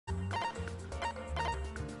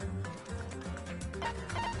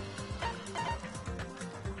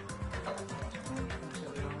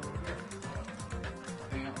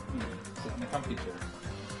comfy chair.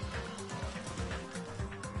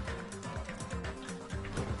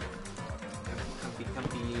 Comfy,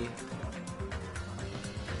 comfy.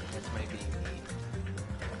 That's my baby.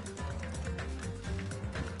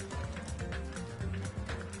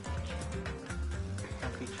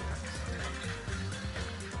 Comfy chair.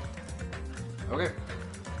 Okay.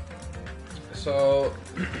 So,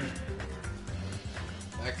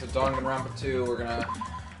 back to Danganronpa 2, we're gonna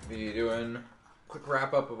be doing a quick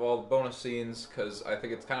wrap-up of all the bonus scenes, because I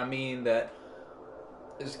think it's kind of mean that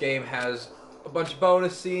this game has a bunch of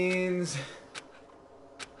bonus scenes,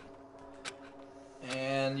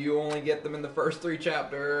 and you only get them in the first 3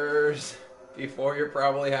 chapters, before you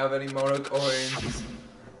probably have any Mono coins.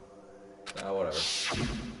 Whatever.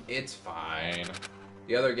 It's fine.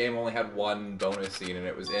 The other game only had 1 bonus scene, and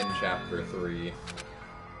it was in Chapter 3.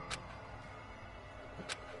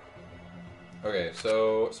 Okay,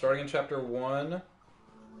 so starting in Chapter 1,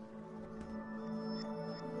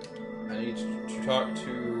 I need to talk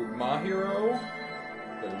to Mahiro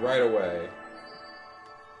right away.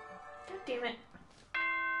 God damn it.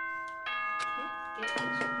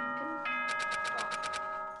 Can't get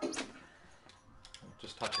this.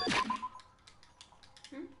 Just touch it.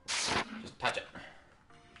 Just touch it.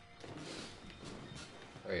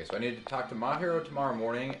 Okay, so I need to talk to Mahiro tomorrow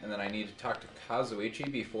morning, and then I need to talk to Kazuichi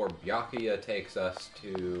before Byakuya takes us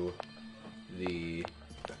to the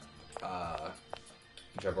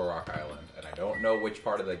Jebel Rock Island. And I don't know which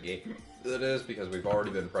part of the game it is, because we've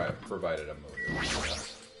already been provided a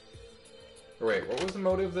motive. Or wait, what was the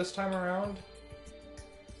motive this time around?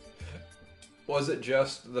 Was it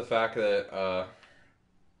just the fact that,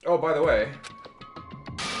 oh, by the way...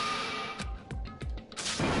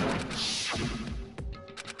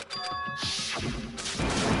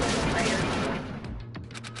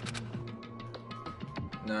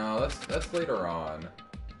 No, that's later on.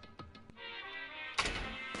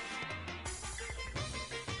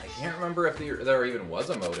 I can't remember if there even was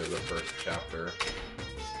a motive the first chapter.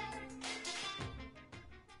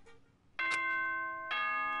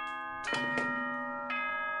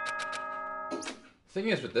 The thing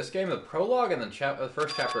is, with this game, the prologue and the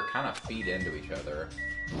first chapter kind of feed into each other.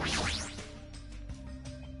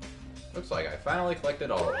 Looks like I finally collected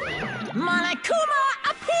all of them. Monokuma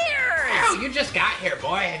appears! Oh, you just got here,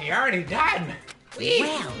 boy, and you're already done.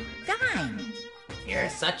 Well done. You're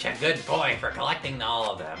such a good boy for collecting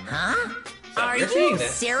all of them. Huh? So Are you're seeing you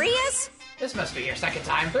this. serious? This must be your second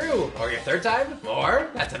time through, or your third time? More?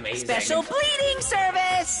 That's amazing. Special bleeding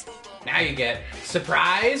service! Now you get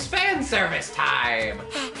surprise fan service time.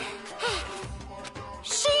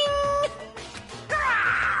 Shing!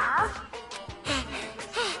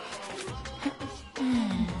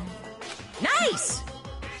 Nice!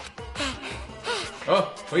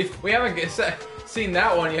 Oh, we haven't seen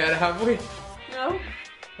that one yet, have we? No.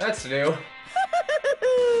 That's new.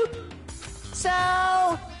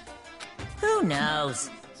 So, who knows?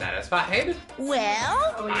 Satisfied?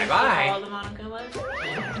 Well, Oh, you Bye-bye. all the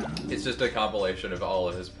Monokumas? It's just a compilation of all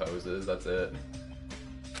of his poses, that's it.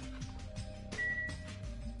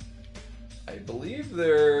 I believe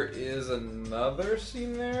there is another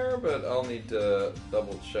scene there, but I'll need to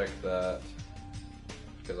double check that.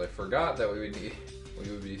 Because I forgot that we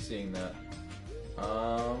would be seeing that.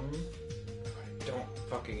 I don't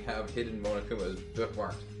fucking have hidden Monokumas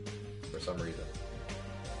bookmarked for some reason.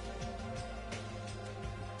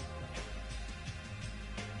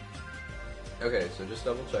 Okay, so just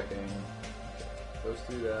double checking. Goes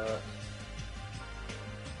through that.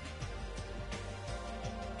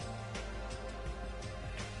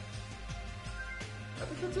 I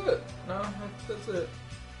think that's it. No, that's it.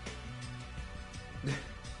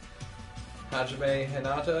 Hajime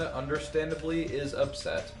Hinata, understandably, is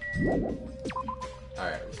upset.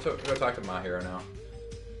 Alright, let's go talk to Mahiro now.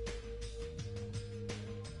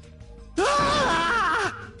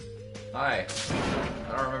 Hi.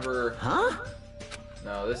 I don't remember... Huh?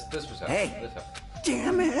 No, this was happening. Hey. This happened.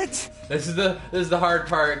 Damn it! This is the hard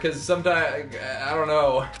part, because sometimes... I don't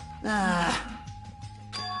know.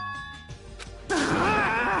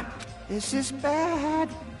 This is bad.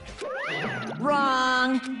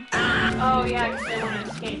 wrong. Oh yeah, because they want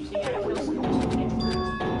to escape, so you gotta kill some people to get through the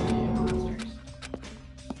monsters.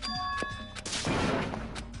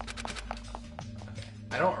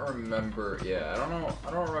 I don't remember. Yeah,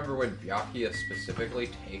 I don't remember when Byakuya specifically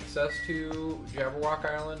takes us to Jabberwock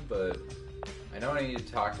Island, but I know I need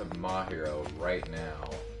to talk to Mahiro right now.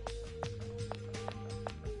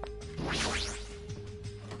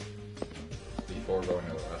 Before going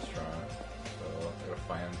to the restaurant, so I gotta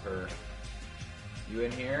find her. You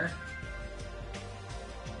in here?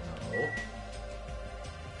 No.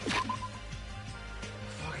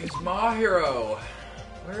 Where's Mahiro?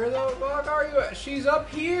 Where the fuck are you at? She's up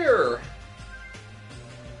here!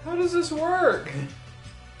 How does this work?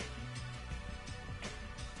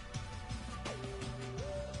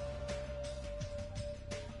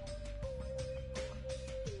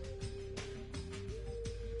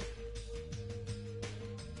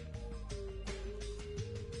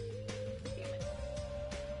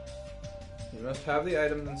 You must have the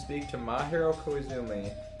items and speak to Mahiro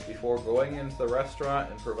Koizumi before going into the restaurant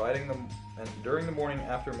and providing them, and during the morning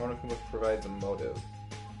after Monokuma provides a motive.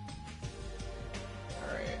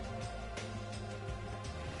 Alright.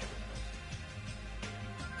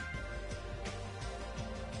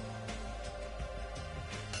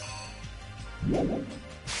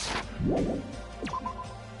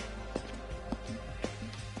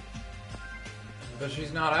 But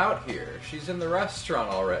she's not out here. She's in the restaurant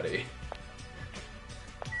already.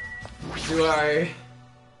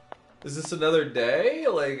 Is this another day?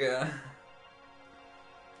 Like,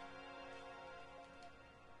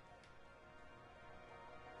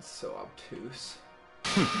 so obtuse.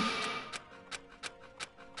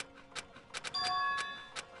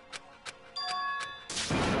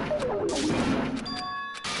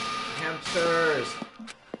 Hamsters!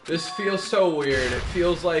 This feels so weird. It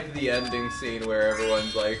feels like the ending scene where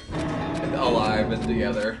everyone's like alive and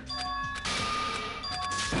together.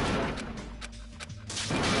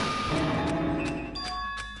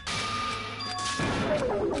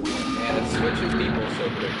 Man, it's switching people so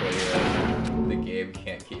quickly that the game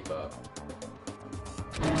can't keep up.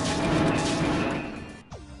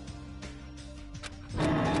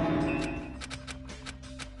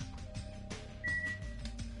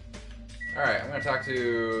 Alright, I'm gonna talk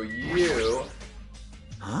to you.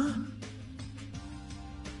 Huh?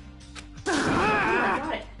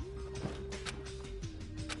 Got it.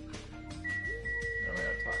 I'm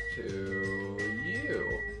gonna talk to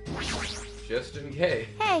you. Just in case.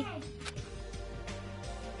 Hey.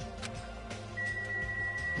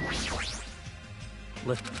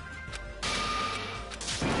 Listen.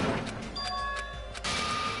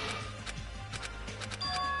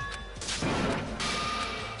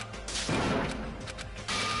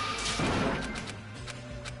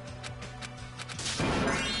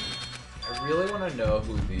 I really want to know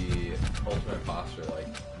who the ultimate imposter like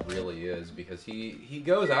really is, because he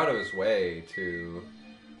goes out of his way to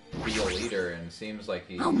be a leader and seems like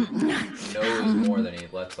he knows more than he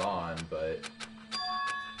lets on, but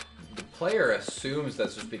the player assumes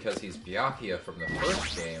that's just because he's Byakuya from the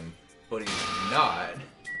first game, but he's not.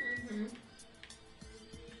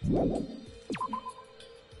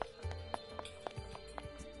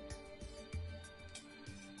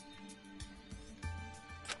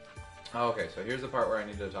 Oh, okay, so here's the part where I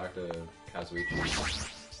need to talk to Kazuichi.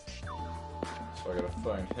 So I gotta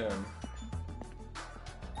find him.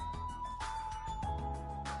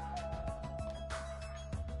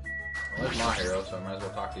 Well, there's Mahiro, so I might as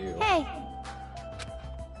well talk to you. Hey.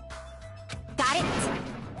 Got it?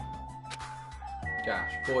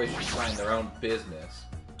 Gosh, boys should mind their own business.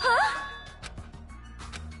 Huh?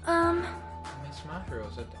 Miss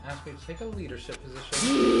Mahiro said to ask me to take a leadership position.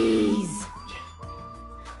 Jeez.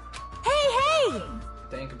 Hey!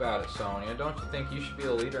 Think about it, Sonia. Don't you think you should be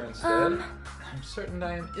a leader instead? I'm certain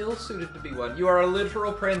I am ill-suited to be one. You are a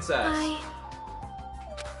literal princess.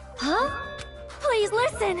 Huh? Please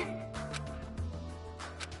listen.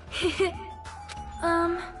 Hey!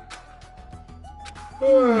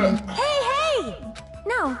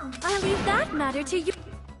 No, I leave that matter to you.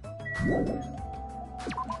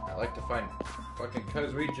 I like to find fucking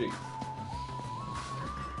Kazuichi.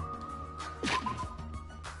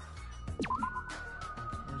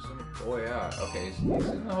 Where's the boy at? Okay, he's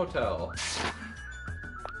in the hotel.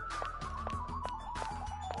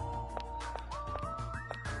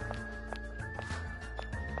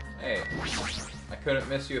 Hey, I couldn't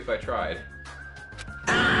miss you if I tried.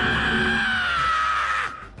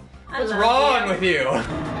 What's wrong with you?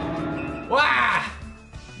 Wah!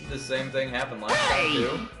 The same thing happened last time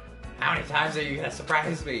too. How many times are you gonna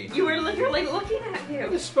surprise me? You were literally looking at I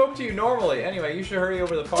him. just spoke to you normally. Anyway, you should hurry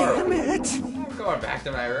over the park. Damn it! I'm going back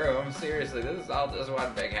to my room. Seriously, this is all just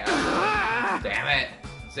one big house. Damn it.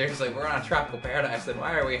 Seriously, we're on a tropical paradise, then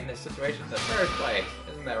why are we in this situation in the first place?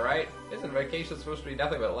 Isn't that right? Isn't vacation supposed to be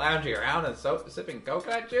nothing but lounging around and sipping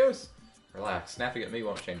coconut juice? Relax, snapping at me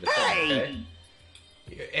won't change a thing, okay?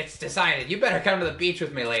 It's decided. You better come to the beach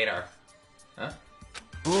with me later. Huh?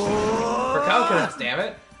 For coconuts, damn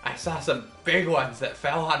it! I saw some big ones that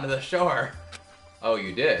fell onto the shore. Oh,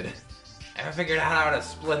 you did? I haven't figured out how to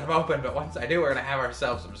split them open, but once I do, we're gonna have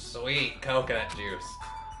ourselves some sweet coconut juice.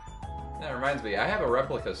 That reminds me, I have a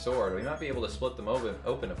replica sword. We might be able to split them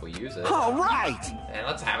open if we use it. All right. And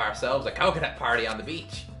let's have ourselves a coconut party on the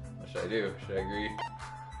beach. What should I do? Should I agree?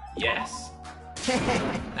 Yes.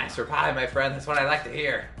 Nice reply, my friend. That's what I like to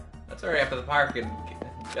hear. Let's hurry up to the park and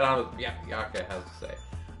get on with... Yeah, okay, has to say.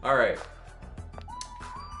 Alright.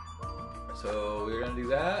 So, we're gonna do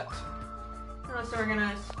that. Oh, so we're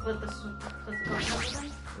gonna split the coconut with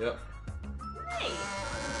them? Yep. Nice.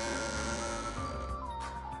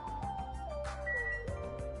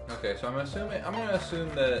 Okay, so I'm gonna assume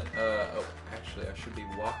that, oh, actually, I should be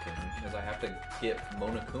walking, because I have to get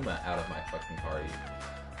Monokuma out of my fucking party.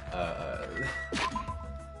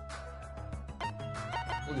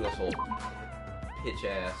 Look at this whole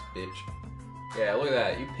pitch-ass bitch. Yeah, look at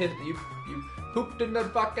that. You pooped in the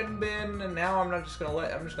fucking bin, and now I'm just gonna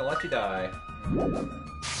let you die.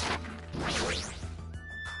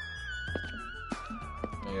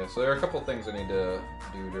 Yeah, so there are a couple things I need to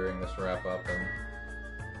do during this wrap-up, and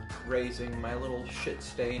raising my little shit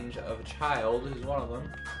stain of a child is one of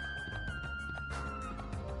them.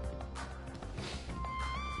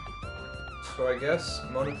 So I guess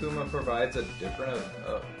Monokuma provides a different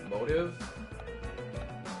motive.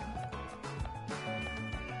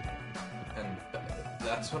 And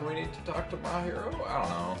that's when we need to talk to Mahiro? I don't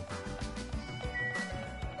know.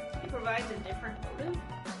 He provides a different motive?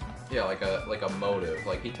 Yeah, like a motive.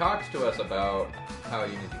 Like, he talks to us about how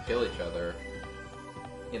you need to kill each other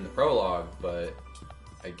in the prologue, but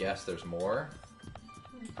I guess there's more.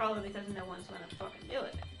 Probably because no one's gonna fucking do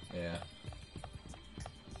it. Yeah.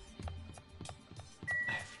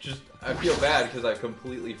 I feel bad because I've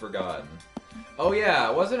completely forgotten. Oh yeah,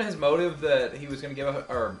 wasn't his motive that he was gonna give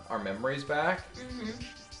our memories back? Mm-hmm.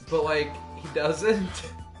 But like, he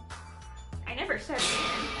doesn't. I never said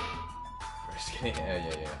that. Just kidding.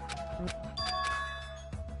 Yeah.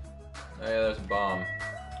 Oh yeah, there's a bomb.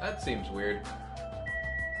 That seems weird.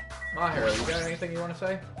 Mahiro, you got anything you want to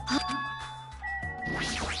say?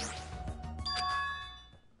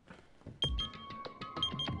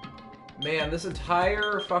 Man, this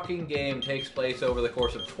entire fucking game takes place over the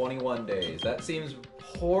course of 21 days. That seems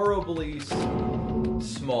horribly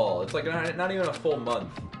small. It's like not even a full month.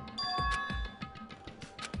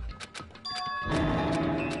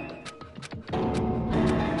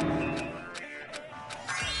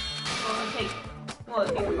 Well,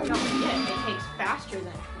 if you don't forget, it takes faster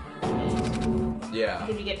than 20 days. Yeah.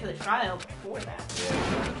 Because you get to the trial before that.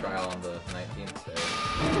 Yeah, the trial on the 19th day.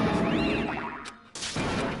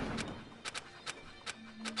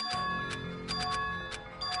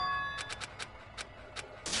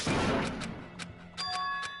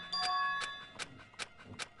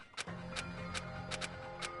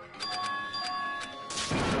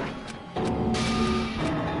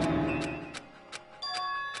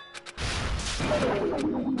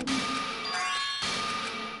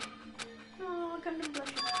 Oh,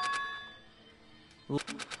 contemplation.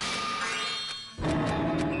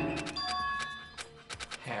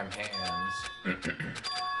 Ham hands.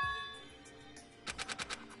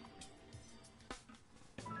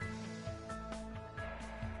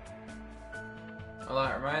 Well,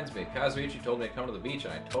 that reminds me. Kazuichi told me to come to the beach,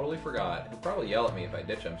 and I totally forgot. He'll probably yell at me if I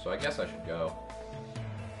ditch him, so I guess I should go.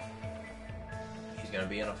 He's gonna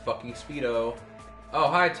be in a fucking Speedo. Oh,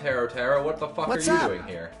 hi, Taro. What the fuck What's are you up? doing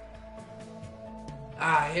here?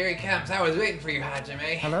 Ah, here he comes. I was waiting for you,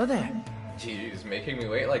 Hajime. Hello there. Jeez, making me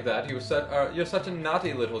wait like that. You're such a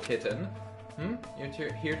naughty little kitten.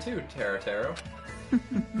 You're here too, Taro.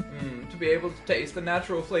 To be able to taste the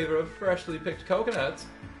natural flavor of freshly picked coconuts.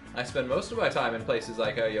 I spend most of my time in places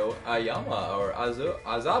like Ayama or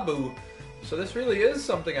Azabu, so this really is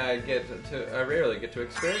something I rarely get to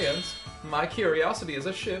experience. My curiosity as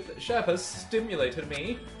a chef has stimulated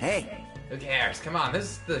me. Hey. Who cares? Come on, this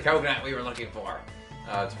is the coconut we were looking for.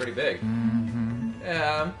 It's pretty big. Mm-hmm.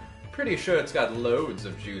 Yeah, I'm pretty sure it's got loads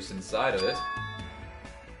of juice inside of it.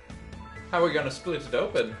 How are we gonna split it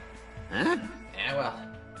open? Huh? Yeah, well,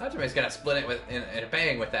 Hajime's gonna split it in a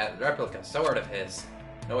bang with that replica sword of his.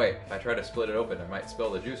 No, wait. If I try to split it open, I might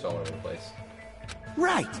spill the juice all over the place.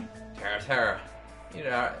 Right. Tara,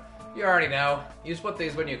 you already know. You split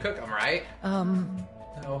these when you cook them, right?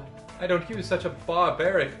 No, I don't use such a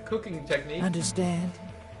barbaric cooking technique. Understand.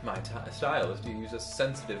 My style is to use a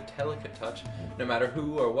sensitive, delicate touch, no matter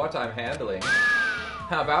who or what I'm handling.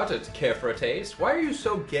 How about it? Care for a taste? Why are you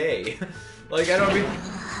so gay? Like, I don't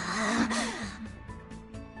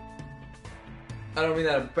mean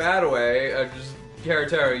that in a bad way.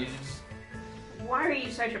 Tara, you just... Why are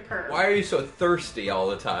you such a perv? Why are you so thirsty all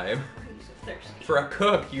the time? Why are you so thirsty? For a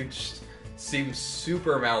cook, you just seem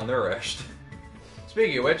super malnourished.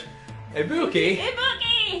 Speaking of which, Ibuki!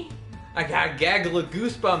 Ibuki! I got a gaggle of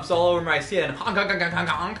goosebumps all over my skin. Honk, honk, honk, honk,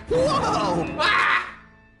 honk. Whoa! Ah!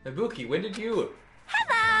 Ibuki, when did you...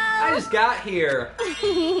 Hello! I just got here.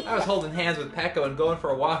 I was holding hands with Peko and going for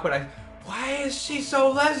a walk when Why is she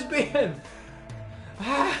so lesbian?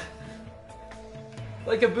 Ah!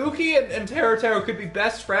 Like, Ibuki and Teruteru could be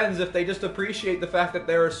best friends if they just appreciate the fact that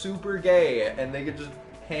they're super gay and they could just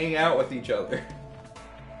hang out with each other.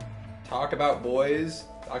 Talk about boys,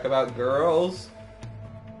 talk about girls.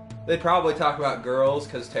 They'd probably talk about girls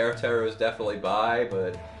because Teruteru is definitely bi,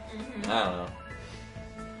 but I don't know.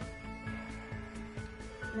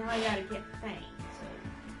 Now I gotta get Fang,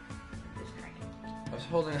 so just trying. I was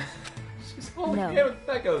holding. She's holding No. hands with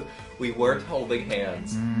Pecos. We weren't holding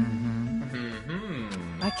hands.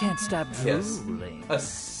 I can't stop Yes. drooling.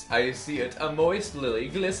 I see it. A moist lily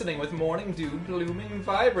glistening with morning dew blooming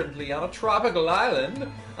vibrantly on a tropical island.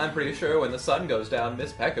 I'm pretty sure when the sun goes down,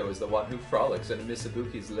 Miss Peko is the one who frolics in Miss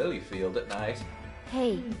Ibuki's lily field at night.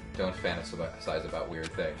 Hey, Don't fantasize about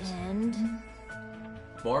weird things. and...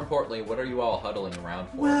 More importantly, what are you all huddling around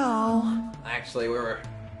for? Well, Actually,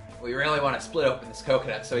 we really want to split open this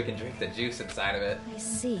coconut so we can drink the juice inside of it. I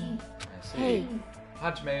see. I see. Hey,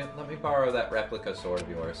 Hajime, let me borrow that replica sword of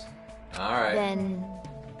yours. Alright. then...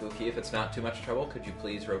 Buki, if it's not too much trouble, could you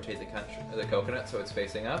please rotate the coconut so it's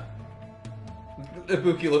facing up?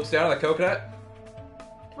 Buki looks down at the coconut,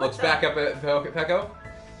 looks back up at Peko.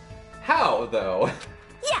 How, though?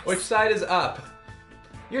 Yes! Which side is up?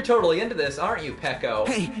 You're totally into this, aren't you, Peko?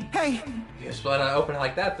 Hey! If you split it open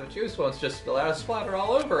like that, the juice won't just spill out and splatter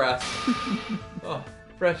all over us. Oh,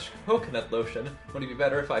 fresh coconut lotion. Would it be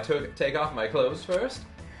better if I take off my clothes first?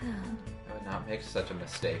 I would not make such a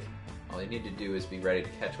mistake. All you need to do is be ready to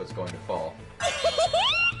catch what's going to fall.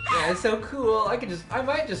 Yeah, it's so cool. I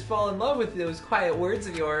might just fall in love with those quiet words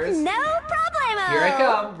of yours. No problemo! Here I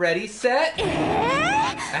come. Ready, set.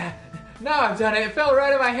 Eh? No, I've done it. It fell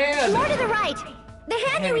right in my hand. More to the right! The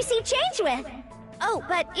hand you receive change with! Oh,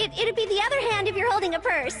 but it'd be the other hand if you're holding a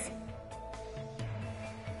purse.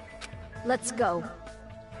 Let's go.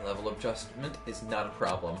 Level of adjustment is not a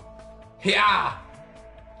problem. Yeah.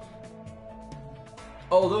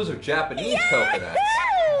 Oh, those are Japanese coconuts.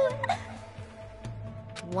 Yahoo!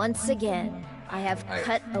 Once again, I have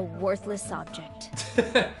cut a worthless object.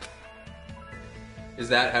 Is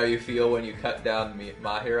that how you feel when you cut down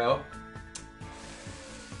Mahiro?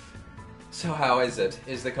 So how is it?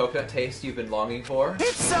 Is the coconut taste you've been longing for?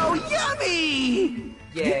 It's so yummy!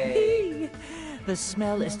 Yay! the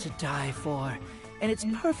smell is to die for, and it's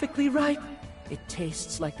perfectly ripe. It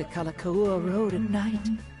tastes like the Kalakaua Road at night.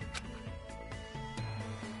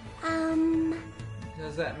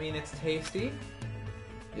 Does that mean it's tasty?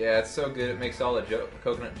 Yeah, it's so good it makes all the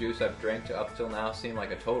coconut juice I've drank up till now seem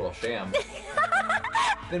like a total sham.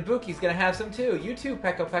 Then Buki's gonna have some too. You too,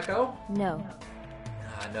 Peko Peko. No.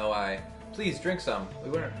 No, Please drink some. We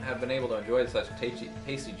wouldn't have been able to enjoy such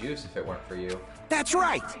tasty juice if it weren't for you. That's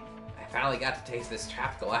right! I finally got to taste this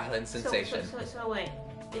tropical island sensation. So wait,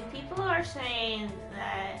 if people are saying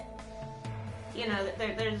that, you know,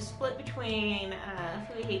 that there's a split between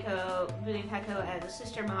Fumihiko viewing Peko as a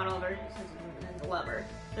sister model versus a lover,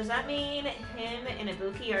 does that mean him and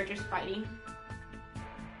Ibuki are just fighting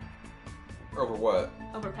Over what?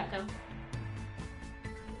 over Peko?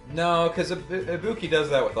 No, because Ibuki does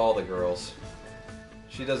that with all the girls.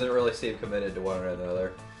 She doesn't really seem committed to one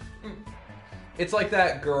another. It's like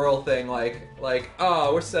that girl thing, like,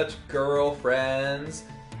 oh, we're such girlfriends,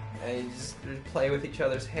 and you just play with each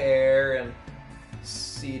other's hair and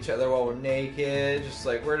see each other while we're naked. Just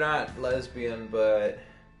like, we're not lesbian, but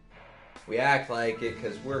we act like it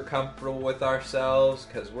because we're comfortable with ourselves,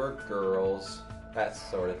 because we're girls. That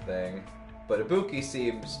sort of thing. But Ibuki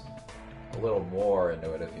seems a little more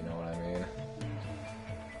into it, if you know what I mean.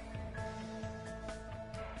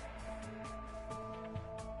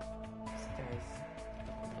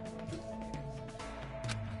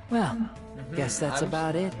 Well, guess that's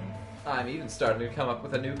about it. I'm even starting to come up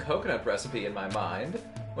with a new coconut recipe in my mind.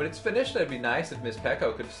 When it's finished, it'd be nice if Miss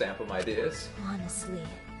Peko could sample my dishes. Honestly,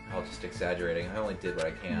 I'm just exaggerating. I only did what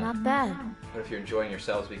I can. not bad. But if you're enjoying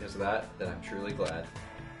yourselves because of that, then I'm truly glad.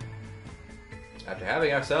 After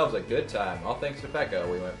having ourselves a good time, all thanks to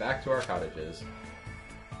Peko, we went back to our cottages.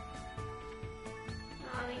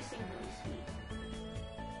 Oh, these seem really sweet.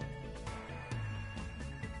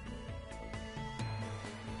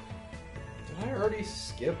 Did I already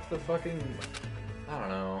skip the fucking... I don't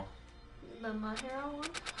know. The Mahiro one?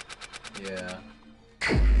 Yeah.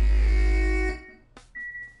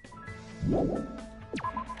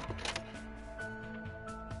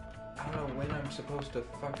 I don't know when I'm supposed to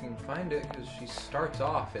fucking find it, because she starts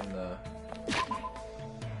off in the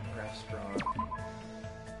rest Time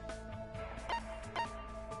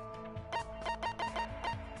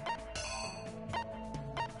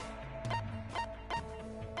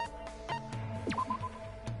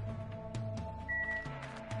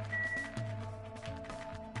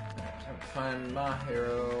to find my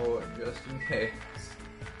hero just in case.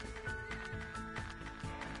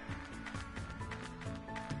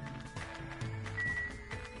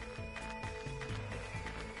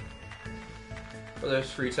 For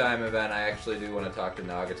this free time event, I actually do want to talk to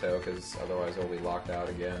Nagato, because otherwise I'll be locked out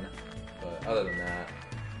again. But other than that...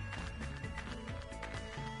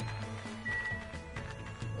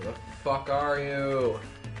 Where the fuck are you?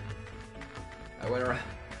 I went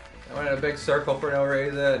in a big circle for no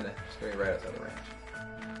reason. Just gonna be right outside the ranch.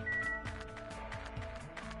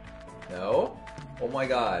 No? Oh my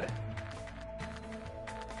god.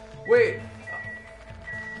 Wait!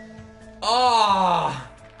 Ah!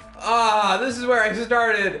 Ah, this is where I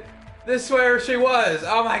started. This is where she was.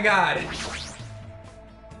 Oh my god.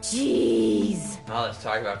 Jeez. Oh, let's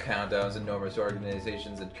talk about countdowns, enormous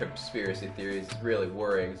organizations, and conspiracy theories. It's really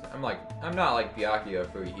worrying. I'm not like Byakuya or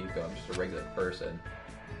Fuyuhiko. I'm just a regular person.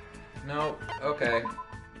 Nope. Okay.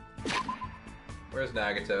 Where's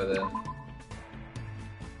Nagato then?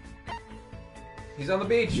 He's on the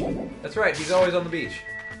beach. That's right. He's always on the beach.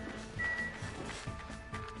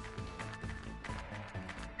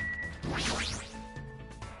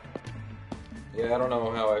 Yeah, I don't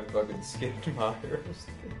know how I fucking skipped my heroes.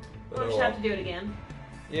 We'll just have to do it again.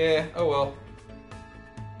 Yeah, oh well.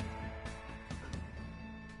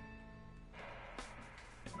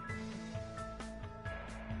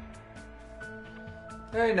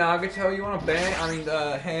 Hey Nagato, you wanna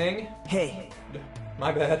hang? Hey,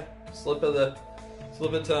 My bad. Slip of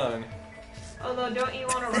tongue. Although, don't you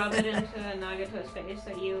want to rub it into Nagato's face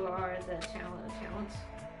that you are the talent of talents?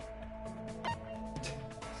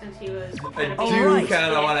 Since he was kind of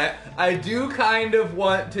I do kind of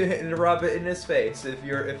want to rub it in his face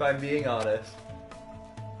if I'm being honest.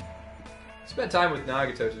 Spent time with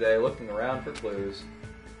Nagato today looking around for clues.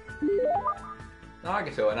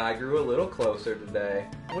 Nagato and I grew a little closer today.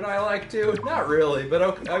 Would I like to? Not really, but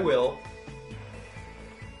okay, I will.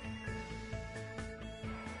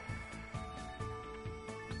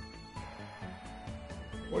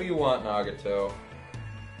 What do you want, Nagato?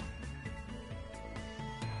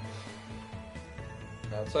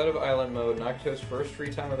 Outside of island mode, Nagato's first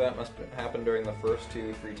free time event must happen during the first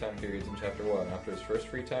 2 free time periods in Chapter 1. After his first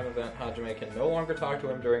free time event, Hajime can no longer talk to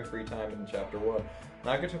him during free time in Chapter 1.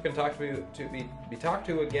 Nagato can be talked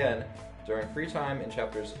to again during free time in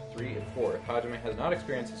Chapters 3 and 4. If Hajime has not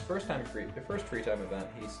experienced his first free time event,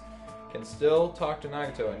 he can still talk to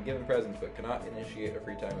Nagato and give him presents, but cannot initiate a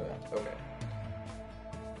free time event. Okay.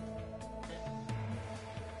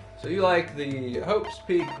 So you like the Hope's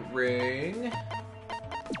Peak ring.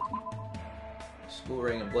 School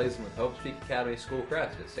ring emblazoned with Hope's Peak Academy school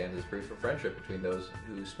crest. It stands as proof of friendship between those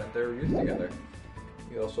who spent their youth together.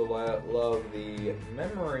 You also love the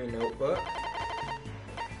memory notebook.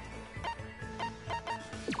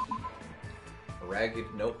 A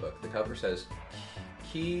ragged notebook. The cover says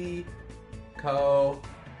Kiko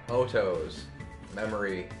Oto's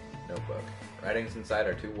memory notebook. Writings inside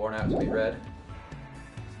are too worn out to be read.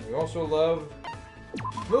 You also love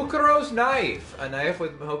Mukuro's knife! A knife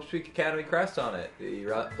with Hope's Peak Academy crest on it. The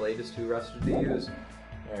blade is too rusted to use.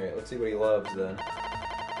 Alright, let's see what he loves then.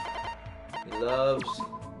 He loves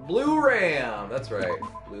Blue Ram! That's right.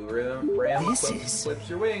 Blue Ram clips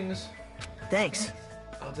your wings. thanks.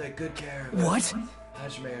 I'll take good care of it. What?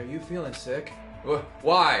 Hajime, are you feeling sick?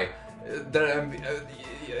 Why? That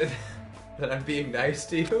I'm being nice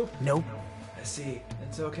to you? Nope. I see.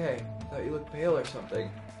 It's okay. I thought you looked pale or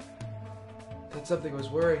something. Thought something was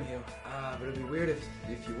worrying you. But it'd be weird if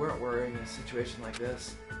you weren't worrying in a situation like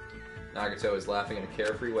this. Nagato is laughing in a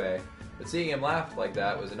carefree way, but seeing him laugh like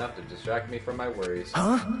that was enough to distract me from my worries.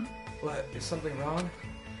 Huh? What? Is something wrong?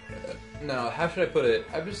 No, how should I put it?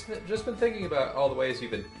 I've just been thinking about all the ways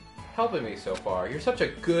you've been helping me so far. You're such a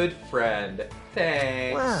good friend.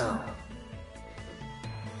 Thanks. Wow.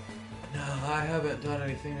 No, I haven't done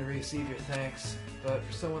anything to receive your thanks, but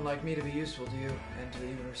for someone like me to be useful to you, and to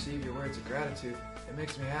even receive your words of gratitude, it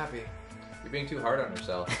makes me happy. You're being too hard on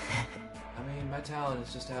yourself. I mean, my talent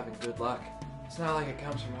is just having good luck. It's not like it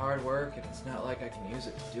comes from hard work, and it's not like I can use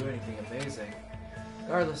it to do anything amazing.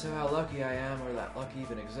 Regardless of how lucky I am, or that luck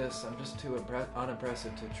even exists, I'm just too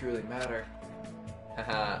unimpressive to truly matter.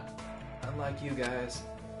 Haha. Unlike you guys.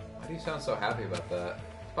 Why do you sound so happy about that?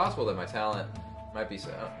 It's possible that my talent might be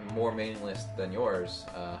more meaningless than yours,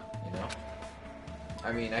 you know?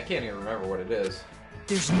 I mean, I can't even remember what it is.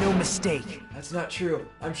 There's no mistake. That's not true.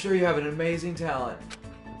 I'm sure you have an amazing talent.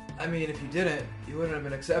 I mean, if you didn't, you wouldn't have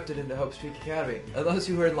been accepted into Hope's Peak Academy. Unless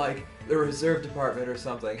you were in, like, the reserve department or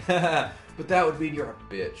something. But that would mean you're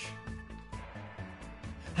a bitch.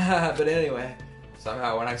 But anyway,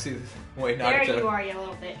 somehow when I see the way Nagato... There you are, you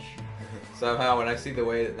little bitch. Somehow when I see the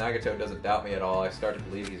way that Nagato doesn't doubt me at all, I start to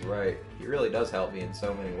believe he's right. He really does help me in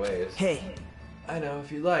so many ways. Hey. I know,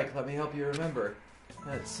 if you like, let me help you remember.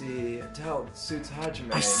 Let's see, a talent suits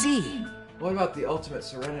Hajime. I see. What about the ultimate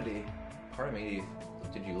serenity? Part of me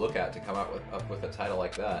did you look at to come up with a title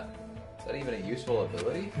like that? Is that even a useful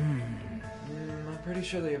ability? I'm pretty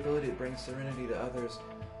sure the ability to bring serenity to others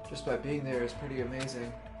just by being there is pretty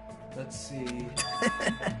amazing. Let's see.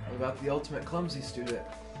 What about the ultimate clumsy student?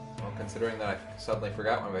 Well, considering that I suddenly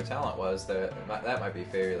forgot what my talent was, that might be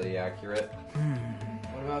fairly accurate.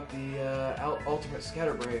 What about the ultimate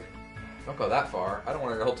scatterbrain? Don't go that far. I don't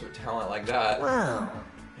want an ultimate talent like that. Wow.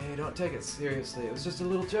 Hey, don't take it seriously. It was just a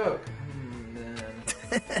little joke.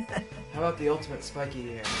 How about the ultimate spiky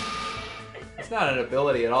hair? It's not an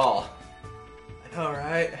ability at all. I know,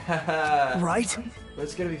 right? Right? But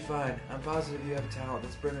it's gonna be fine. I'm positive you have talent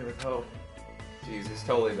that's brimming with hope. Jeez, he's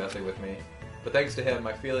totally messing with me. But thanks to him,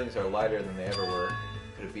 my feelings are lighter than they ever were.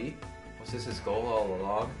 Could it be? Was this his goal all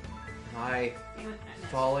along? Am I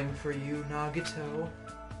falling for you, Nagato?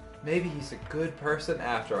 Maybe he's a good person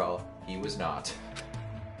after all. He was not.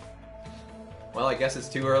 Well, I guess it's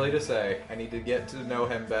too early to say. I need to get to know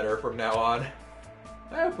him better from now on.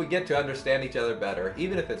 I hope we get to understand each other better,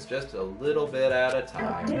 even if it's just a little bit at a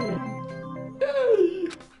time. Yay!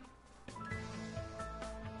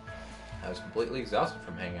 I was completely exhausted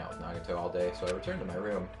from hanging out with Nagato all day, so I returned to my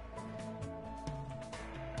room.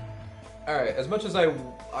 Alright, as much as I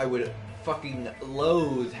would fucking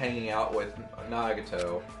loathe hanging out with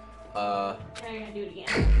Nagato, Now you're gonna do it again.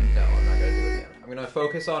 no, I'm not gonna do it again. I'm gonna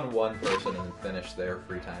focus on one person and finish their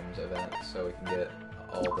free times event so we can get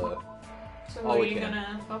all the... So what are you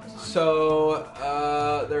gonna focus on?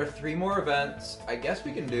 So, there are 3 more events. I guess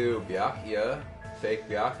we can do Byakuya, fake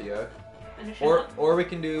Byakuya, or we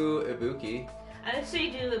can do Ibuki. I'd say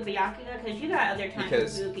do Byakuya because you got other times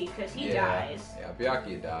with Ibuki because he dies. Yeah,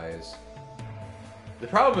 Byakuya dies. The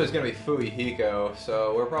problem is going to be Fuyuhiko,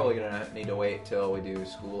 so we're probably going to need to wait till we do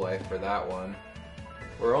School Life for that one.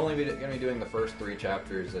 We're only going to be doing the first 3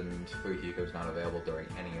 chapters, and Fuyuhiko's not available during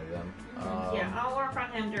any of them. Yeah, I'll work on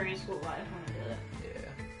him during School Life when I do it.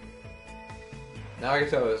 Yeah.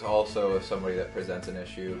 Nagato is also somebody that presents an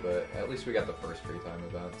issue, but at least we got the first free time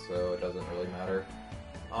event, so it doesn't really matter.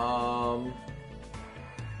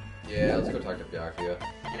 Yeah, let's go talk to Byakuya.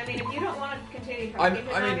 And I mean, if you don't want to continue talking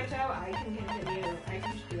to Nagato, I can continue. I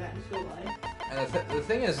can just do that in School Life. And the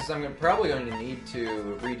thing is I'm probably going to need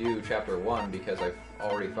to redo Chapter 1 because I've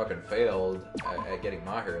already fucking failed at getting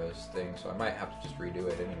Mahiro's thing, so I might have to just redo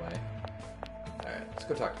it anyway. Alright, let's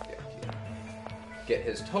go talk to Byakuya. Get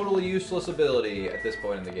his totally useless ability at this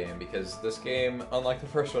point in the game, because this game, unlike the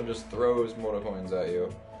first one, just throws Moto Coins at you.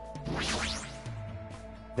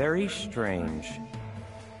 Very strange.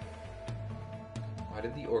 Why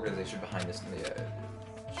did the organization behind this...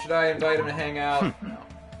 should I invite him to hang out? No.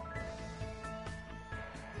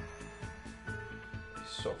 He's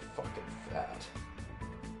so fucking fat.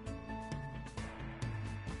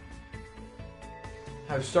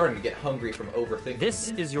 I was starting to get hungry from overthinking. This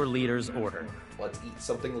is your leader's order. Let's eat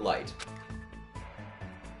something light.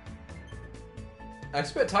 I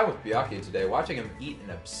spent time with Byakuya today, watching him eat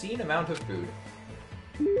an obscene amount of food.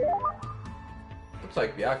 Looks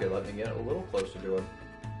like Byakuya let me get a little closer to him.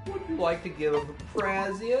 Would you like to give him a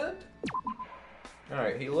present?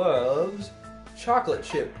 Alright, he loves chocolate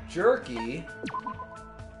chip jerky.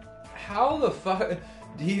 How the fuck...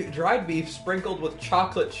 dried beef sprinkled with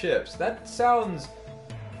chocolate chips. That sounds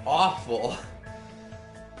awful.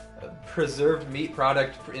 A preserved meat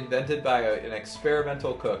product invented by an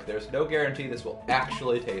experimental cook. There's no guarantee this will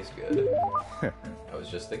actually taste good. I was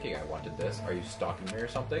just thinking I wanted this. Are you stalking me or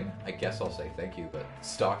something? I guess I'll say thank you, but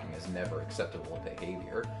stalking is never acceptable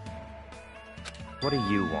behavior. What do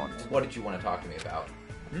you want? What did you want to talk to me about?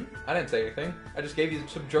 I didn't say anything. I just gave you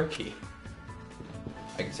some jerky.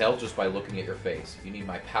 I can tell just by looking at your face. You need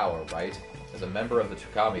my power, right? As a member of the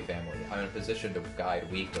Tsukami family, I'm in a position to guide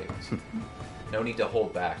weaklings. No need to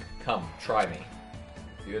hold back. Come, try me.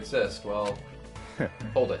 If you insist, well...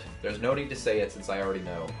 hold it. There's no need to say it since I already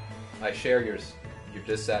know. I share your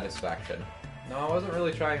dissatisfaction. No, I wasn't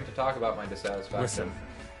really trying to talk about my dissatisfaction. Listen.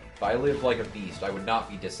 If I lived like a beast, I would not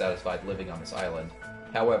be dissatisfied living on this island.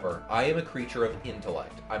 However, I am a creature of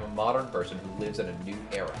intellect. I'm a modern person who lives in a new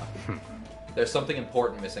era. There's something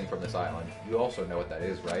important missing from this island. You also know what that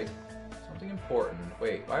is, right? Something important.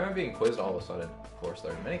 Wait, why am I being quizzed all of a sudden? Of course,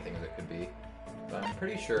 there are many things it could be. But I'm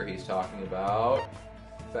pretty sure he's talking about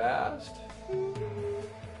fast food.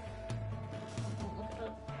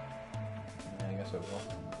 Yeah, I guess I will.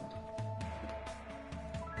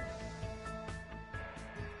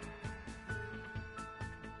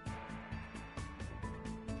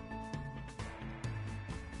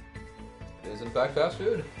 It is in fact fast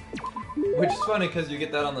food. Which is funny because you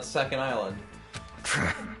get that on the second island.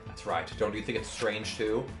 That's right. Don't you think it's strange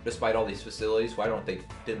too? Despite all these facilities,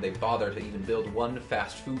 didn't they bother to even build one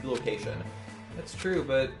fast food location? That's true,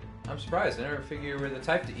 but I'm surprised. I never figured you were the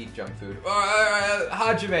type to eat junk food.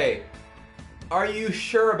 Hajime, are you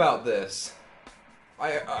sure about this?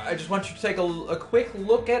 I just want you to take a quick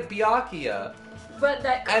look at Byakuya. But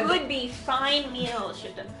that could be fine meals,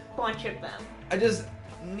 just a bunch of them. I just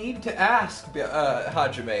need to ask,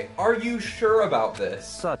 Hajime, are you sure about this?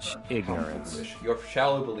 Such ignorance. Your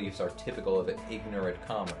shallow beliefs are typical of an ignorant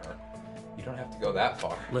commoner. You don't have to go that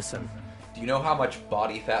far. Listen, Do you know how much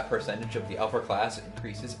body fat percentage of the upper class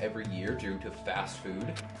increases every year due to fast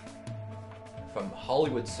food? From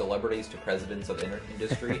Hollywood celebrities to presidents of the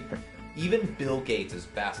industry, even Bill Gates is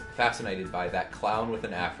fascinated by that clown with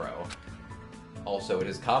an afro. Also, it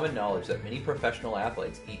is common knowledge that many professional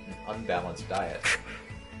athletes eat an unbalanced diet.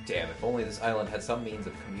 Damn, if only this island had some means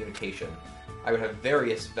of communication. I would have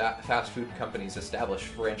various fast food companies establish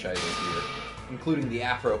franchises here, including the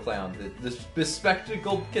Afro Clown, the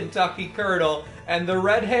bespectacled Kentucky Colonel, and the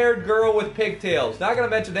red-haired girl with pigtails. Not gonna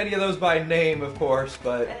mention any of those by name, of course,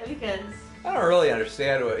 but Because I don't really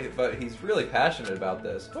understand but he's really passionate about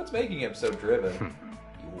this. What's making him so driven?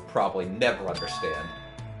 You will probably never understand.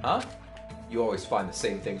 Huh? You always find the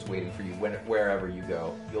same things waiting for you wherever you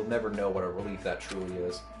go. You'll never know what a relief that truly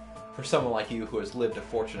is. For someone like you who has lived a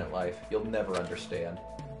fortunate life, you'll never understand.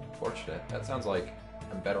 Fortunate? That sounds like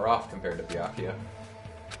I'm better off compared to Byakuya.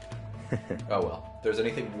 Oh well. If there's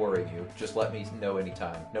anything worrying you, just let me know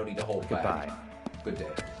anytime. No need to hold back. goodbye. Good day.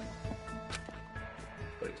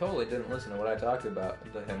 But he totally didn't listen to what I talked to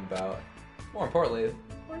him about. More importantly,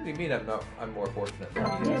 what did he mean I'm more fortunate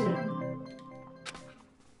than he is?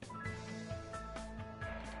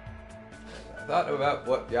 I thought about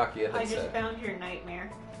what Byakuya had I just said. found your nightmare.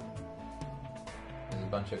 There's a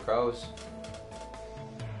bunch of crows.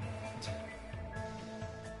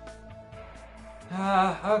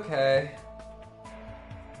 Okay.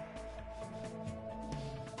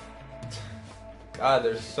 God,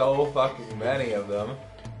 there's so fucking many of them.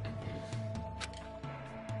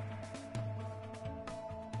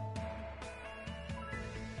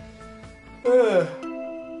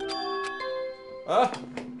 Ah!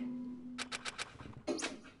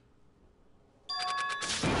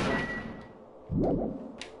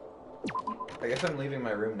 I guess I'm leaving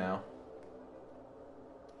my room now.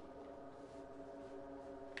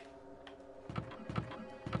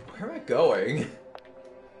 Where am I going?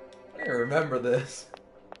 I don't remember this.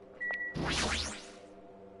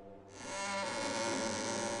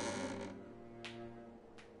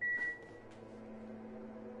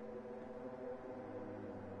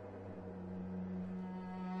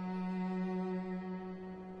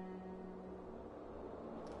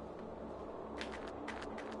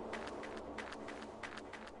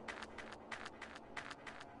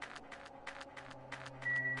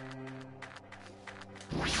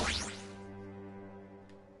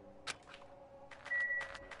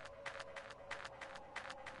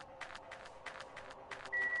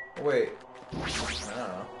 Wait. I don't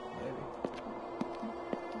know. Maybe.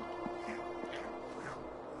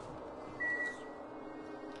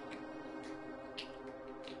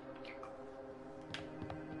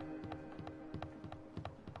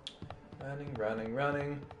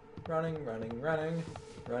 Running.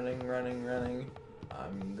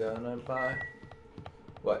 I'm gonna buy.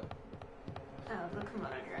 What? Oh, the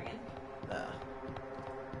Komodo dragon. Nah.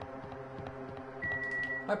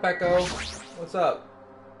 Hi, Pecco. What's up?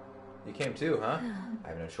 You came too, huh? I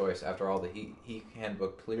have no choice. After all, the Heat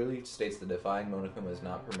Handbook clearly states that defying Monokuma is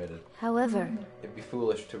not permitted. However, It'd be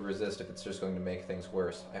foolish to resist if it's just going to make things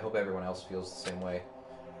worse. I hope everyone else feels the same way.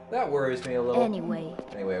 That worries me a little. anyway,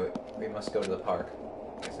 We must go to the park.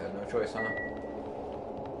 Guess I have no choice, huh?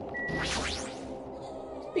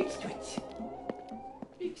 Big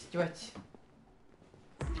stretch.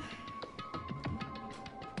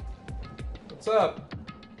 What's up?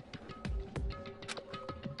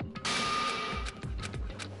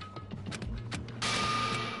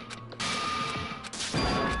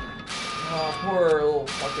 Oh, poor little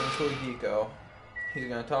fucking Fujiko. He's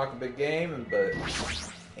gonna talk a big game, but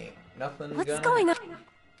ain't nothing what's gonna... going on?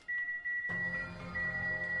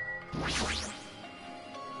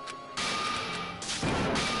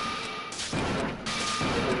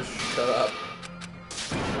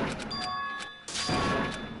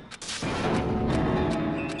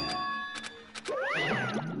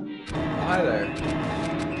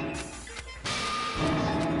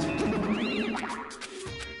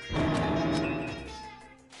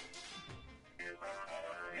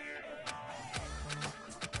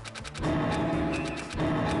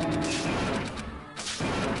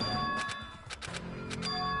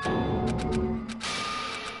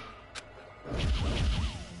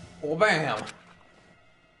 Ba-bam!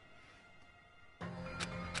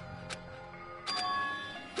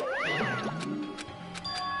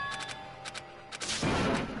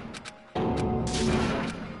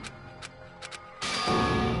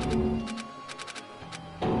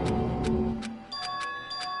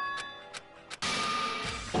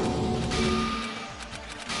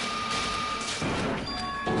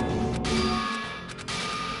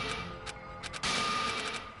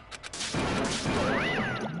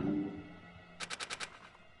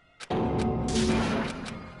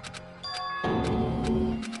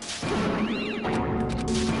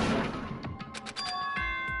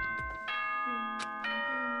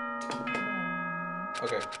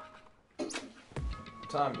 Okay.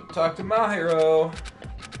 Time to talk to my hero.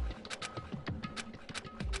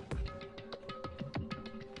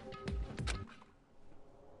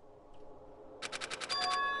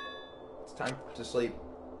 It's time to sleep.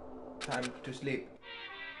 Time to sleep.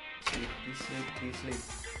 Sleepy, sleepy, sleep.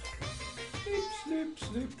 Sleep, sleep,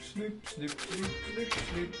 sleep, sleep, sleep, sleep,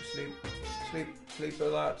 sleep, sleep, sleep, sleep a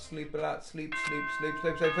lot, sleep a lot, sleep, sleep, sleep,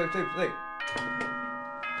 sleep, sleep, sleep, sleep, sleep.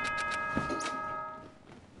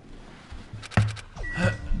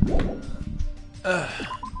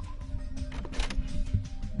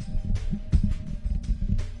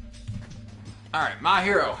 Alright, my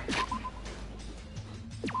hero.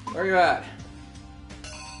 Where you at?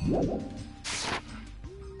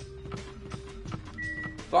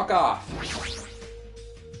 Fuck off.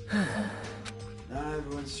 Not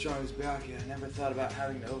everyone's strong as Byakuya. I never thought about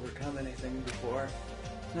having to overcome anything before.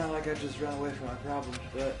 It's not like I just ran away from my problems,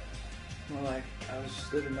 but more like I was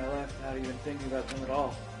just living my life without even thinking about them at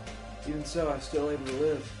all. Even so, I was still able to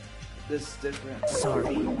live. This is different.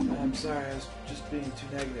 Sorry. I'm sorry, I was just being too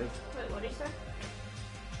negative. Wait, what did he say?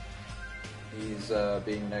 He's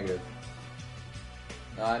being negative.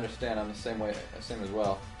 No, I understand. I'm the same as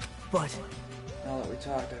well. But Now that we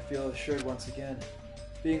talked, I feel assured once again.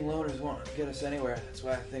 Being loners won't get us anywhere. That's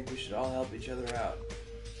why I think we should all help each other out.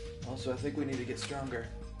 Also, I think we need to get stronger.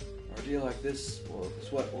 An ordeal like this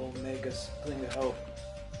is what will make us cling to hope.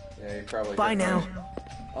 Yeah, you probably. bye get now. right.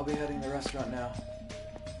 I'll be heading to the restaurant now.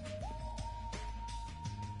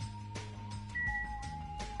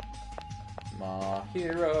 My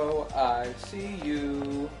hero, I see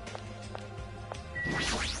you.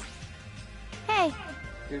 Hey.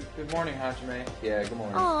 Good morning, Hajime. Yeah, good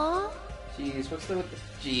morning. Aww. Jeez, what's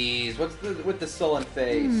with the sullen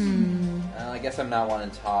face? I guess I'm not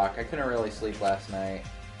wanting to talk. I couldn't really sleep last night.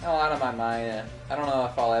 A lot on my mind. I don't know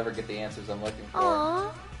if I'll ever get the answers I'm looking for.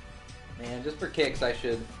 Aww. Man, just for kicks, I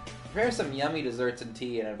should prepare some yummy desserts and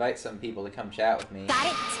tea and invite some people to come chat with me. Got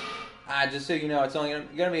it. Just so you know, it's only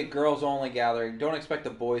gonna be a girls-only gathering. Don't expect the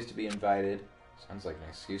boys to be invited. Sounds like an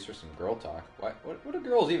excuse for some girl talk. What do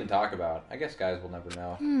girls even talk about? I guess guys will never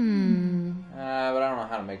know. But I don't know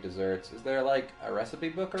how to make desserts. Is there, like, a recipe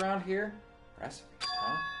book around here? Recipes,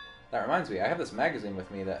 huh? That reminds me, I have this magazine with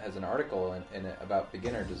me that has an article in it about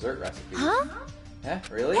beginner dessert recipes. Huh? Yeah,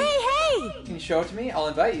 really? Hey! Can you show it to me? I'll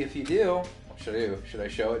invite you if you do. What should I do? Should I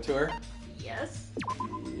show it to her? Yes.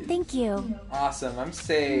 Thank you. Awesome, I'm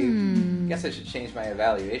saved. Guess I should change my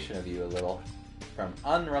evaluation of you a little. From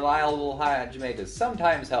unreliable Hajime to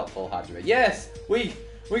sometimes helpful Hajime. Yes! We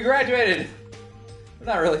graduated! I'm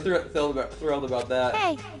not really thrilled about that.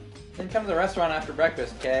 Hey. Then come to the restaurant after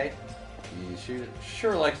breakfast, Kay. She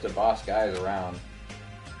sure likes to boss guys around.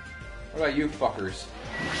 What about you fuckers?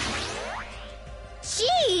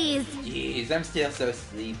 Jeez! Jeez, I'm still so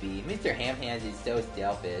sleepy. Mr. Hamhands is so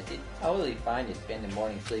selfish. It's totally fine to spend the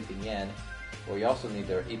morning sleeping in. Well, you also need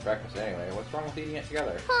to eat breakfast anyway. What's wrong with eating it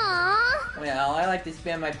together? Aww. Well, I like to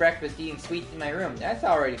spend my breakfast eating sweets in my room. That's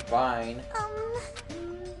already fine.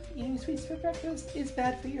 Eating sweets for breakfast is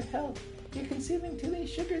bad for your health. You're consuming too many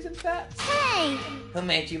sugars and fats. Hey! Who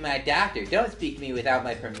made you my doctor? Don't speak to me without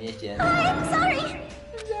my permission. I'm sorry.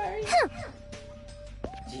 I'm sorry.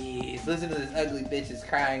 Jeez, listen to this ugly bitch's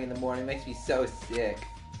crying in the morning makes me so sick.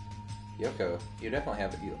 Yoko, you definitely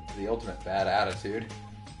have the ultimate bad attitude.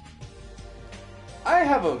 I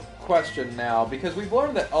have a question now, because we've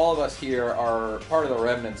learned that all of us here are part of the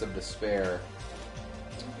remnants of despair.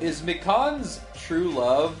 Is Mikan's true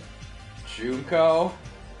love Junko?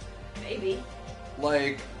 Maybe.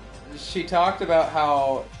 Like, she talked about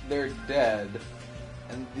how they're dead,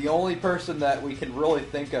 and the only person that we can really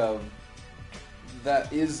think of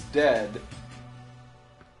that is dead,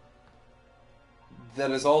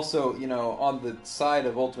 that is also, you know, on the side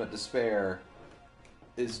of ultimate despair,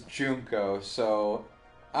 is Junko, so,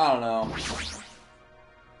 I don't know.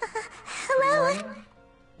 Hello?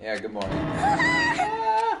 Yeah, good morning.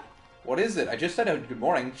 What is it? I just said good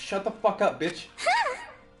morning. Shut the fuck up, bitch.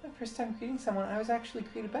 first time greeting someone, I was actually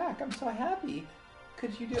greeted back. I'm so happy.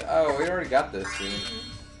 Could you do... Oh, we already got this scene.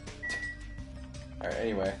 Alright,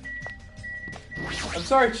 anyway. I'm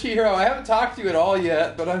sorry, Chihiro, I haven't talked to you at all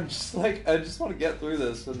yet, but I'm just like, I just want to get through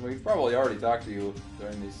this, and we've probably already talked to you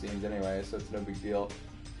during these scenes anyway, so it's no big deal.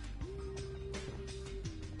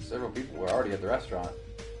 Several people were already at the restaurant.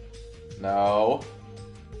 No.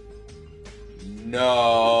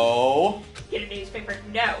 No. Get a newspaper.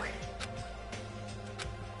 No.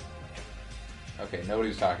 Okay, nobody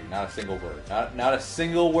was talking. Not a single word. Not a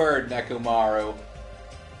single word, Nekomaru.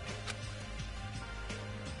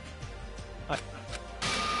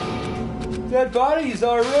 Dead bodies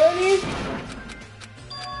already?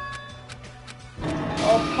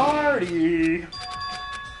 A party!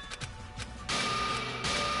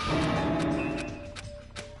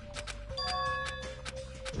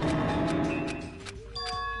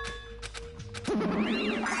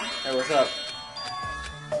 Hey, what's up?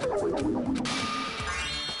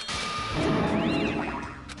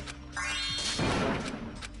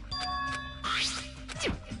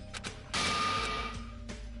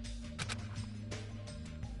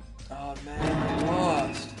 Oh man, I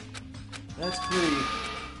lost. That's pretty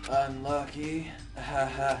unlucky. Ha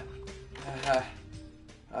ha. Ha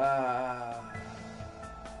ha.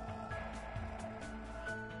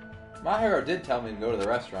 Mahiro did tell me to go to the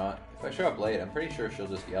restaurant. If I show up late, I'm pretty sure she'll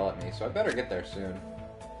just yell at me, so I better get there soon.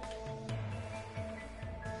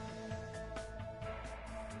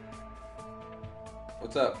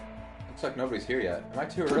 What's up? Looks like nobody's here yet. Am I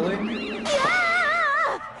too early?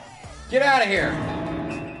 Get out of here!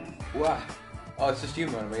 What? Oh, it's just you,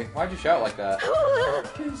 Monomi. Why'd you shout like that?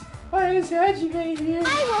 Why is Hajime here?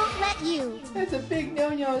 I won't let you. That's a big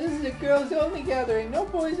no-no. This is a girls-only gathering. No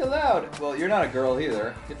boys allowed. Well, you're not a girl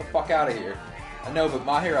either. Get the fuck out of here. I know, but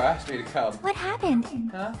Mahiro asked me to come. What happened?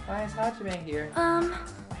 Huh? Why is Hajime here? I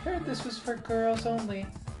heard this was for girls only.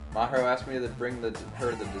 Mahiro asked me to bring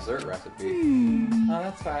her the dessert recipe. Oh,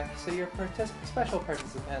 that's fine. So you're a special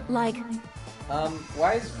participant. Like,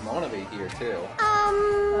 why is Monomi here too?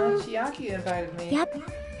 Chiaki invited me. Yep.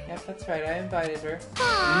 Yep, that's right. I invited her.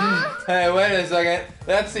 Hey, wait a second.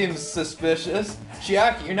 That seems suspicious.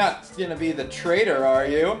 Chiaki, you're not gonna be the traitor, are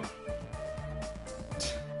you?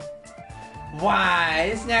 Why?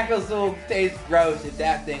 This knuckles will taste gross if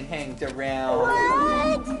that thing hangs around.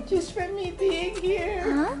 What? Just from me being here.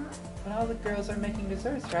 Huh? But all the girls are making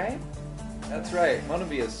desserts, right? That's right.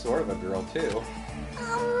 Monomi is sort of a girl too.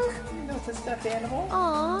 You know, it's a stuffed animal.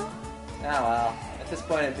 Aw. Oh well. At this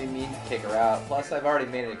point, it'd be mean to kick her out. Plus, I've already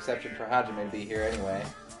made an exception for Hajime to be here anyway.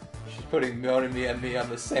 She's putting Monomi and me on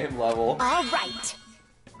the same level. All right.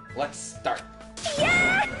 Let's start.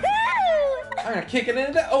 Yahoo! I'm gonna kick it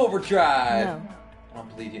into overdrive. No. I don't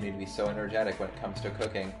believe you need to be so energetic when it comes to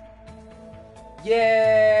cooking.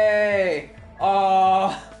 Yay!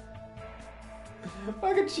 Aww.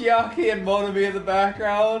 Fucking Chiaki and Monomi in the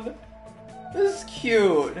background. This is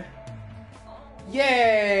cute.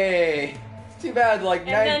 Yay! It's too bad, like,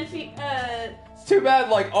 it's too bad,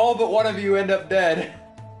 like, all but one of you end up dead.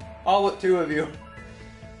 All but two of you.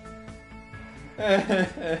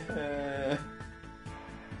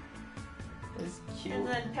 It's cute. And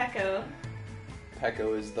then Peko.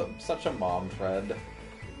 Peko is such a mom friend.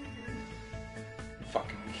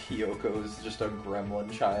 Fucking Hiyoko is just a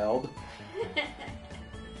gremlin child.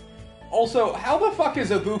 Also, how the fuck is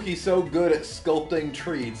Ibuki so good at sculpting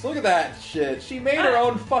treats? Look at that shit. She made her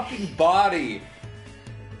own fucking body.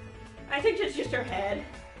 I think it's just her head.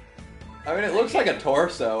 I mean, it looks like a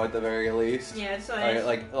torso at the very least. Yeah, it's like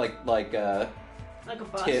Like a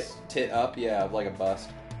bust. tit up, yeah, like a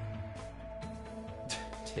bust.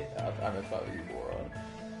 Tit up, I'm a fucking moron.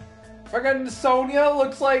 Fucking Sonia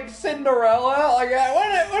looks like Cinderella. Like,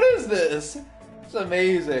 what is this? It's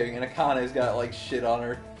amazing. And Akane's got like shit on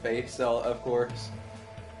her face, of course.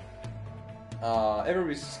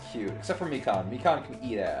 Everybody's cute except for Mikan. Mikan can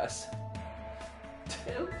eat ass.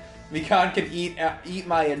 Who? Mikan can eat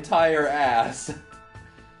my entire ass.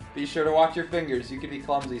 Be sure to watch your fingers. You can be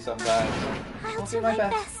clumsy sometimes. I'll do my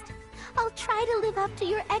best. I'll try to live up to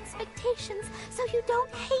your expectations so you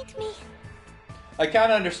don't hate me. I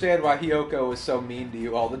kind of understand why Hiyoko was so mean to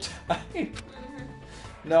you all the time.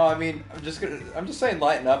 No, I mean, I'm just saying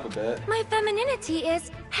lighten up a bit. My femininity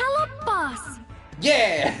is hella boss.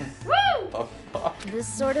 Yeah! Woo! The fuck? This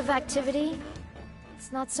sort of activity,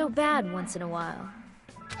 it's not so bad once in a while.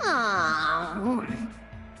 Aww.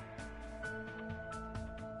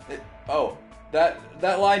 Oh, that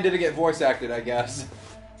line didn't get voice acted, I guess.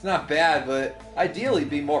 It's not bad, but ideally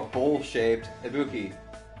be more bowl-shaped. Ibuki,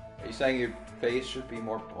 are you saying your face should be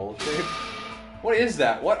more bowl-shaped? What is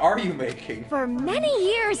that? What are you making? For many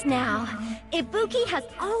years now, Ibuki has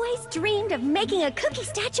always dreamed of making a cookie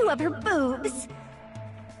statue of her boobs.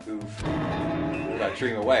 Oof. Put that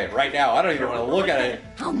dream away right now. I don't even want to look at it.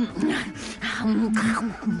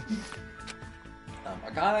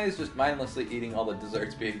 Akane is just mindlessly eating all the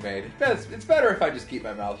desserts being made. It's better if I just keep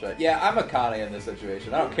my mouth shut. Yeah, I'm Akane in this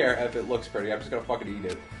situation. I don't care if it looks pretty. I'm just gonna fucking eat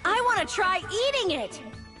it. I want to try eating it.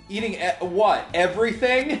 Eating what?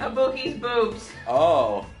 Everything? Ibuki's boobs.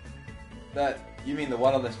 Oh. You mean the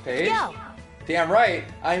one on this page? Go. Damn right.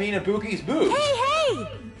 I mean Ibuki's boobs. Hey!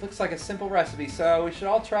 Looks like a simple recipe, so we should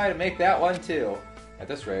all try to make that one too. At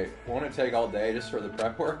this rate, won't it take all day just for the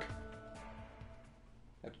prep work?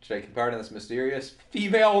 After taking part in this mysterious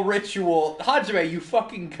female ritual. Hajime, you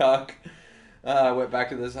fucking cuck. I went back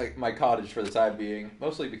to my cottage for the time being,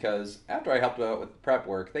 mostly because after I helped out with the prep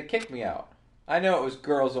work, they kicked me out. I know it was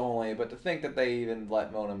girls only, but to think that they even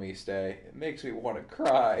let Monami stay, it makes me want to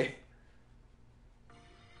cry.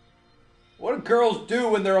 What do girls do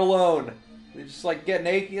when they're alone? They just like get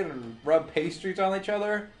naked and rub pastries on each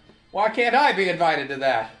other? Why can't I be invited to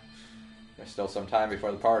that? There's still some time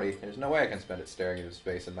before the party. There's no way I can spend it staring into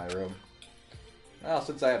space in my room. Well,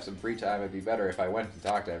 since I have some free time, it'd be better if I went and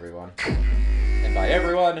talked to everyone. And by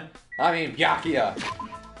everyone, I mean Byakuya.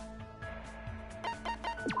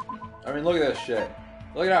 I mean, look at this shit.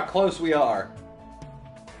 Look at how close we are.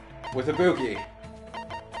 With Ibuki.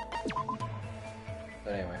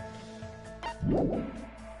 But anyway.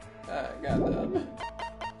 Got them.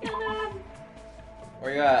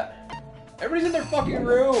 Where you at? Everybody's in their fucking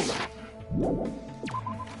room!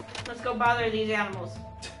 Let's go bother these animals.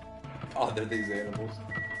 Bother these animals.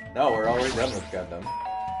 No, we're already done with Gundam.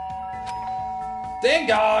 Ding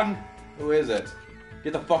dong! Who is it?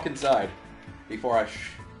 Get the fuck inside. Before I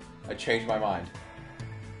change my mind.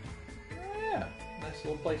 Yeah, nice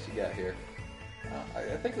little place you got here.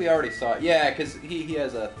 I think we already saw it. Yeah, because he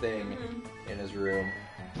has a thing in his room.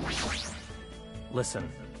 Listen.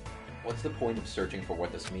 What's the point of searching for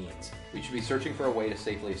what this means? We should be searching for a way to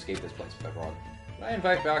safely escape this place, everyone. Should I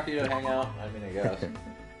invite Byakuya to hang out? I mean, I guess.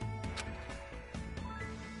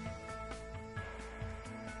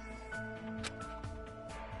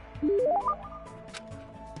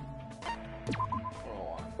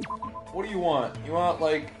 What do you want? You want,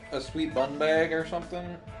 like, a sweet bun bag or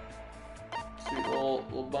something? Sweet little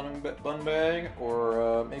bun bag?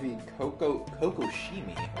 Or, maybe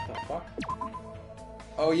kokoshimi? What the fuck?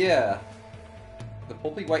 Oh, yeah. The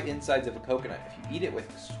pulpy white insides of a coconut. If you eat it with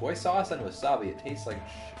soy sauce and wasabi, it tastes like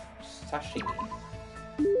sashimi.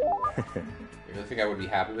 You really think I would be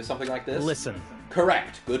happy with something like this? Listen.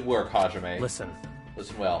 Correct! Good work, Hajime. Listen.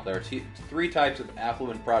 Listen well. There are three types of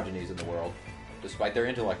affluent progenies in the world. Despite their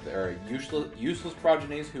intellect, there are useless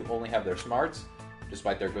progenies who only have their smarts.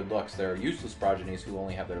 Despite their good looks, there are useless progenies who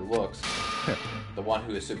only have their looks. The one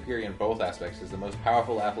who is superior in both aspects is the most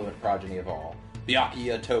powerful affluent progeny of all.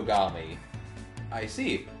 Byakuya Togami. I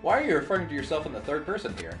see. Why are you referring to yourself in the third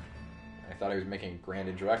person here? I thought he was making a grand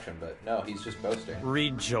introduction, but no, he's just boasting.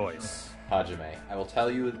 Rejoice. Hajime, I will tell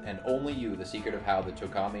you, and only you, the secret of how the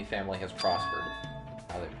Togami family has prospered.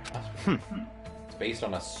 How they prospered? It's based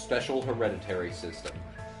on a special hereditary system.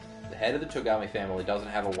 The head of the Togami family doesn't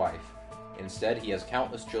have a wife. Instead, he has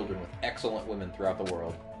countless children with excellent women throughout the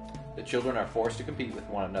world. The children are forced to compete with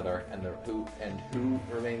one another, and who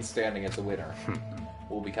remains standing as the winner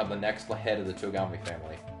will become the next head of the Togami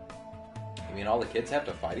family. You mean all the kids have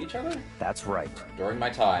to fight each other? That's right. During my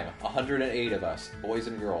time, 108 of us, boys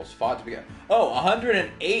and girls, fought to become... Oh,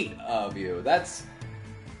 108 of you! That's...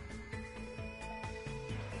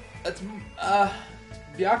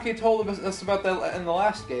 Byakuya told us about that in the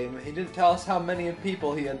last game. He didn't tell us how many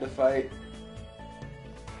people he had to fight.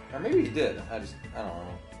 Or maybe he did. I don't know.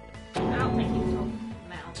 I don't think he told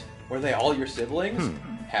amount. Were they all your siblings?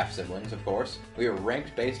 Half-siblings, of course. We were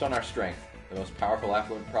ranked based on our strength. The most powerful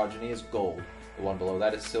affluent progeny is gold. The one below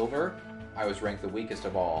that is silver. I was ranked the weakest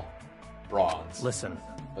of all. Bronze. Listen.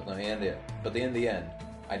 But in the end,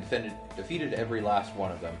 I defeated every last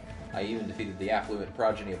one of them. I even defeated the affluent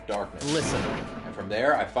progeny of darkness. Listen. And from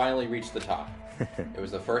there, I finally reached the top. It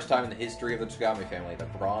was the first time in the history of the Togami family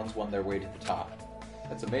that bronze won their way to the top.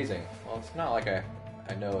 That's amazing. Well, it's not like I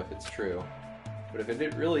know if it's true. But if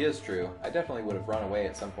it really is true, I definitely would have run away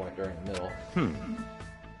at some point during the middle.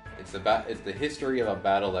 It's the history of a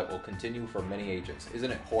battle that will continue for many ages.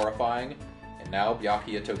 Isn't it horrifying? And now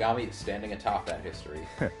Byakuya Togami is standing atop that history.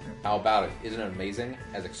 How about it? Isn't it amazing?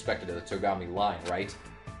 As expected of the Togami line, right?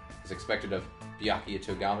 As expected of Byakuya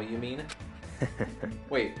Togami, you mean?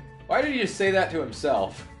 Wait, why did he just say that to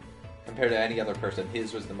himself? Compared to any other person,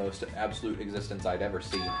 his was the most absolute existence I'd ever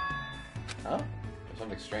seen. Huh? There's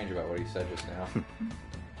something strange about what he said just now.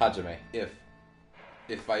 Hajime, if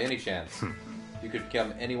by any chance you could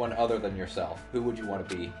become anyone other than yourself, who would you want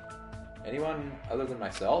to be? Anyone other than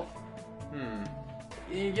myself?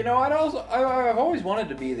 You know, I've always wanted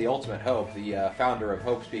to be the Ultimate Hope, the founder of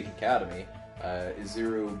Hope Speak Academy,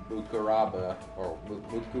 Izuru Bukaraba, or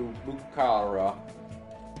Bukara,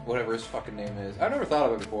 whatever his fucking name is. I've never thought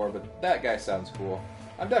of it before, but that guy sounds cool.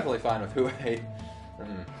 I'm definitely fine with who I...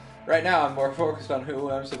 Right now, I'm more focused on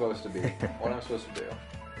who I'm supposed to be, what I'm supposed to do.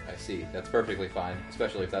 I see. That's perfectly fine,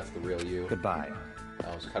 especially if that's the real you. Goodbye.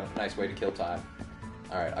 That was kind of a nice way to kill time.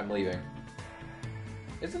 Alright, I'm leaving.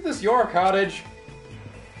 Isn't this your cottage?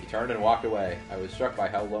 He turned and walked away. I was struck by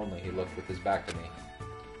how lonely he looked with his back to me.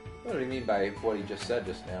 What did he mean by what he just said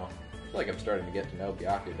just now? I feel like I'm starting to get to know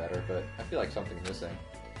Byakuya better, but I feel like something's missing.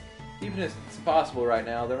 Even if it's impossible right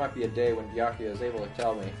now, there might be a day when Byakuya is able to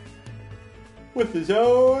tell me. With his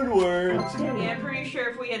own words. Yeah, I'm pretty sure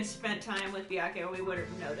if we had spent time with Byakuya, we would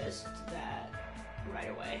have noticed that right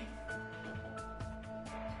away.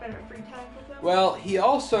 Spend our free time with him? Well, he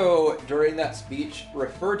also, during that speech,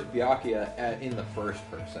 referred to Byakuya in the first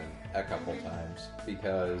person a couple times,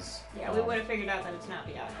 because... Yeah, we would have figured out that it's not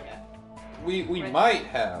Byakuya. We Right. might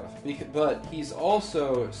have, but he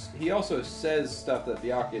also says stuff that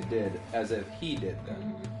Byakuya did as if he did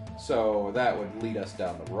them. So that would lead us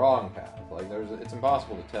down the wrong path. Like, it's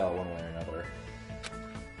impossible to tell one way or another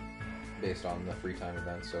based on the free time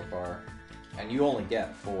events so far. And you only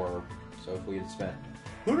get 4, so if we had spent...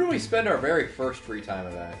 Who did we spend our very first free time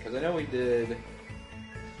event? Because I know we did...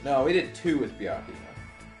 No, we did 2 with Byakuya.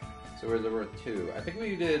 So there were 2. I think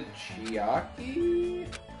we did Chiaki?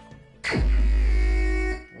 Let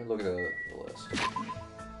me look at the list.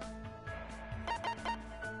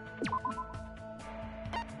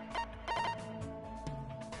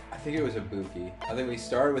 I think it was Ibuki. I think we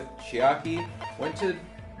started with Chiaki, went to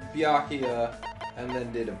Byakuya, and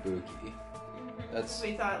then did Ibuki. That's...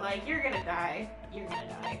 We thought, like, you're gonna die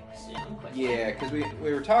soon, quickly. Yeah, because we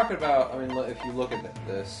were talking about, I mean, if you look at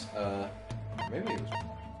this, maybe it was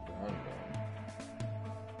Danganronpa.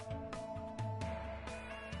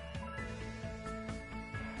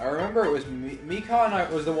 I remember it was Mika and I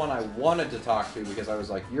was the one I wanted to talk to because I was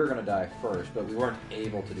like, you're gonna die first, but we weren't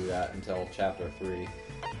able to do that until chapter 3,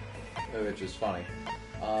 which is funny.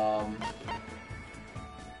 Alright,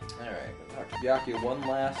 talk to Byakuya one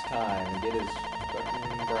last time and get his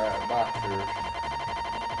fucking boxer.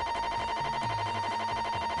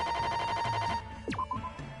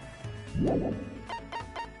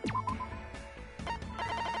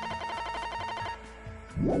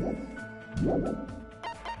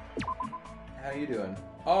 How you doing?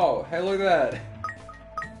 Oh, hey, look at that!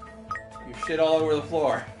 You shit all over the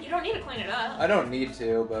floor. You don't need to clean it up. I don't need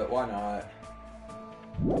to, but why not?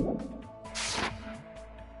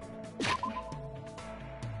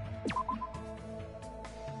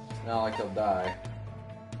 It's not like he'll die.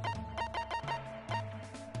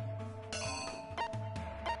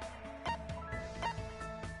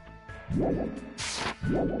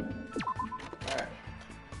 Alright.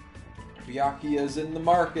 Byakuya's in the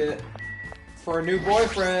market for a new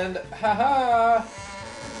boyfriend. Haha!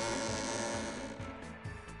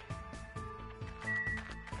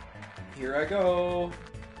 Here I go.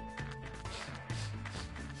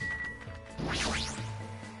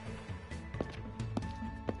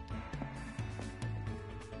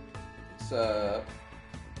 It's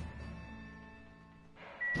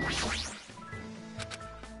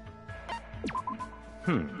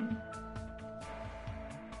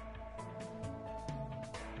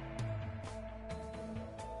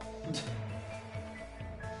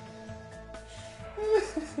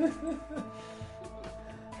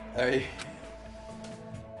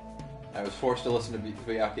I was forced to listen to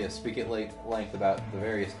Byakuya speak at length about the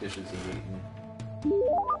various dishes he's eaten.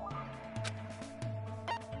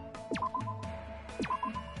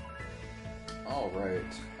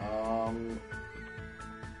 Alright,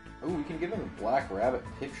 ooh, we can give him a Black Rabbit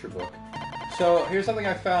picture book. So, here's something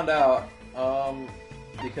I found out,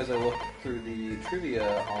 because I looked through the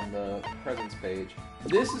trivia on the presents page.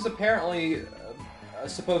 This is apparently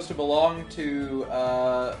supposed to belong to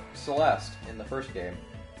Celeste in the first game.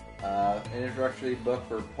 An introductory book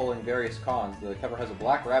for pulling various cons. The cover has a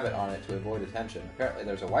black rabbit on it to avoid attention. Apparently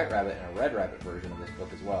there's a white rabbit and a red rabbit version of this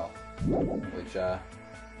book as well. Which, I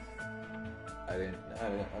didn't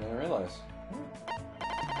realize.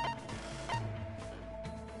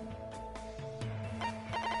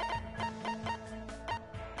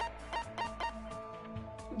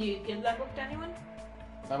 Do you give that book to anyone?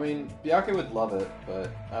 I mean, Byakuya would love it,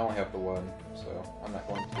 but I only have the one, so I'm not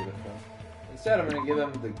going to give it to him. Instead, I'm gonna give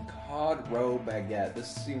him the cod roe baguette. This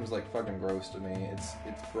seems like fucking gross to me. It's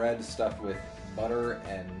bread stuffed with butter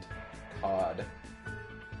and cod.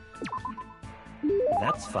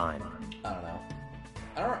 That's fine. I don't know.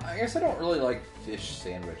 I guess I don't really like fish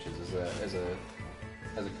sandwiches as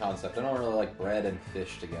a concept. I don't really like bread and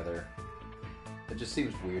fish together. It just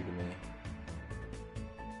seems weird to me.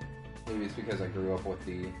 Maybe it's because I grew up with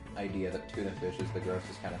the idea that tuna fish is the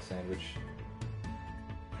grossest kind of sandwich.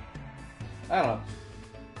 I don't know.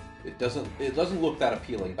 It doesn't look that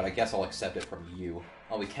appealing, but I guess I'll accept it from you.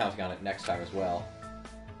 I'll be counting on it next time as well.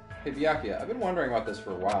 Hey Byakuya, I've been wondering about this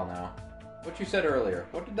for a while now. What you said earlier,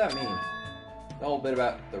 what did that mean? The whole bit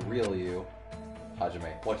about the real you.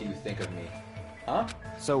 Hajime, what do you think of me? Huh?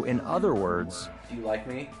 So, in other words... Do you like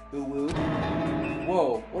me? Ooh woo?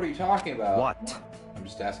 Whoa, what are you talking about? What? I'm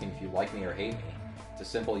just asking if you like me or hate me. It's a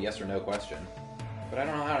simple yes or no question. But I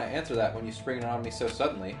don't know how to answer that when you spring it on me so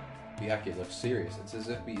suddenly. Byakuya looks serious. It's as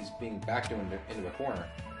if he's being backed into a corner.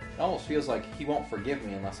 It almost feels like he won't forgive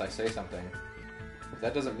me unless I say something. But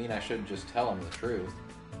that doesn't mean I should just tell him the truth.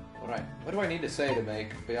 What do I need to say to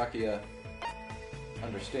make Byakuya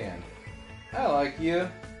understand? I like you.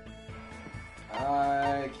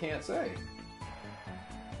 I can't say.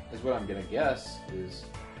 Is what I'm gonna guess is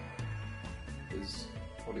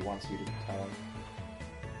what he wants you to tell him.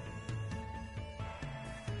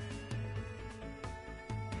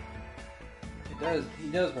 He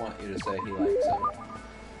does want you to say he likes him.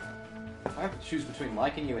 If I have to choose between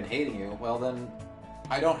liking you and hating you, well then,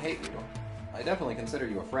 I don't hate you. I definitely consider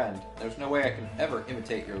you a friend. There's no way I can ever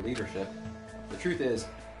imitate your leadership. The truth is,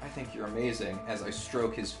 I think you're amazing, as I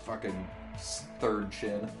stroke his fucking third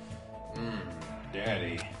chin.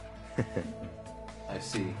 Daddy. I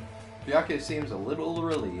see. Byakuya seems a little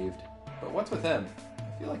relieved. But what's with him?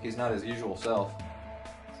 I feel like he's not his usual self.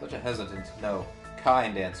 Such a hesitant, no,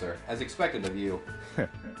 kind answer, as expected of you.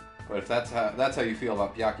 But if that's how you feel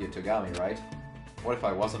about Byakuya Togami, right? What if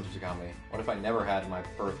I wasn't Togami? What if I never had my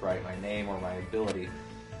birthright, my name, or my ability?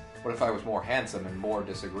 What if I was more handsome and more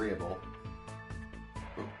disagreeable?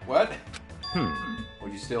 What?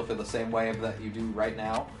 Would you still feel the same way that you do right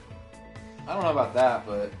now? I don't know about that,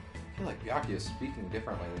 but I feel like Byakuya is speaking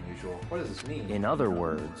differently than usual. What does this mean? In other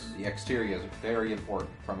words... The exterior is very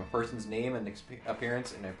important. From a person's name and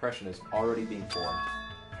appearance, an impression is already being formed.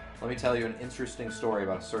 Let me tell you an interesting story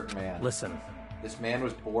about a certain man. Listen. This man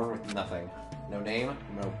was born with nothing. No name,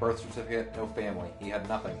 no birth certificate, no family. He had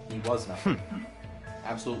nothing. He was nothing.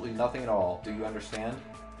 Absolutely nothing at all. Do you understand?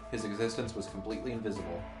 His existence was completely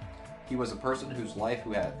invisible. He was a person whose life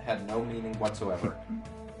had no meaning whatsoever.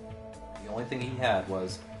 The only thing he had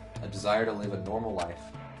was a desire to live a normal life.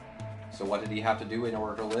 So what did he have to do in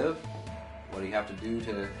order to live? What did he have to do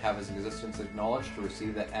to have his existence acknowledged, to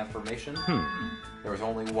receive that affirmation? There was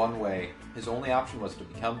only one way. His only option was to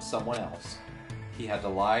become someone else. He had to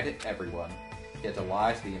lie to everyone. He had to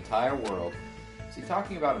lie to the entire world. Is he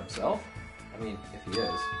talking about himself? I mean, if he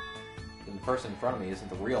is, then the person in front of me isn't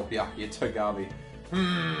the real Byakuya Togami.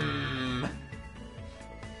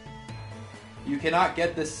 You cannot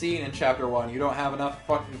get this scene in Chapter 1. You don't have enough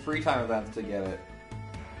fucking free time events to get it.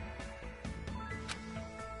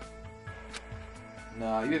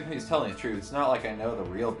 No, even if he's telling the truth, it's not like I know the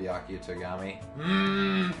real Byakuya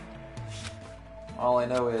Togami. All I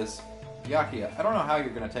know is, Byakuya, I don't know how you're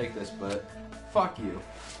gonna take this, but fuck you.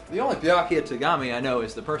 The only Byakuya Togami I know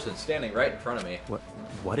is the person standing right in front of me.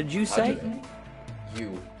 What did you say?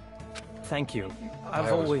 You. Thank you.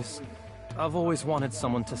 I've always wanted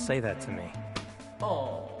someone to say that to me.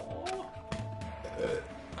 Oh.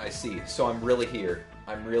 I see. So I'm really here.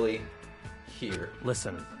 I'm really here.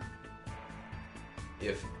 Listen.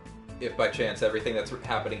 If by chance everything that's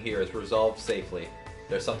happening here is resolved safely,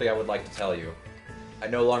 there's something I would like to tell you. I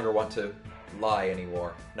no longer want to lie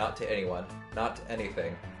anymore. Not to anyone. Not to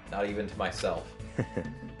anything. Not even to myself. I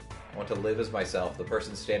want to live as myself, the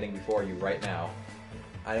person standing before you right now.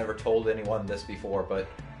 I never told anyone this before, but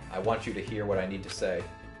I want you to hear what I need to say.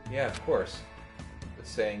 Yeah, of course. But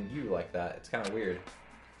saying you like that, it's kind of weird.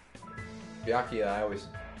 Byakuya,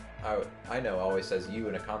 I know always says you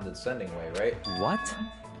in a condescending way, right? What?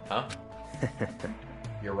 Huh?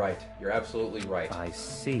 You're right. You're absolutely right. I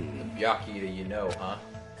see. The Byakuya you know, huh?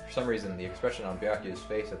 For some reason, the expression on Byakuya's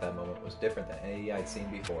face at that moment was different than any I'd seen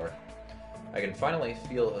before. I can finally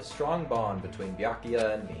feel a strong bond between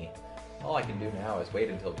Byakuya and me. All I can do now is wait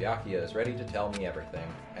until Byakuya is ready to tell me everything.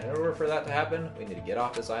 And in order for that to happen, we need to get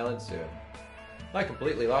off this island soon. I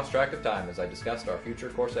completely lost track of time as I discussed our future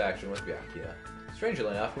course of action with Byakuya. Strangely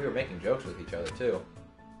enough, we were making jokes with each other, too.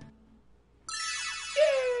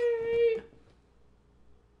 Yay!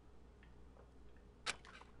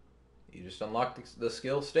 you just unlock the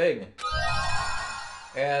skill Sting.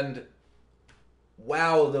 And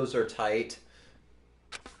wow, those are tight.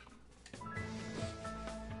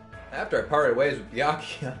 After I parted ways with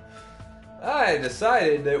Byakuya, I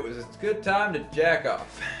decided that it was a good time to jack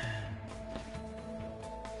off.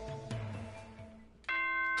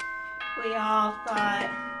 We all thought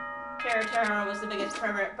Taro was the biggest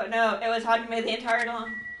pervert, but no, it was Hajime the entire all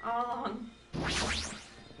along.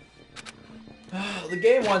 The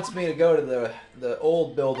game wants me to go to the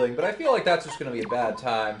old building, but I feel like that's just going to be a bad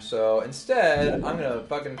time, so instead, I'm going to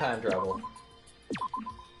fucking time travel.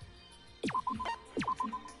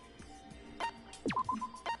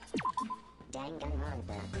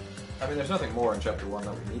 I mean, there's nothing more in Chapter 1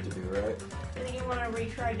 that we need to do, right? I think you want to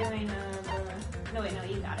retry doing No, wait, no,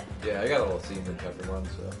 you got it. Yeah, I got all the scenes in Chapter 1,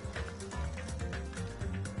 so...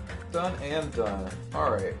 Done and done.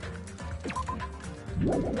 Alright.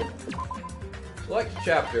 Select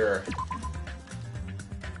chapter.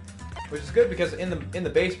 Which is good because in the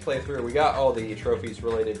base playthrough we got all the trophies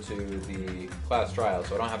related to the class trial,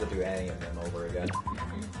 so I don't have to do any of them over again.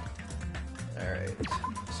 Alright.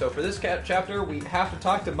 So for this chapter we have to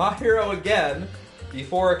talk to Mahiro again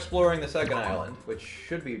before exploring the second island, which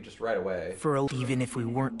should be just right away. Even if we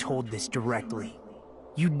weren't told this directly,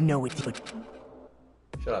 you'd know it would.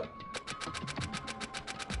 Shut up.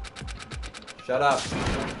 Shut up.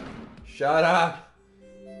 Shut up!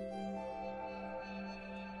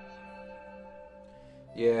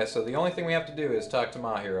 Yeah, so the only thing we have to do is talk to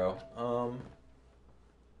Mahiro.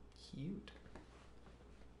 Cute.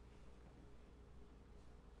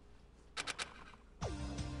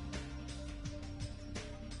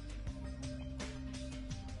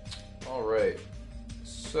 Alright.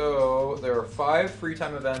 So, there are 5 free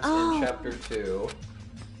time events in Chapter 2.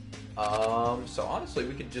 So honestly,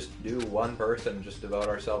 we could just do one person, just devote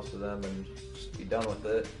ourselves to them and just be done with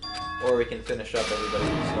it. Or we can finish up everybody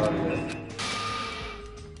who started it.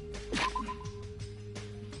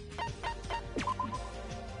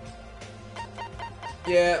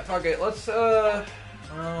 Yeah, fuck it. Let's, well,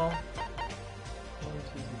 1,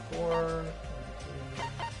 2, 4.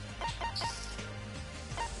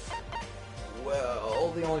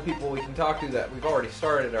 Well, the only people we can talk to that we've already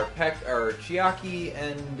started are Chiaki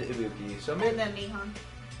and Ibuki. So maybe. And then Mikan.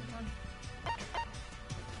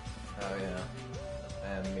 Oh yeah,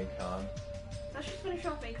 and Mikan. Let's just finish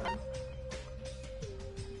off Mikan.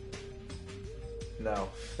 No.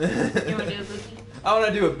 You want to do Ibuki? I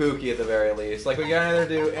want to do Ibuki at the very least. Like, we can either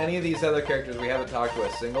do any of these other characters we haven't talked to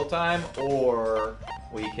a single time, or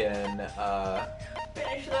we can,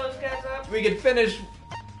 finish those guys up? we can finish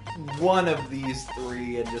one of these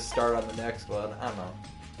 3 and just start on the next one. I don't know.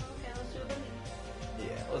 Okay, let's do Ibuki.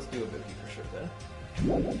 Yeah, let's do Ibuki for sure then.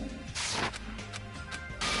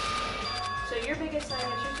 So your biggest thing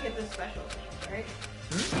is just to get the special things, right?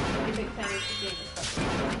 Your big thing is to get the special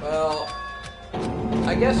things. Well,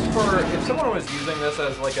 I guess if someone was using this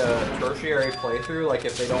as like a tertiary playthrough, like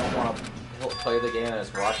if they don't want to play the game and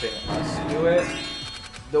is watching us do it,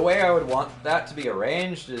 the way I would want that to be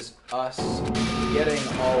arranged is us getting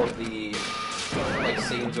all of the like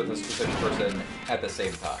scenes with a specific person at the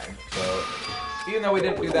same time. So even though we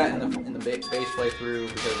didn't do that in the base playthrough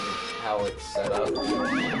because of how it's set up,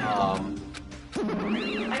 I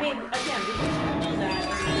mean, again, we can do that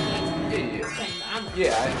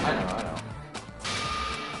yeah, I know.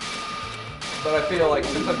 But I feel like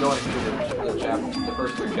since I'm going through the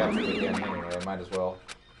first 3 chapters again anyway, I might as well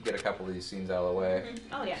get a couple of these scenes out of the way.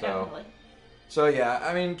 Oh yeah, definitely. So yeah,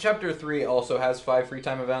 I mean, Chapter 3 also has 5 free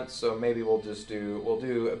time events, so maybe we'll do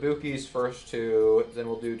Ibuki's first 2, then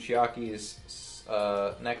we'll do Chiaki's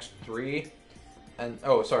next 3, and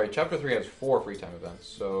Chapter 3 has 4 free time events.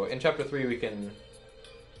 So in Chapter 3 we can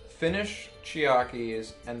finish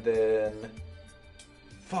Chiaki's, and then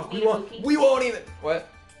we won't even what?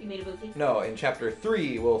 You made Ibuki? No, in Chapter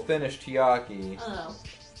 3 we'll finish Chiaki. Oh.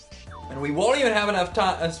 And we won't even have enough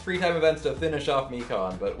free time events to finish off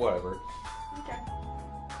Mikan, but whatever. Okay.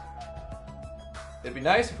 It'd be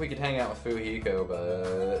nice if we could hang out with Fuhiko,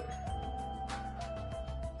 but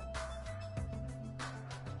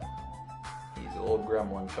he's a little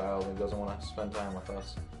gremlin child and doesn't want to spend time with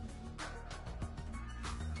us.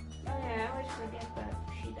 Oh yeah, I always forget that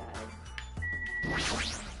she died.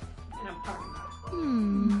 And I'm part of that.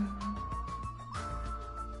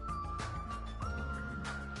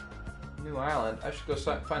 New island. I should go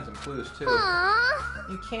find some clues too. Aww.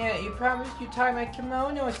 You can't. You promised you'd tie my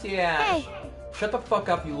kimono, Sash. Hey. Shut the fuck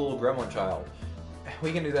up, you little gremlin child.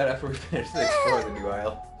 We can do that after we finish the explore the new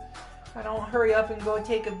island. I don't hurry up and go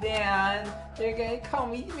take a bath, they're gonna call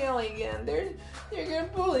me smelly again. They're gonna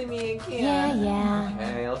bully me again. Yeah.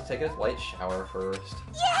 Okay, let's take a light shower first.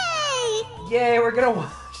 Yay! Yay, we're gonna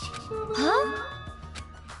watch. Huh?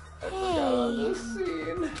 I forgot about this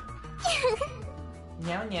scene.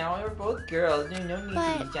 Now, we're both girls. There's no need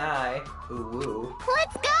to be shy. Ooh, woo.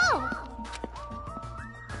 Let's go!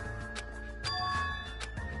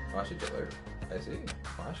 Watch each other. I see.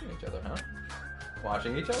 Watching each other, huh?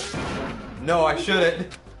 Watching each other? No, I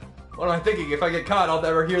shouldn't. What am I thinking? If I get caught, I'll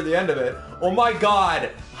never hear the end of it. Oh my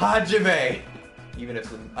god! Hajime! Even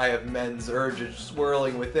if I have men's urges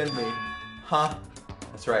swirling within me. Huh?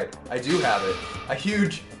 That's right. I do have it. A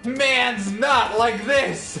huge man's nut like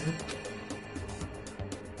this!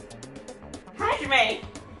 Hajime!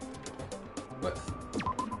 What?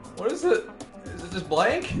 What is it? Is it just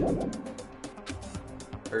blank?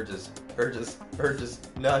 Urges,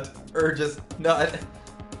 nut, urges,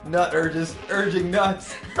 urging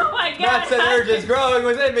nuts. Oh my god! Nuts and urges growing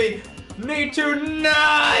within me. Need to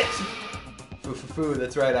nut! Foo,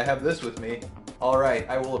 that's right, I have this with me. Alright,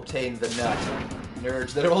 I will obtain the nut. An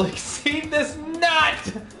urge that will exceed this nut!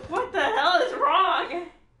 What the hell is wrong?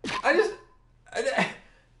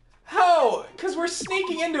 How? Because we're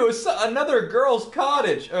sneaking into another girl's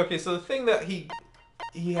cottage. Okay, so the thing that he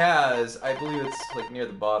has, I believe it's like near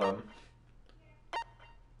the bottom.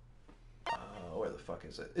 Where the fuck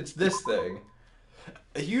is it? It's this thing.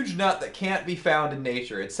 A huge nut that can't be found in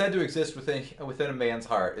nature. It's said to exist within a man's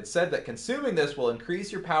heart. It's said that consuming this will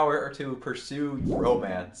increase your power to pursue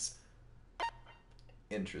romance.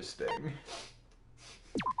 Interesting.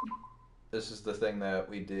 This is the thing that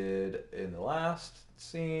we did in the last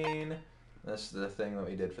scene. This is the thing that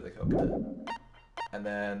we did for the coconut. And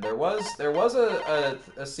then there was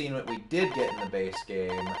a scene that we did get in the base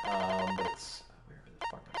game, but it's where the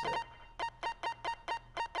fuck is it?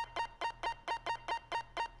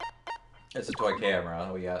 It's a toy camera.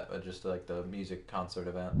 We got just like the music concert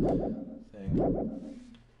event thing.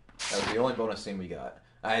 That was the only bonus scene we got.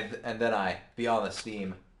 And then beyond the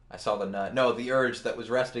steam, I saw the nut. No, the urge that was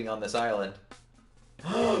resting on this island.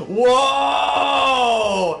 Whoa!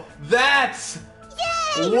 That's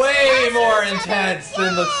way more intense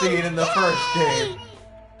than the scene in the first game.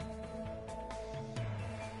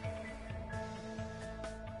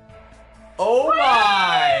 Oh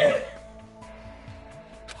my!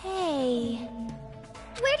 Hey.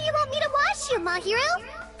 Where do you want me to wash you, Mahiru?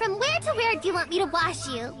 From where to where do you want me to wash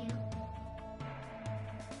you?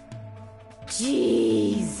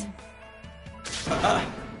 Jeez.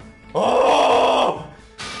 Oh!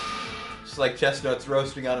 Just like chestnuts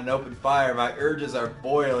roasting on an open fire, my urges are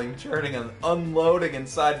boiling, churning, and unloading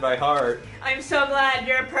inside my heart. I'm so glad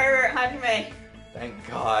you're a pervert, Hajime. Thank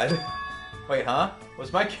God. Wait, huh?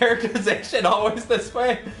 Was my characterization always this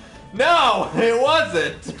way? No, it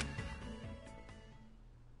wasn't! It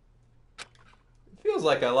feels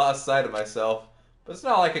like I lost sight of myself, but it's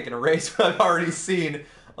not like I can erase what I've already seen.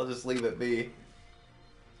 I'll just leave it be.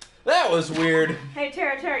 That was weird. Hey,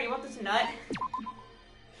 Tara, you want this nut?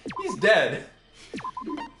 He's dead.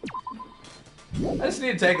 I just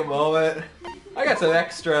need to take a moment. I got some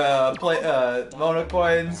extra Mona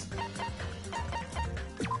coins.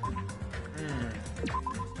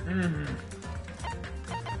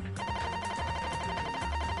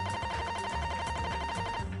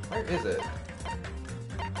 Where is it?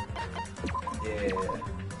 Yeah.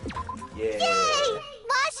 Yay!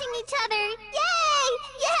 Washing each other! Yay!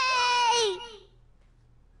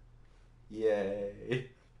 Yay.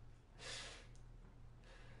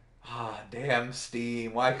 Ah, damn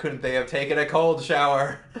Steam. Why couldn't they have taken a cold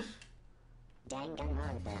shower?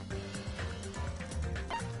 Danganronpa.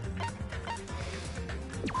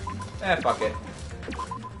 Fuck it.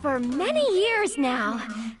 For many years now,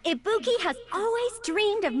 Ibuki has always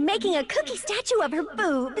dreamed of making a cookie statue of her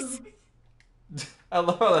boobs. I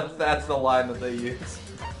love how that's the line that they use.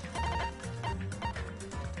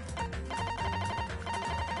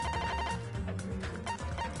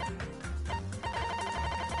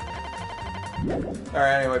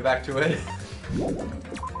 Alright, anyway, back to it.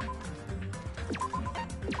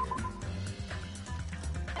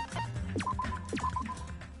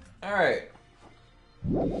 Alright.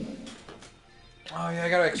 Oh yeah, I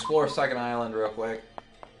gotta explore Second Island real quick.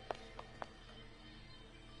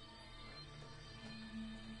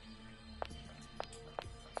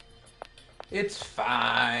 It's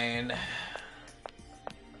fine.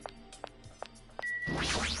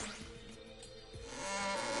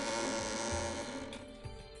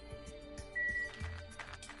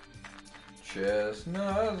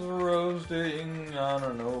 Chestnuts roasting on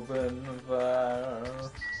an open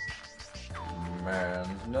fire.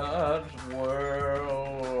 man's nuts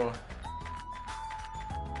will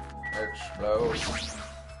explode.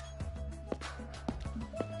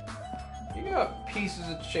 You got pieces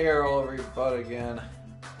of chair all over your butt again.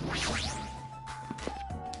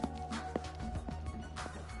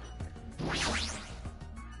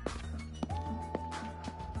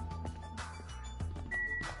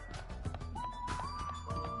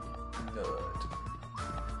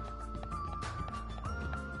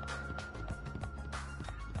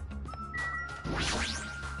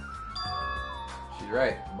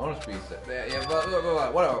 Right, bonus piece. Yeah,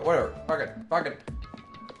 whatever. Fucking.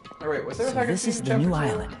 Oh, wait, was there a So second this is scene the in new chapter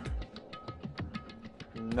 2? island.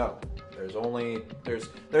 No.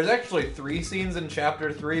 There's actually 3 scenes in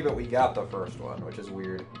chapter 3, but we got the first one, which is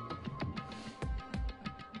weird.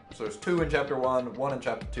 So there's 2 in chapter 1, 1 in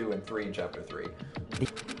chapter 2, and 3 in chapter 3.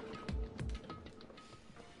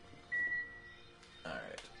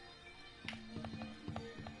 Alright.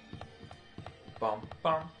 Bum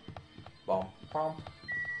bum. Bum bum.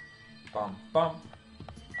 Bum bum.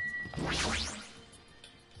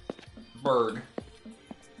 Berg.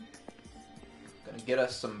 Gonna get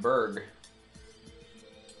us some Berg.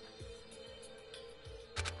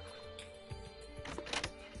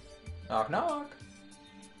 Knock knock.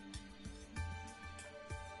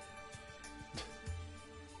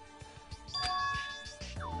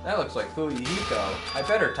 That looks like Fuyuhiko. I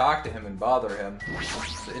better talk to him and bother him,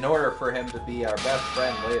 in order for him to be our best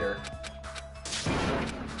friend later.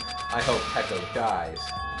 I hope Peko dies.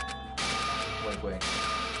 Wink wink.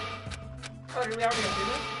 Oh, did we already do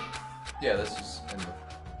this? Yeah, this is in the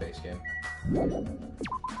base game.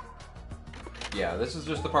 Yeah, this is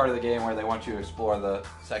just the part of the game where they want you to explore the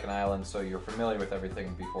second island so you're familiar with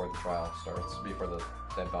everything before the trial starts, before the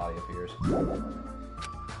dead body appears.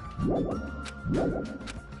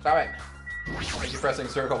 Stop it! I keep pressing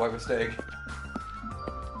circle by mistake.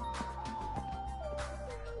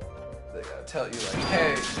 They gotta tell you, like,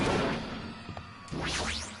 hey!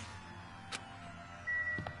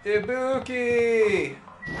 Ibuki!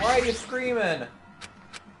 Why are you screaming?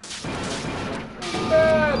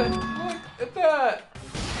 Dad! Look at that!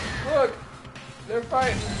 Look! They're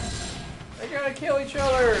fighting! They're gonna kill each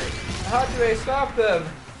other! How do they stop them?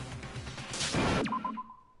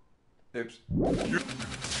 Oops.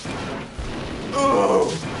 Ooh!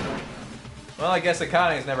 Well, I guess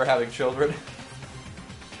Akane's never having children.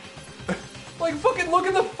 Like, fucking look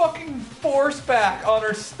at the fucking force back on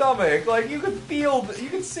her stomach. Like, you could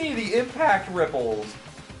see the impact ripples.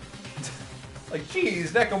 Like,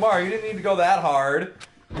 geez, Nekomaru, you didn't need to go that hard.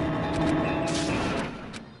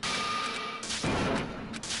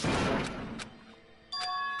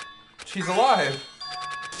 She's alive.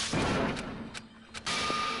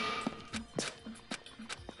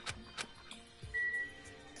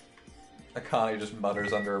 Akane just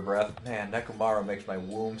mutters under her breath, man, Nekomaru makes my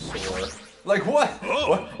womb sore. Like, what?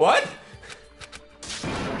 What?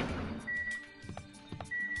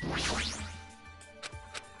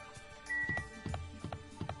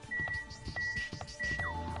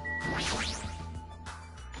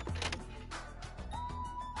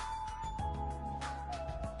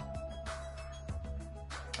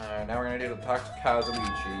 Alright, now we're gonna need to talk to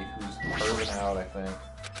Kazuichi, who's curving out, I think.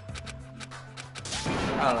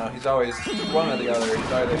 I don't know, he's always one or the other.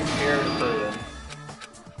 He's either scared or curving.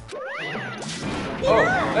 Oh!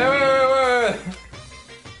 Wait!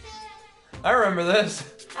 I remember this.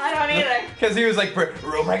 I don't either. Because he was like,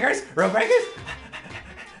 rule breakers? Rule breakers?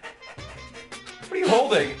 What are you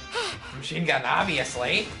holding? Machine gun,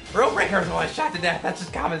 obviously. Rule breakers was shot to death. That's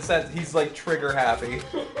just common sense. He's like trigger happy.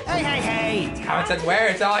 Hey! It's common sense where?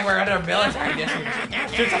 It's not like we're under a military district.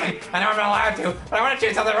 Shoot something. I know I'm not allowed to, but I want to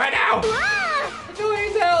shoot something right now.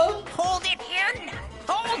 Please help. Hold it in!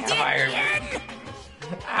 Hold it in!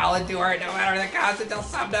 I'll endure it no matter the cost until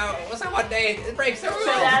some one day it breaks through. So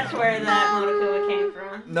that's where that Monokuma came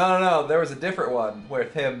from. No. There was a different one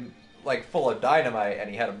with him, like, full of dynamite, and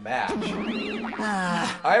he had a match.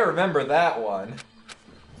 I remember that one.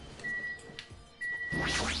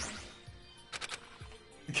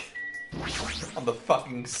 On the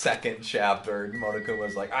fucking second chapter,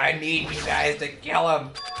 Monokuma's like, I need you guys to kill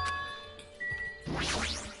him.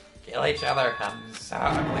 Kill each other. I'm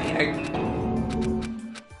bleeding.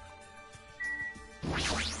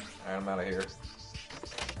 Alright, I'm out of here.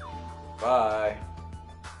 Bye.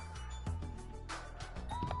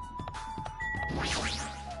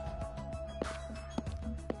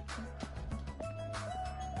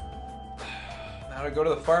 Now to go to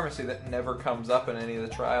the pharmacy that never comes up in any of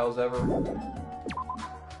the trials ever.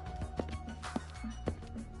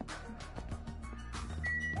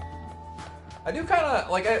 I do kind of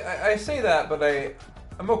like I say that, but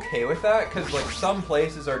I'm okay with that because like some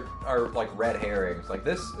places are like red herrings. Like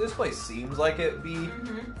this place seems like it be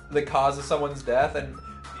the cause of someone's death, and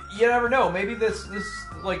you never know. Maybe this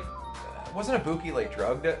like wasn't Ibuki like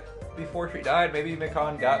drugged before she died? Maybe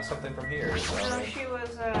Mikan got something from here. So. No, she was.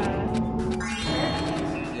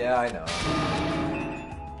 Yeah, I know.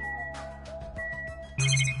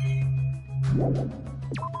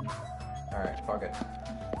 All right, fuck it.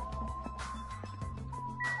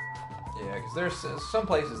 Yeah, because there's some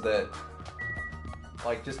places that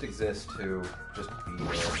like just exist to just be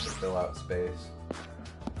there to fill out space.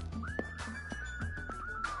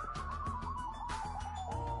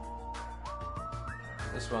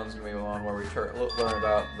 This one's gonna be one where we learn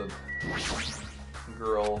about the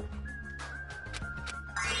girl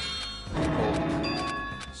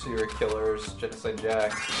serial killers, Genocide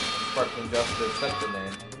Jack, Sparkling Justice. That's the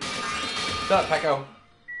name. Shut up, Pecco.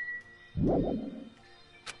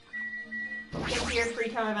 Get to your free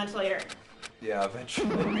time events later. Yeah,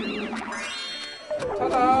 eventually.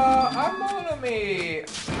 Ta-da! I'm Monami!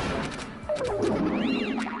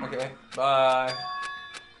 Okay, bye.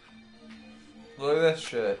 Look at this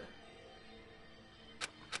shit.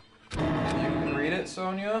 You can read it,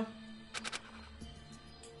 Sonia?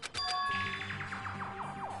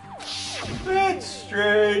 That's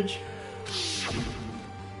strange.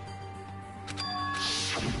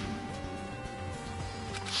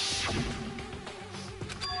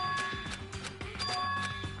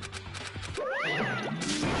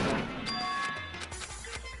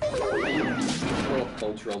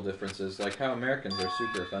 Cultural differences, like how Americans are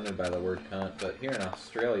super offended by the word cunt, but here in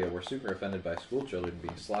Australia we're super offended by school children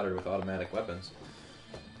being slaughtered with automatic weapons.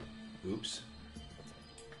 Oops.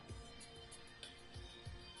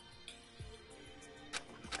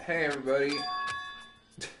 Hey everybody.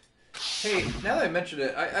 Hey, now that I mentioned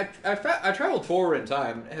it, I traveled forward in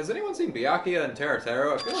time. Has anyone seen Byakuya and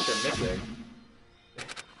Teratero? I feel like they're missing.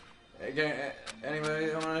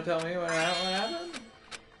 Anybody want to tell me what happened?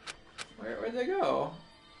 Where'd they go?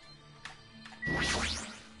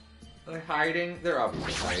 Are they hiding? They're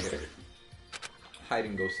obviously hiding. Hide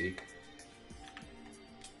and go seek.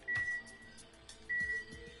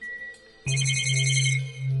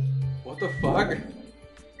 What the fuck?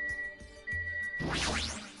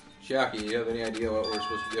 Chiaki, do you have any idea what we're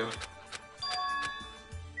supposed to do?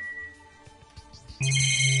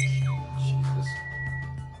 Jesus.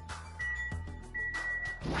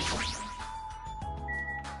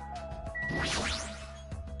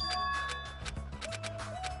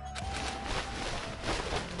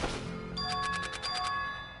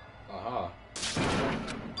 Aha.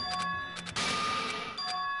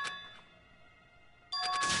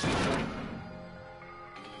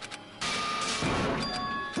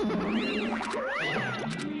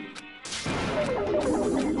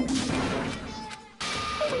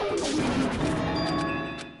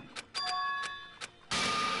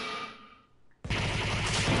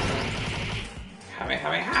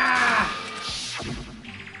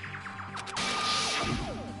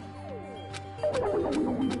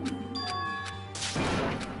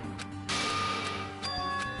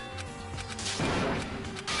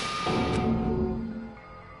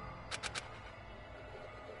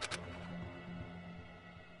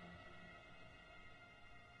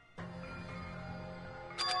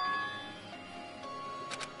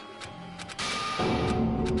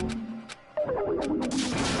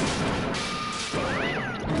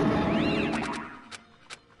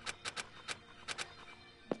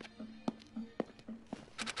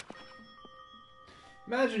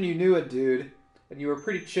 Imagine you knew a dude, and you were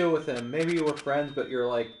pretty chill with him. Maybe you were friends, but you're,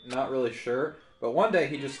 like, not really sure. But one day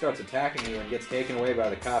he just starts attacking you and gets taken away by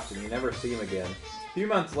the cops, and you never see him again. A few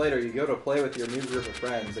months later, you go to play with your new group of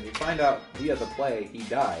friends, and you find out via the play he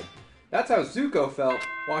died. That's how Zuko felt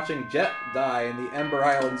watching Jet die in the Ember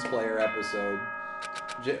Islands player episode.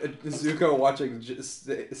 Zuko watching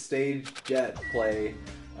stage Jet play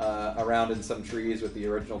around in some trees with the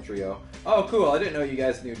original trio. Oh, cool, I didn't know you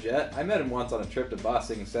guys knew Jet. I met him once on a trip to Ba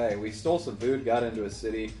Sing Se. We stole some food, got into a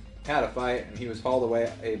city, had a fight, and he was hauled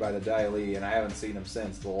away by the Dai Li, and I haven't seen him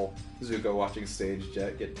since. Lol. Zuko watching stage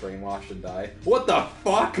Jet get brainwashed and die. What the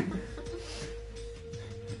fuck? And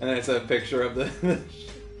then it's a picture of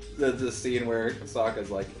the scene where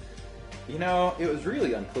Sokka's like, you know, it was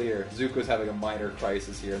really unclear. Zuko's having a minor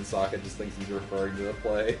crisis here, and Sokka just thinks he's referring to the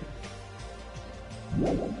play.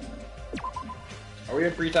 Are we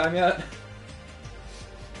in free time yet?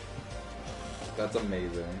 That's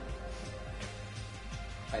amazing.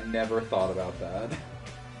 I never thought about that.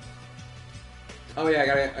 Oh yeah, I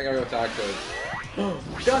gotta go talk to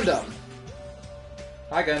Gundam!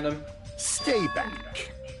 Hi Gundam. Stay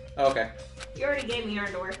back. Okay. You already gave me your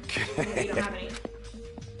underwear. You don't have any.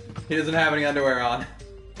 He doesn't have any underwear on.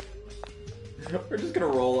 We're just gonna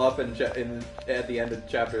roll up at the end of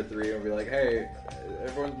chapter 3 and be like, hey,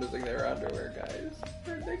 everyone's missing their underwear, guys.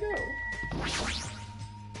 Where'd they go?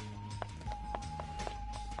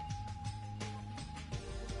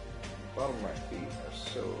 Bottom of my feet are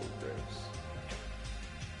so gross.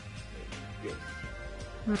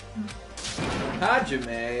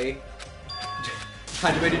 Hajime!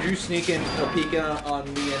 Hajime, did you sneak in a peek on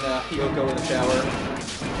me and Hiyoko in the shower?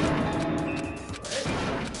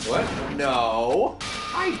 What? No!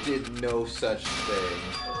 I did no such thing.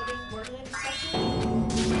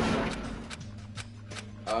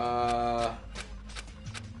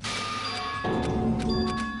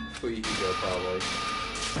 Fujiko probably.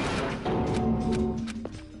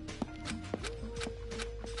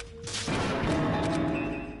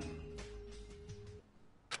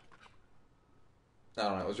 I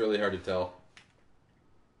don't know, it was really hard to tell.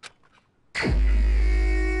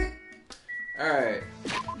 Alright.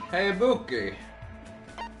 Hey, Ibuki.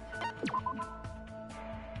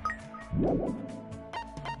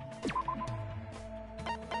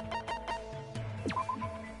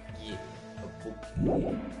 Yeah,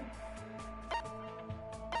 Ibuki.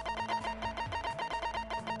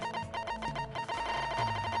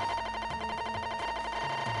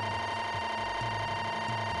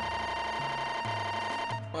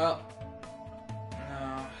 Well,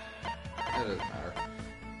 no, it doesn't matter.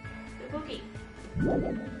 Ibuki.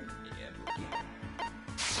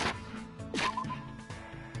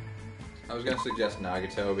 I was gonna suggest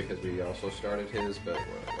Nagato because we also started his, but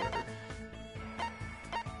whatever.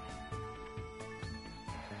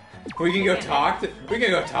 We can go talk to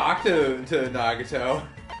Nagato.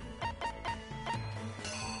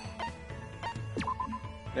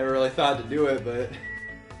 Never really thought to do it, but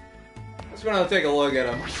I just want to take a look at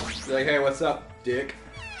him. Be like, hey, what's up, dick?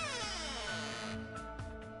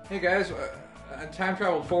 Hey guys, time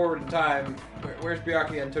traveled forward in time. Where's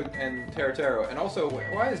Byakuya and Teruteru? And also,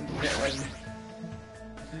 why is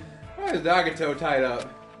Nagato tied up?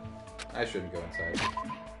 I shouldn't go inside.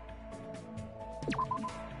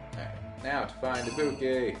 Alright, now to find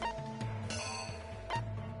Ibuki.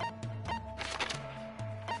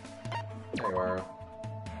 There you are.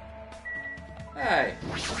 Hey,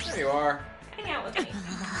 there you are. Hang out with me.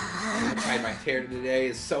 I tried my hair today.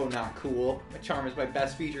 Is so not cool. My charm is my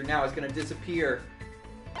best feature. Now it's gonna disappear.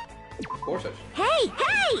 Of course I should. Hey,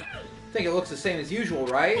 hey! Think it looks the same as usual,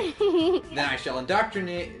 right? Then I shall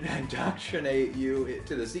indoctrinate you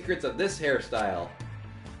to the secrets of this hairstyle.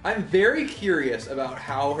 I'm very curious about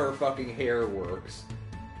how her fucking hair works.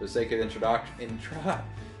 For the sake of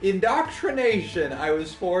indoctrination, I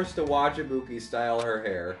was forced to watch Ibuki style her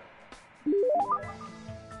hair.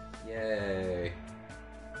 Yay.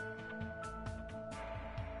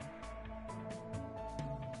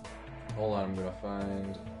 Hold on, I'm gonna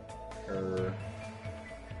find her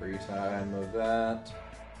free time of that.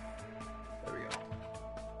 There we go.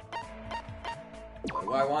 What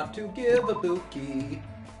do I want to give Ibuki?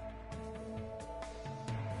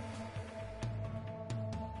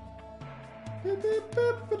 I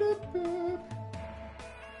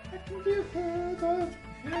can give her the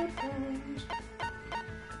headphones.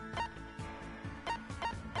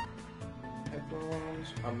 Headphones.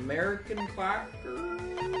 American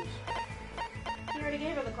clackers. You already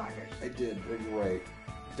gave her the clackers. I did. You're right.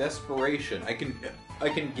 Desperation. I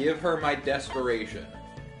can give her my desperation.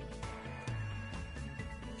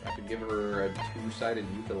 I could give her a two-sided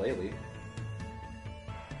ukulele.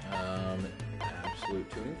 Absolute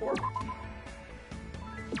tuning fork.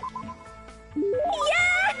 Yahoo!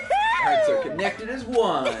 Alright, so connected as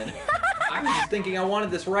one. I was just thinking I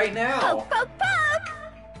wanted this right now. Poke, poke, poke!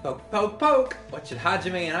 Poke, poke, poke. What should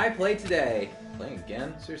Hajime and I play today? Playing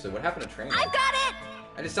again? Seriously, what happened to training? I've got it!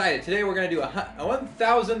 I decided today we're gonna do a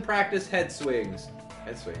 1,000 practice head swings.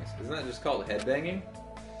 Head swings. Isn't that just called head banging?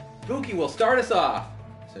 Ibuki will start us off.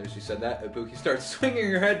 As soon as she said that, Ibuki starts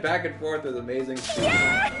swinging her head back and forth with amazing speed.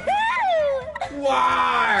 Yahoo!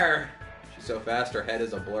 War! She's so fast, her head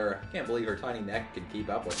is a blur. I can't believe her tiny neck can keep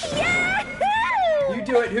up with her. Yahoo! You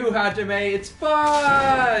do it, who, Hajime? It's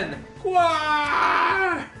fun! War!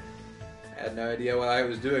 I had no idea why I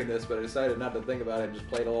was doing this, but I decided not to think about it and just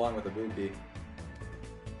played along with Ibuki.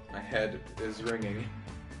 My head is ringing.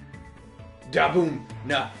 Da boom,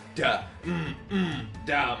 na, da,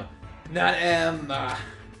 dam, not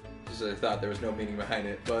Just I thought there was no meaning behind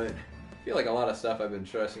it, but I feel like a lot of stuff I've been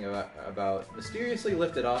stressing about mysteriously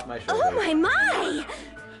lifted off my shoulders. Oh my!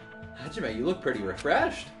 Hajime, you look pretty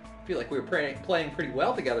refreshed. feel like we were playing pretty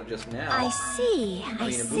well together just now. I see. I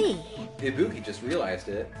see. Ibuki just realized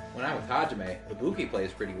it. When I'm with Hajime, Ibuki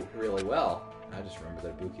plays really well. I just remember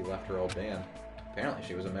that Ibuki left her old band. Apparently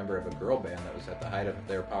she was a member of a girl band that was at the height of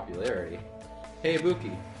their popularity. Hey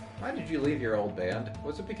Ibuki, why did you leave your old band?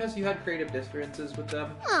 Was it because you had creative differences with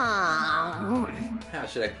them? Aww. How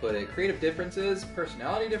should I put it? Creative differences?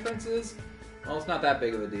 Personality differences? Well, it's not that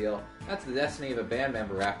big of a deal. That's the destiny of a band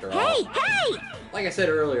member after all. Hey, hey! Like I said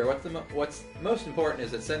earlier, what's most important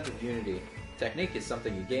is a sense of unity. Technique is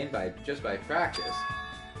something you gain just by practice.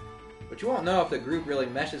 But you won't know if the group really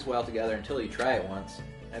meshes well together until you try it once.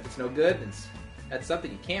 And if it's no good, that's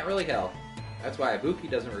something you can't really help. That's why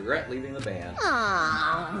Ibuki doesn't regret leaving the band.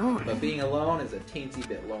 Aww. But being alone is a teensy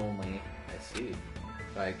bit lonely. I see.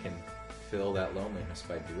 If I can fill that loneliness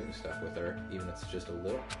by doing stuff with her, even if it's just a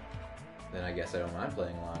little, then I guess I don't mind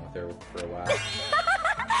playing along with her for a while.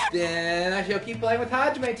 Then I shall keep playing with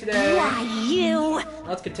Hajime today. Why, you?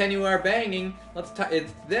 Let's continue our banging.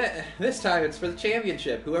 This time it's for the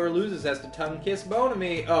championship. Whoever loses has to tongue kiss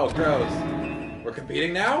Bonami. Oh, gross. We're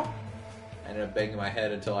competing now? I ended up banging my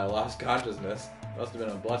head until I lost consciousness. Must have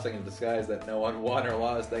been a blessing in disguise that no one won or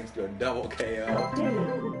lost thanks to a double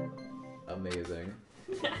KO. Amazing.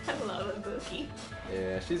 I love Ibuki.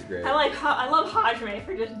 Yeah, she's great. I love Hajime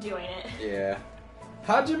for just doing it. Yeah.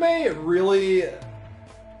 Hajime really...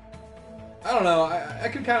 I don't know, I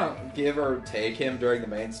could kind of give or take him during the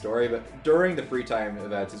main story, but during the free time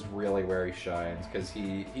events is really where he shines, because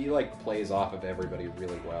he like, plays off of everybody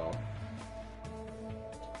really well.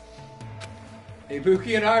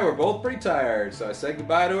 Ibuki and I were both pretty tired, so I said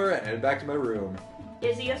goodbye to her and headed back to my room.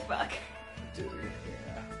 Dizzy as fuck. Dizzy,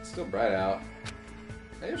 yeah. It's still bright out.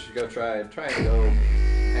 Maybe I should go try and go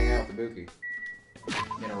hang out with Ibuki.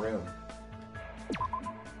 In a room.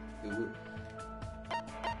 Ooh.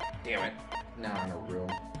 Damn it. Now I'm in a room.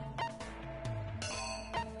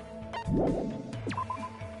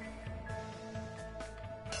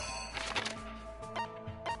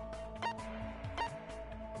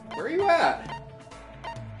 Where are you at?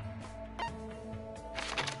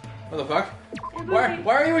 What the fuck? Why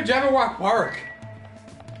are you in Jabberwock Park?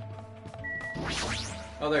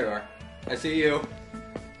 Oh, there you are. I see you.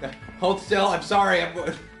 Hold still. I'm sorry.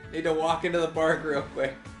 I need to walk into the park real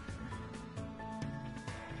quick.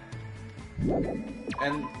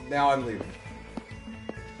 And now I'm leaving.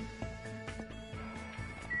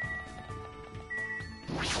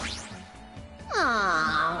 Aww.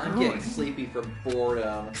 I'm getting sleepy from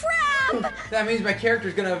boredom. Crap! That means my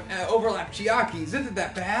character's gonna overlap Chiaki's. Isn't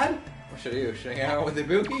that bad? What should I do? Should I hang out with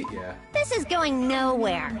Ibuki? Yeah. This is going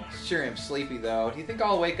nowhere. Sure, I'm sleepy though. Do you think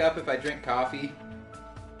I'll wake up if I drink coffee?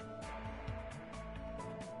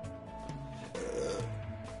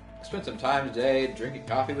 Spent some time today drinking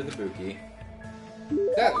coffee with Ibuki.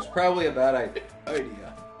 That was probably a bad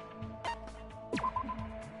idea.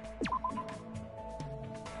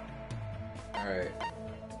 Alright.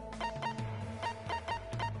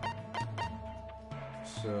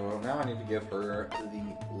 So now I need to give her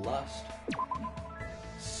the lust.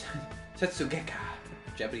 Setsugeka.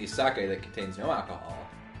 Japanese sake that contains no alcohol.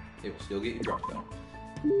 It will still get you drunk though.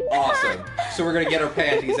 Awesome. So we're gonna get her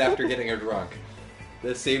panties after getting her drunk.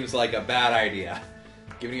 This seems like a bad idea.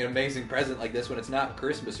 Giving you an amazing present like this when it's not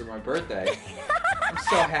Christmas or my birthday. I'm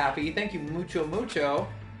so happy. Thank you mucho mucho.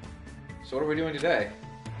 So what are we doing today?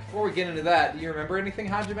 Before we get into that, do you remember anything,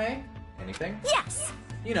 Hajime? Anything? Yes.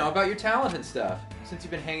 You know, about your talent and stuff. Since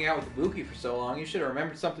you've been hanging out with Ibuki for so long, you should have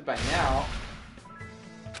remembered something by now.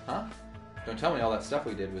 Huh? Don't tell me all that stuff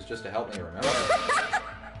we did was just to help me remember.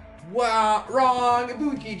 Wow, wrong!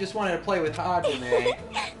 Ibuki just wanted to play with Hajime.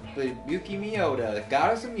 But Ibuki Miyota, the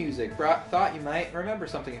goddess of music, thought you might remember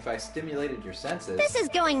something if I stimulated your senses. This is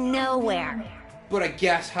going nowhere. But I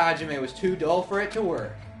guess Hajime was too dull for it to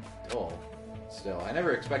work. Dull? Still, I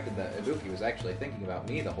never expected that Ibuki was actually thinking about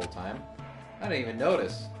me the whole time. I didn't even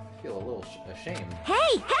notice. I feel a little ashamed.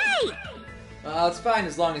 Hey, hey! Well, it's fine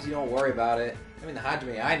as long as you don't worry about it. I mean, the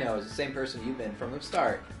Hajime I know is the same person you've been from the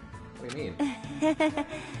start. What do you mean?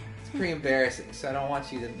 It's pretty embarrassing, so I don't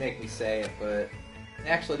want you to make me say it, but it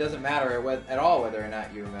actually doesn't matter at all whether or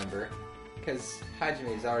not you remember, because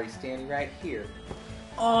Hajime is already standing right here.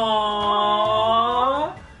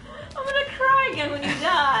 Aww. I'm gonna cry again when you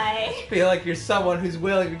die. I feel like you're someone who's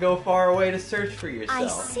willing to go far away to search for yourself.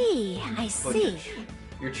 I see, I But see.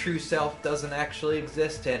 your true self doesn't actually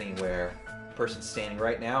exist anywhere. The person standing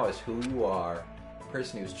right now is who you are. The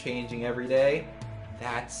person who's changing every day,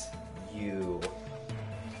 that's you.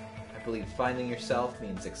 I believe finding yourself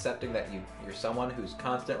means accepting that you're someone who's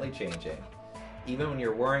constantly changing. Even when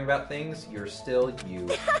you're worrying about things, you're still you.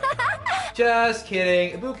 Just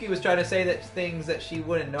kidding. Ibuki was trying to say that things that she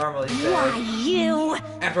wouldn't normally say. Why, you...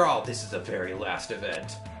 After all, this is the very last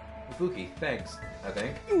event. Ibuki, thanks, I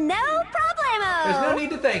think. No problemo! There's no need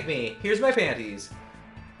to thank me. Here's my panties.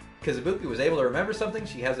 Because Ibuki was able to remember something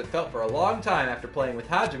she hasn't felt for a long time after playing with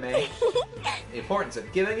Hajime. The importance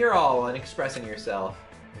of giving your all and expressing yourself.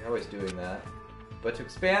 You're always doing that. But to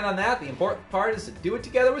expand on that, the important part is to do it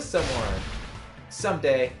together with someone.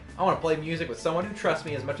 Someday, I want to play music with someone who trusts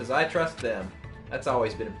me as much as I trust them. That's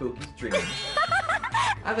always been Ibuki's dream.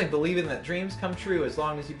 I think believing that dreams come true as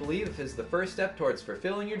long as you believe is the first step towards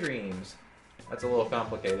fulfilling your dreams. That's a little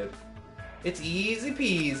complicated. It's easy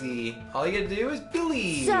peasy. All you gotta do is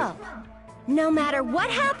believe. So, no matter what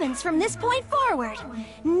happens from this point forward,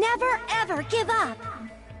 never ever give up.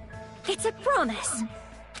 It's a promise.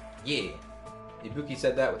 Yeah. Ibuki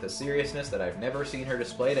said that with a seriousness that I've never seen her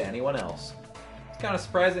display to anyone else. It's kind of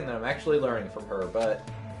surprising that I'm actually learning from her, but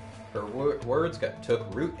her words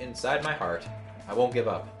took root inside my heart. I won't give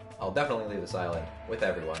up. I'll definitely leave this island with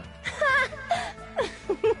everyone.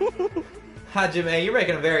 Hajime, you're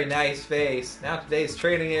making a very nice face. Now today's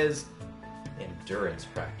training is endurance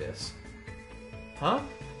practice. Huh?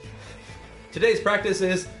 Today's practice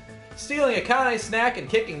is stealing a Kane snack and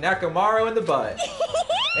kicking Nakamaro in the butt.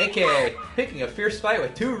 AKA picking a fierce fight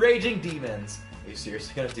with 2 raging demons. Are you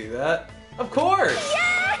seriously gonna do that? Of course!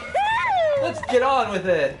 Yahoo! Let's get on with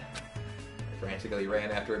it! I frantically ran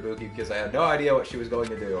after Ibuki because I had no idea what she was going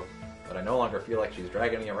to do. But I no longer feel like she's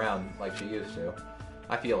dragging me around like she used to.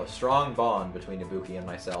 I feel a strong bond between Ibuki and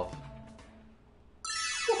myself.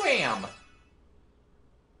 Wham!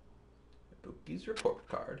 Ibuki's report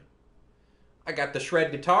card. I got the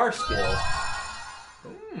shred guitar skill.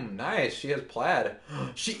 Nice. She has plaid.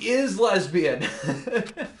 She is lesbian!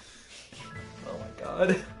 Oh my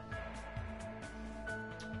god.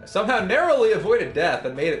 I somehow narrowly avoided death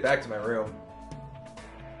and made it back to my room.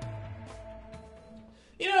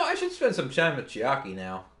 You know, I should spend some time with Chiaki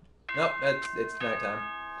now. Nope, it's nighttime.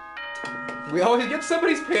 We always get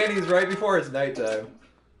somebody's panties right before it's nighttime.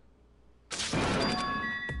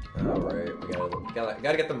 Alright, we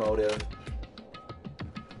gotta get the motive.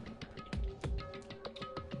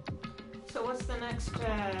 So what's the next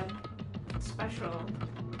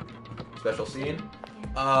Special scene?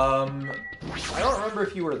 I don't remember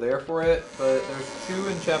if you were there for it, but there's 2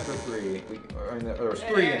 in chapter 3. There was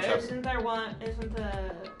 3 in chapter. Isn't there one? Isn't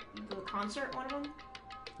the concert one of them?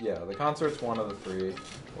 Yeah, the concert's one of the 3.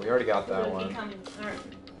 We already got that one.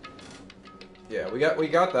 Yeah, we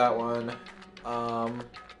got that one.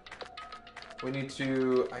 We need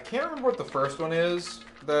to. I can't remember what the first one is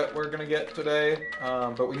that we're gonna get today,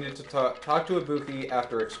 but we need to talk to Ibuki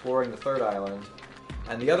after exploring the 3rd island.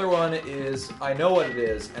 And the other one is, I know what it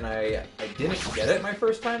is, and I didn't get it my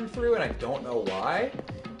first time through, and I don't know why.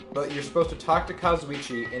 But you're supposed to talk to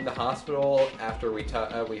Kazuichi in the hospital after we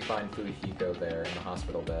find Fuyuhiko there in the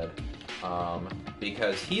hospital bed.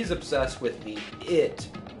 Because he's obsessed with the it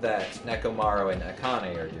that Nekomaru and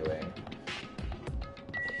Akane are doing.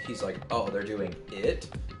 He's like, oh, they're doing it?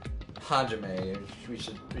 Hajime, we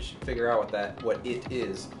should figure out what it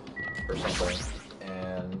is or something.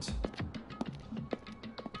 And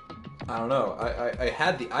I don't know. I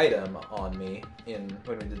had the item on me when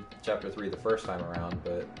we did chapter 3 the first time around,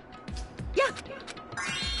 but Yeah.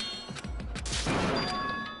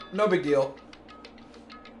 no big deal.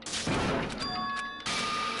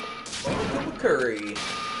 Welcome to curry.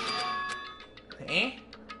 Eh?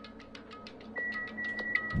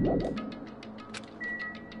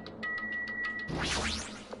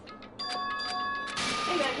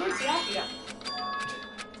 Hey guys, where's Chiaki?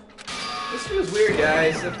 This feels weird,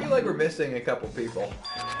 guys. I feel like we're missing a couple people.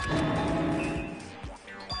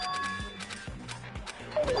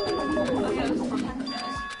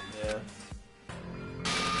 Yeah.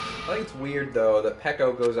 I think it's weird, though, that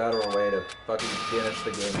Peko goes out of her way to fucking finish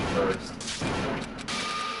the game first.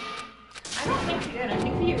 I don't think she did. I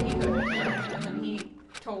think he did, and then he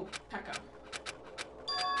told Pekka.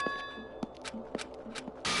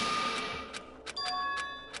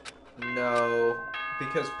 No,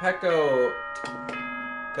 because Peko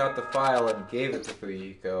got the file and gave it to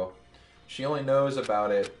Fuyuhiko. She only knows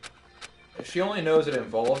about it. She only knows it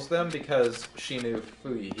involves them because she knew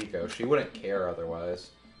Fuyuhiko. She wouldn't care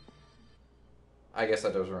otherwise. I guess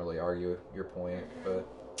that doesn't really argue your point, but...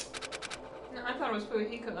 No, I thought it was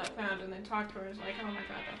Fuyuhiko that found and then talked to her. It's like, oh my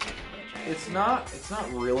god, that's a bitch. It's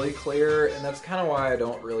not really clear, and that's kind of why I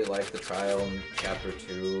don't really like the trial in Chapter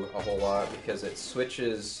 2 a whole lot, because it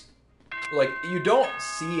switches... Like, you don't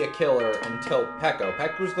see a killer until Peko.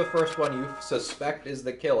 Peko's the first one you suspect is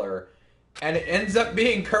the killer, and it ends up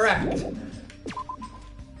being correct.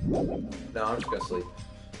 No, I'm just gonna sleep.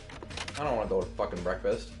 I don't want to go to fucking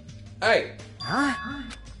breakfast. Hey! Huh?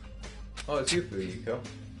 Oh, it's you, Fuyiko.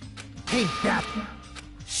 Hey, that.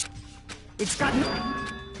 Shh. It's got.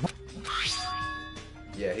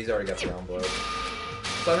 Yeah, he's already got the envelope.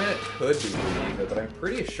 So I mean, it could be Fuyiko, but I'm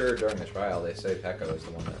pretty sure during the trial they say Peko is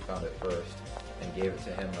the one that found it first and gave it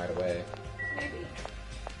to him right away. Maybe.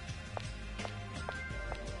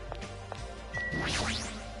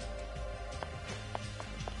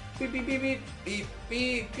 Beep beep beep beep beep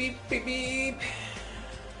beep beep beep beep.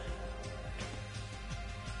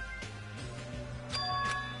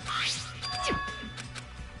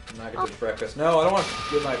 I'm not gonna do breakfast. No, I don't want to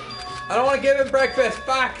give my. I don't want to give him breakfast.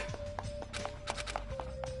 Fuck.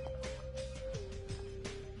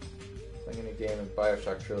 Playing a game in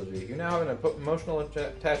Bioshock trilogy. You now have an emotional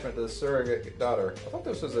attachment to the surrogate daughter. I thought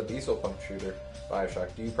this was a diesel pump shooter.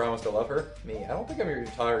 Bioshock. Do you promise to love her? Me. I don't think I'm your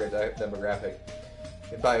target demographic.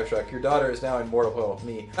 In Bioshock, your daughter is now in mortal peril.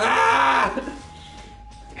 Me. Ah!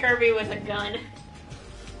 Kirby with a gun.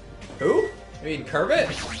 Who? You mean Kermit?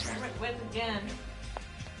 Kermit with a gun.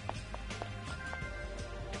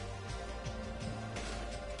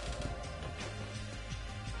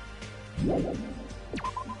 Where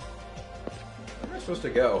am I supposed to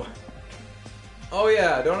go? Oh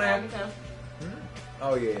yeah, don't I have...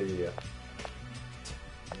 Oh yeah.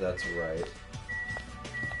 That's right.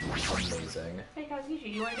 Amazing. Hey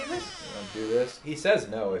Kazushi, you wanna do this? You wanna do this? He says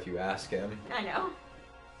no if you ask him. I know.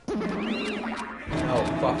 Oh,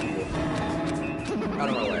 fuck you. Out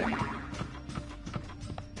of my way.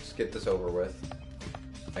 Just get this over with.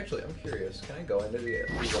 Actually, I'm curious. Can I go into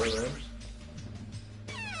these other rooms?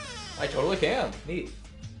 I totally can. Neat.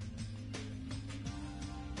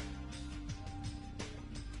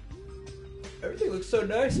 Everything looks so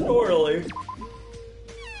nice and orderly.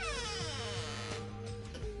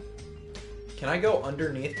 Can I go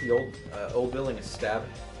underneath the old building and stab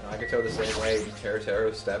Nagato the same way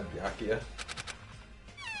Teruteru stabbed Byakuya?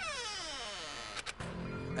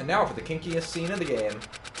 And now for the kinkiest scene of the game.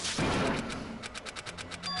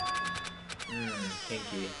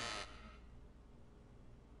 Kinky.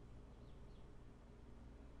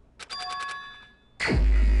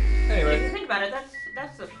 Anyway. If you think about it,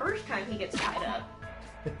 that's the first time he gets tied up.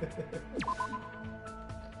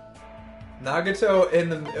 Nagato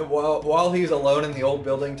while he's alone in the old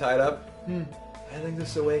building tied up. I think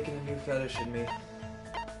this awakened a new fetish in me.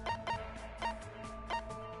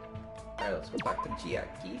 Alright, let's go back to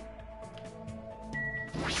Chiaki.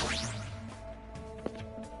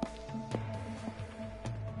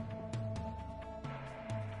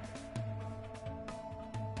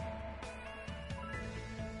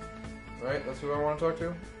 Right, that's who I want to talk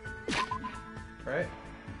to. Right?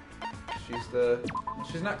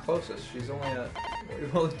 She's not closest. She's only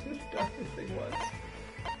we've only done this thing once.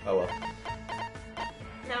 Oh well.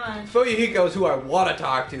 No, Fuyuhiko's who I want to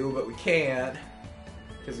talk to, but we can't.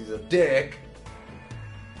 Because he's a dick.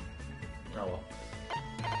 Oh well.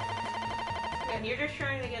 and you're just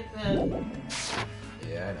trying to get the...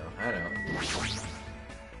 Yeah, I know.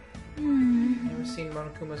 Never seen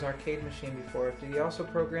Monokuma's arcade machine before. Did he also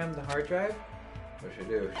program the hard drive? What should I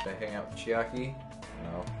do? Should I hang out with Chiaki?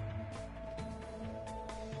 No.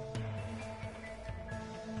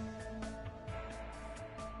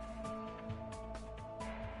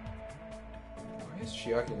 Why is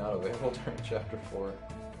Chiaki not available during Chapter 4?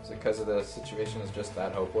 Is it because of the situation is just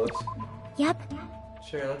that hopeless? Yep.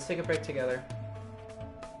 Sure, let's take a break together.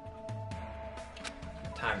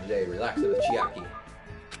 Time today to relax with Chiaki.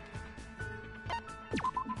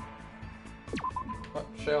 What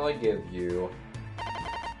shall I give you?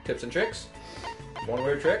 Tips and tricks? One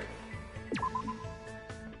weird trick?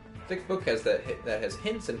 Thick book that has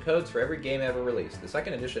hints and codes for every game ever released. The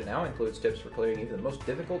second edition now includes tips for clearing even the most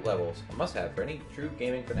difficult levels. A must-have for any true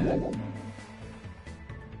gaming fanatic.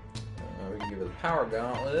 We can give it the power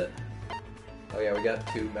gauntlet. Oh yeah, we got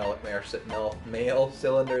two male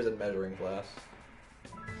cylinders and measuring glass.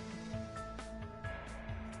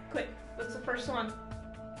 Quick, what's the first one?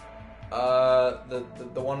 The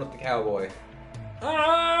one with the cowboy.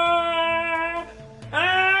 I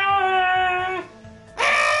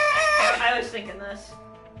was thinking this.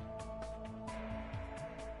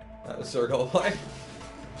 That was Circle of Life.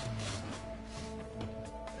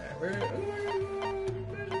 Alright,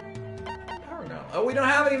 power gauntlet. Oh, we don't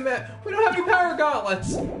have any power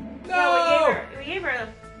gauntlets. No. Yeah, we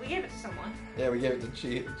gave it to someone. Yeah, we gave it to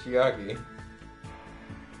Chiaki.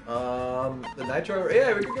 The Nitro.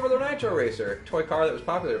 Yeah, we could give her the Nitro Racer, toy car that was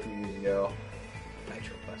popular a few years ago.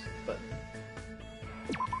 Nitro plus button.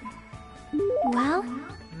 Well?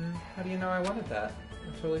 How do you know I wanted that?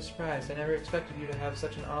 totally surprised. I never expected you to have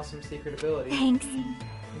such an awesome secret ability. Thanks. You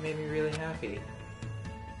made me really happy.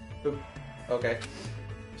 Oop. Okay.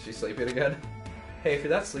 Is she sleeping again? Hey, if you're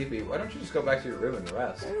that sleepy, why don't you just go back to your room and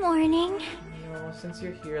rest? Morning. No, since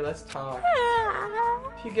you're here, let's talk.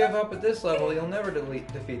 If you give up at this level, you'll never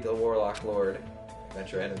defeat the Warlock Lord.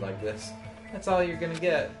 Adventure ended like this. That's all you're gonna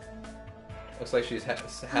get. Looks like she's half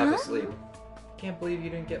asleep. Can't believe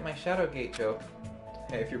you didn't get my Shadow Gate joke.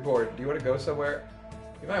 Hey, if you're bored, do you want to go somewhere?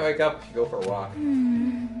 You might wake up if you go for a walk. I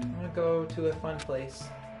want to go to a fun place.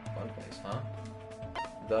 Fun place, huh?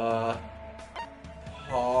 The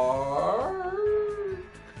park?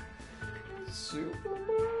 Supermarket?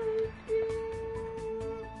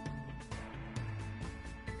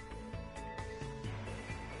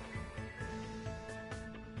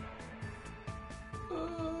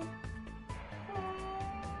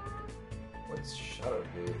 What's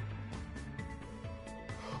Shadowgate?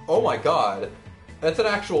 Oh my god! That's an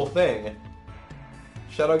actual thing!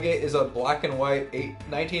 Shadowgate is a black and white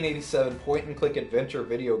 1987 point-and-click adventure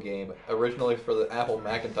video game, originally for the Apple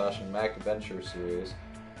Macintosh and Mac Adventure series.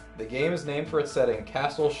 The game is named for its setting,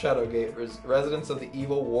 Castle Shadowgate, residence of the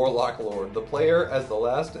evil Warlock Lord. The player, as the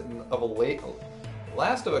last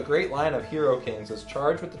of a great line of hero kings, is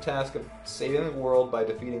charged with the task of saving the world by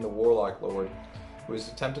defeating the Warlock Lord, who has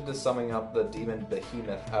attempted to summon up the demon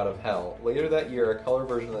Behemoth out of hell. Later that year, a color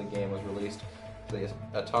version of the game was released for the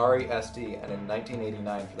Atari ST and in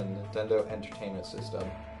 1989 for the Nintendo Entertainment System.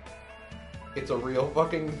 It's a real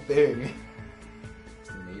fucking thing. It's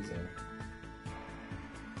amazing.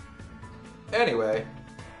 Anyway.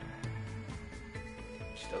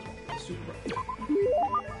 She does want to go to the supermarket.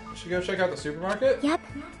 Should we go check out the supermarket? Yep.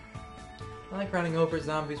 I like running over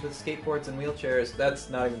zombies with skateboards and wheelchairs. That's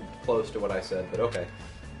not even close to what I said, but okay.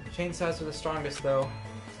 Chainsaws are the strongest, though.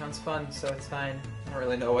 Sounds fun, so it's fine. I don't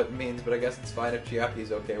really know what it means, but I guess it's fine if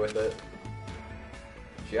Chiaki's okay with it.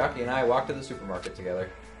 Chiaki and I walked to the supermarket together.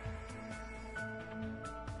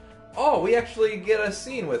 Oh, we actually get a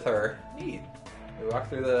scene with her. Neat. We walked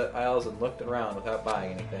through the aisles and looked around without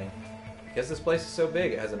buying anything. Because this place is so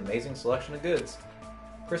big, it has an amazing selection of goods.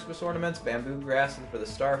 Christmas ornaments, bamboo grass for the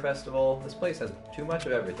Star Festival. This place has too much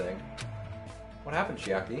of everything. What happened,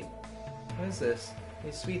 Chiaki? What is this?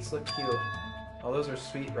 These sweets look cute. Oh, those are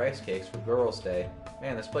sweet rice cakes for Girls' Day.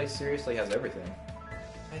 Man, this place seriously has everything.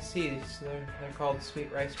 I see, so they're called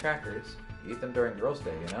sweet rice crackers. You eat them during Girls'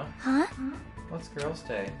 Day, you know? Huh? What's Girls'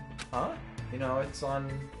 Day? Huh? You know, it's on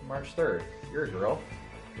March 3rd. You're a girl.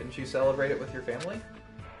 Didn't you celebrate it with your family?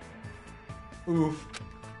 Oof.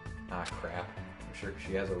 Ah, crap. I'm sure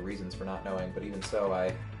she has her reasons for not knowing, but even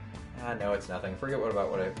so, no, it's nothing. Forget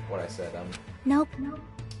what I said. Nope.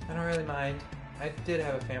 I don't really mind. I did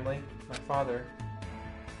have a family. My father.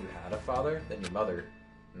 You had a father? Then your mother.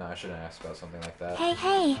 No, I shouldn't ask about something like that.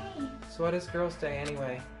 Hey. So what is Girls' Day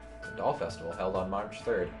anyway? It's a doll festival held on March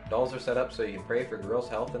 3rd. Dolls are set up so you can pray for girls'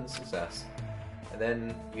 health and success. And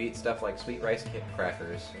then you eat stuff like sweet rice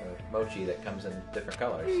crackers, or mochi that comes in different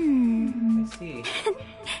colors. I see.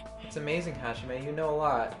 It's amazing, Hashime. You know a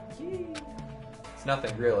lot. Yay. It's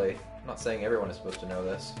nothing, really. I'm not saying everyone is supposed to know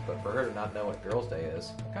this, but for her to not know what Girls' Day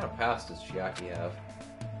is, what kind of past does Chiaki have?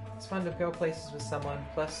 It's fun to go places with someone,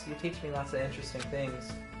 plus you teach me lots of interesting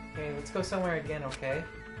things. Hey, let's go somewhere again, okay?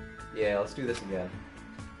 Yeah, let's do this again.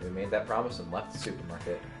 We made that promise and left the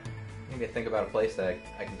supermarket. I need to think about a place that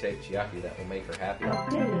I can take Chiaki that will make her happy.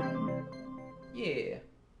 Yeah.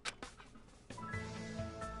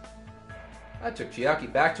 I took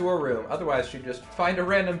Chiaki back to her room, otherwise she'd just find a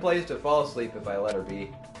random place to fall asleep if I let her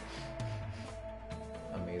be.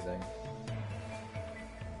 Amazing.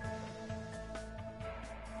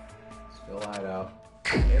 Still lied out.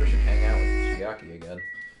 Maybe we should hang out with Chiaki again.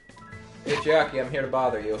 Hey Chiaki, I'm here to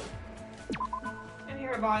bother you. I'm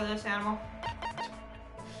here to bother this animal.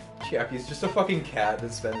 Chiaki's just a fucking cat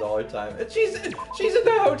that spends all her time. She's in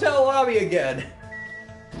the hotel lobby again!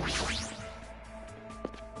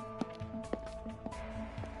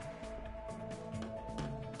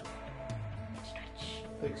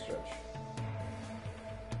 Big stretch.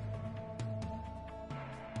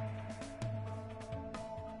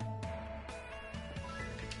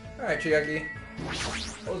 Alright, Chiaki.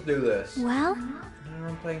 Let's do this. Well? Whenever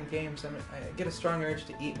I'm playing games, I get a strong urge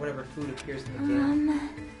to eat whatever food appears in the game.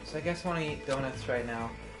 So I guess I want to eat donuts right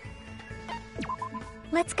now.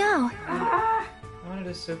 Let's go. I wanted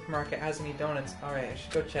a supermarket has any donuts. Alright, I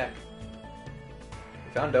should go check.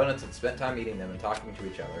 We found donuts and spent time eating them and talking to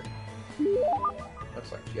each other.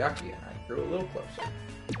 Looks like Chiaki and I grew a little closer.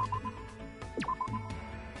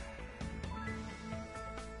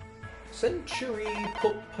 Century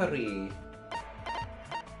Potpourri.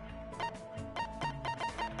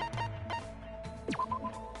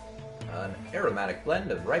 aromatic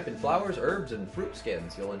blend of ripened flowers, herbs, and fruit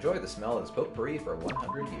skins. You'll enjoy the smell of this potpourri for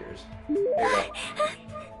 100 years. Here you go.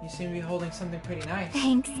 You seem to be holding something pretty nice.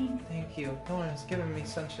 Thanks. Thank you. No one has given me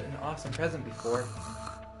such an awesome present before.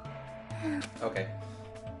 Okay.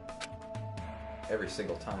 Every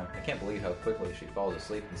single time. I can't believe how quickly she falls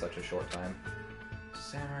asleep in such a short time.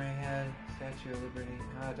 Samurai head, Statue of Liberty.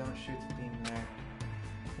 Ah, don't shoot the beam there.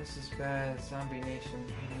 This is bad. Zombie nation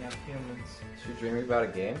eating up humans. Is she dreaming about a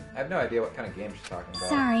game? I have no idea what kind of game she's talking about.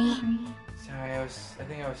 Sorry. Sorry, I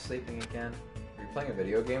think I was sleeping again. Are you playing a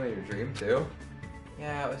video game in your dream too?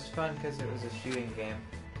 Yeah, it was fun because it was a shooting game.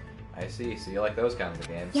 I see. So you like those kinds of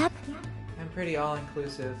games? Yep. I'm pretty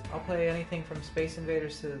all-inclusive. I'll play anything from Space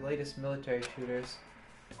Invaders to the latest military shooters.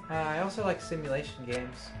 I also like simulation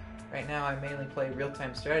games. Right now I mainly play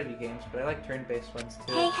real-time strategy games, but I like turn-based ones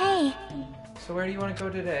too. Hey. So where do you want to go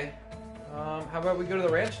today? How about we go to the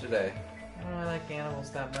ranch today? I don't really like animals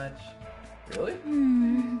that much. Really?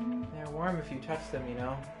 They're warm if you touch them, you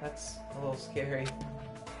know. That's a little scary.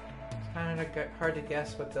 It's kind of hard to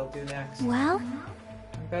guess what they'll do next. Well?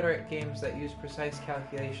 I'm better at games that use precise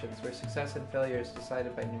calculations where success and failure is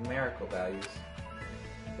decided by numerical values.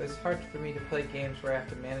 But it's hard for me to play games where I have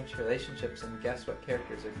to manage relationships and guess what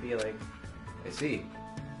characters are feeling. I see.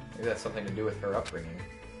 Maybe that's something to do with her upbringing.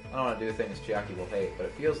 I don't want to do things Chiaki will hate, but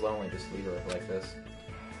it feels lonely just to leave her like this.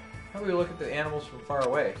 How about we look at the animals from far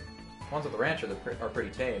away? The ones at the ranch are pretty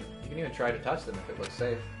tame. You can even try to touch them if it looks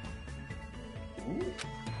safe. Ooh.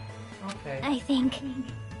 Okay. I think.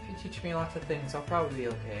 If you teach me lots of things, I'll probably be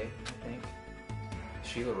okay, I think. Is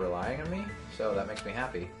Sheila relying on me? So that makes me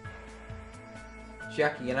happy.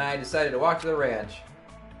 Chiaki and I decided to walk to the ranch.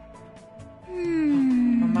 Oh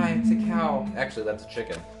my, it's a cow. Actually, that's a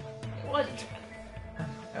chicken. What?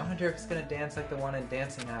 I wonder if it's gonna dance like the one in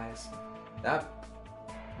Dancing Eyes. That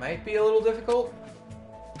might be a little difficult.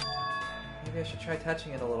 Maybe I should try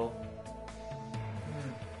touching it a little.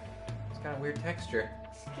 It's got a weird texture.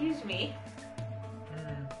 Excuse me.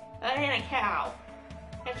 That ain't a cow.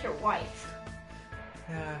 That's your wife.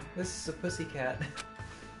 Yeah, this is a pussycat.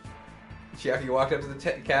 Chiaki walked up to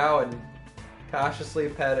the cow and cautiously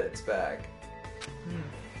petted its back.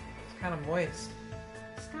 It's kind of moist.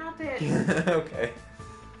 Stop it. Okay.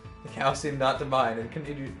 The cow seemed not to mind and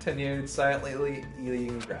continued silently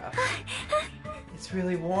eating grass. It's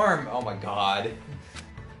really warm. Oh my god.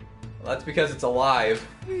 Well, that's because it's alive.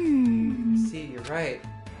 See, you're right.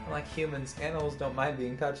 Unlike humans, animals don't mind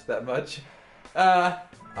being touched that much. I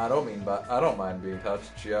don't mind being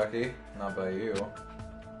touched, Chiaki. Not by you.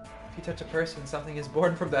 If you touch a person, something is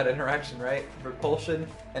born from that interaction, right? Repulsion,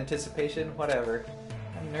 anticipation, whatever.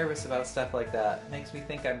 I'm nervous about stuff like that. It makes me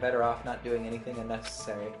think I'm better off not doing anything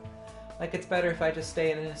unnecessary. Like it's better if I just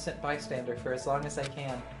stay an innocent bystander for as long as I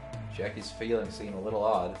can. Chiaki's feelings seem a little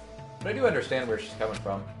odd, but I do understand where she's coming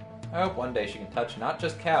from. I hope one day she can touch not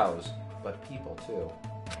just cows, but people too.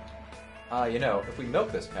 You know, if we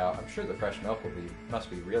milk this cow, I'm sure the fresh milk must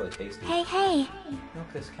be really tasty. Hey.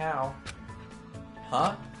 Milk this cow.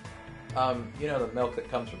 Huh? You know the milk that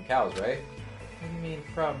comes from cows, right? What do you mean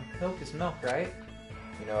from? Milk is milk, right?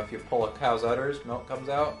 You know, if you pull a cow's udders, milk comes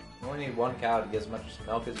out. You only need one cow to get as much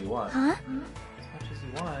milk as you want. Huh? As much as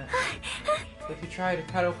you want. If you try to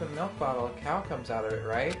cut open a milk bottle, a cow comes out of it,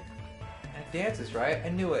 right? And it dances, right? I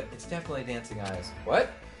knew it. It's definitely Dancing Eyes.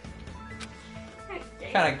 What?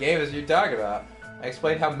 What kind of game is you talking about? I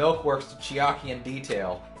explained how milk works to Chiaki in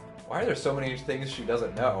detail. Why are there so many things she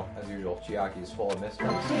doesn't know? As usual, Chiaki is full of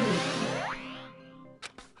mysteries.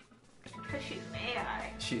 Because she's an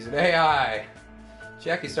AI. She's an AI!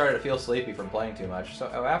 Chiaki started to feel sleepy from playing too much, so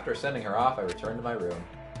after sending her off, I returned to my room.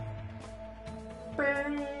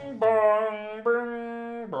 Bing bong,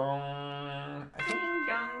 bing bong. Ding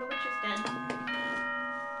dong, the witch is dead.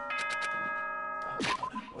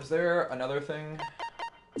 Was there another thing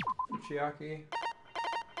for Chiaki?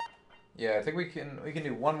 Yeah, I think we can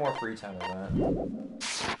do one more free time event.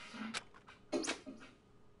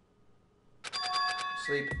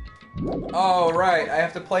 Sleep. Oh right, I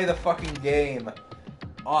have to play the fucking game.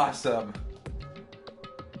 Awesome.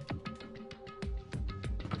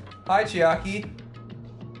 Hi, Chiaki.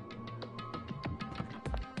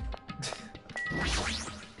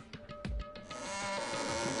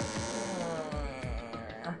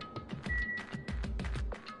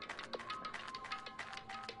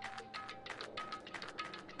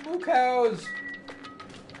 Moo cows.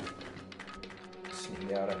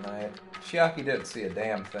 Sneak out at night. Chiaki didn't see a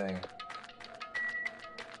damn thing.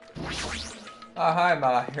 Ah, hi,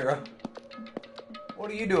 my hero. What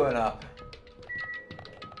are you doing up?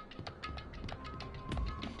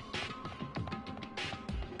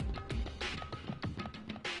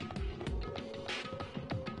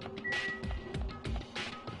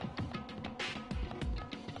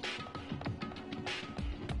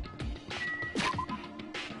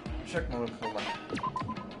 check Monokuma.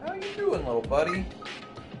 How you doing, little buddy?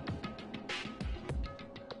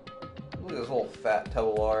 Look at this little fat tub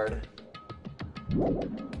of lard.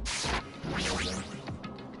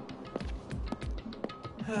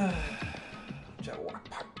 Jabberwock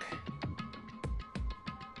Park.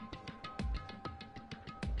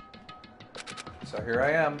 So here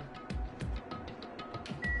I am.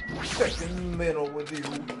 Stuck in the middle with you.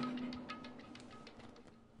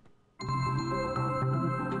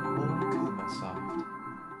 Monokuma-san.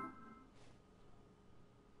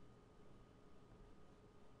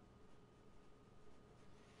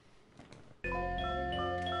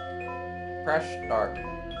 Fresh start.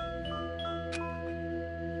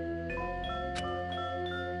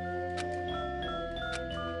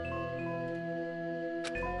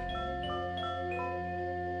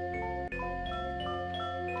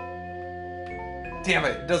 Damn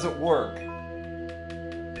it, it doesn't work.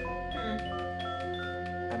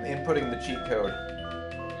 I'm inputting the cheat code.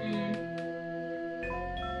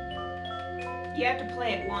 You have to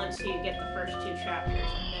play it once so you get the first 2 chapters,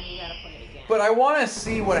 and then you gotta play it again. But I want to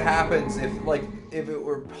see what happens if it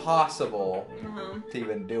were possible to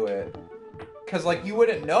even do it. Because, like, you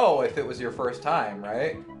wouldn't know if it was your first time,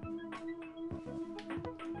 right?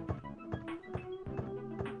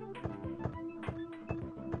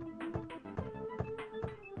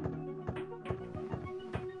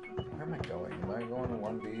 Where am I going? Am I going to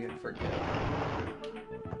 1B and forget?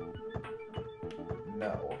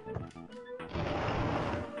 No.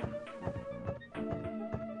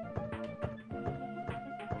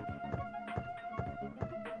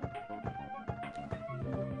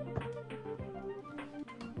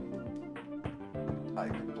 I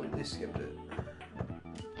completely skipped it.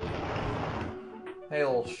 Hey,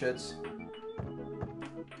 little shits.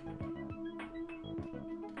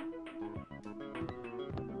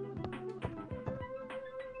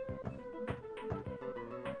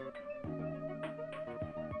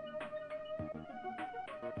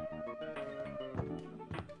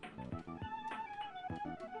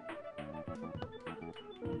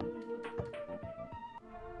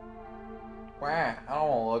 Wow, I don't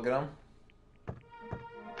want to look at them.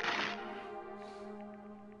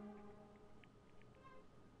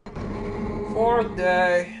 Fourth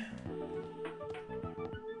day.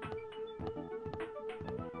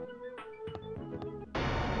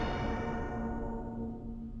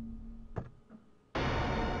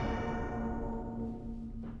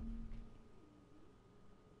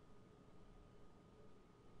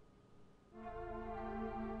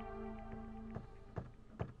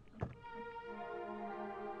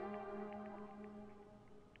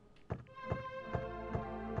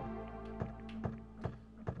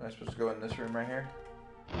 Am I supposed to go in this room right here?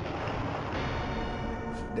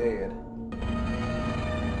 She's dead.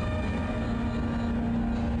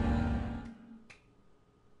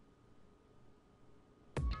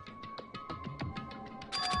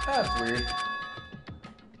 That's weird.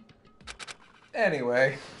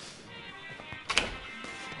 Anyway.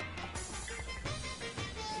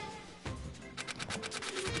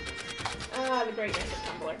 Ah, the greatness of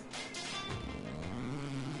Tumblr.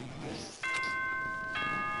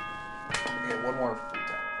 Okay, one more free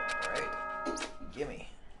time, alright? Gimme.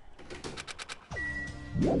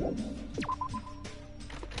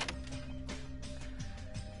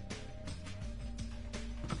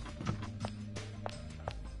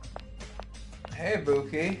 Hey,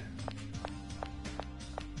 Buki.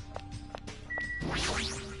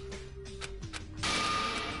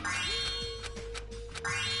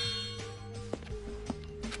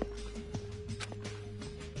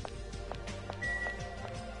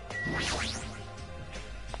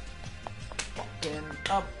 Walking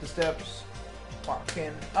up the steps,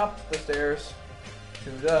 walking up the stairs to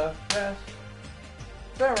the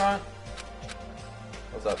restaurant.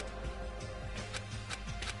 What's up?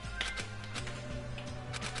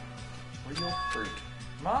 Real fruit.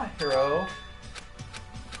 My hero.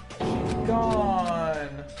 She's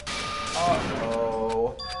gone.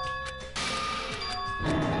 Uh-oh.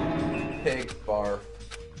 Pig barf.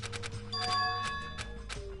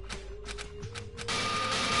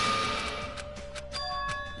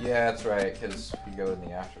 Yeah, that's right, because we go in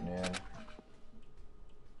the afternoon.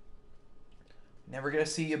 Never gonna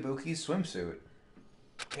see Ibuki's swimsuit.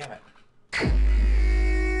 Damn it.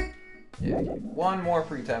 Yeah, one more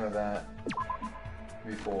free time event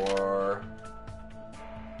before.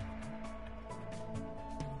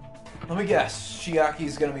 Let me guess,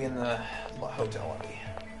 Chiaki's gonna be in the hotel lobby.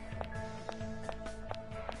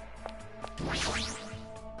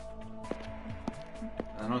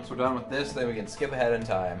 And once we're done with this, then we can skip ahead in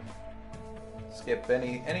time. skip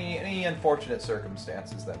any unfortunate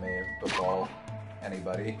circumstances that may befall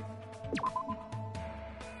anybody.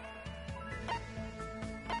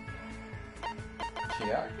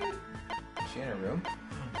 Chiaki? Is she in her room?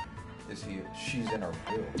 She's in her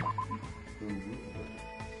room. Ooh.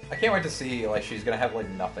 I can't wait to see, like, she's gonna have, like,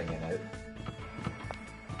 nothing in it.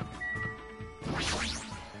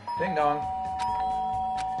 Ding dong.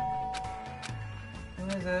 Who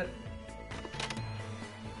is it?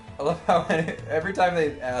 I love how every time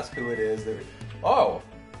they ask who it is, they're... Oh!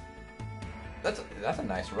 That's a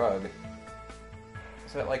nice rug.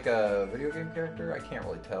 Is that like a video game character? I can't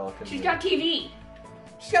really tell. She's got TV.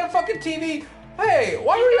 She's got a fucking TV! Hey,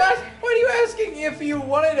 why are you asking if you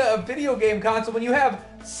wanted a video game console when you have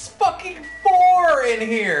fucking 4 in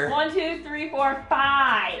here? 1, 2, 3, 4,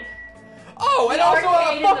 5. Oh, and also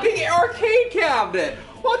a fucking arcade cabinet!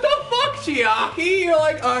 What the fuck, Chiaki? You're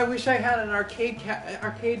like, oh, I wish I had an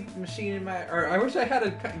arcade machine in my... Or I wish I had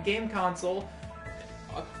a game console.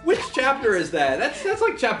 Which chapter is that? That's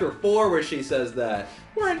like chapter 4 where she says that.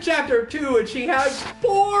 We're in chapter 2 and she has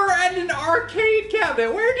 4 and an arcade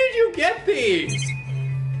cabinet. Where did you get these?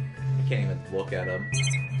 I can't even look at them.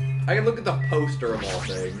 I can look at the poster of all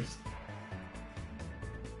things. Is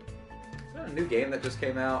that a new game that just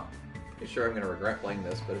came out? Pretty sure I'm gonna regret playing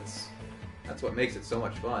this, but that's what makes it so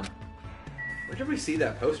much fun. Where did we see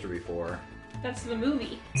that poster before? That's the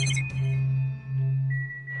movie.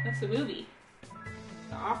 That's the movie.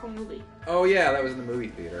 The awful movie. Oh yeah, that was in the movie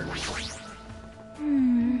theater.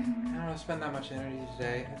 Hmm. I don't want to spend that much energy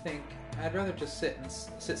today. I think I'd rather just sit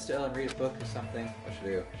still and read a book or something. What should I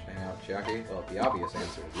do? Should I hang out with Chiaki? Well, the obvious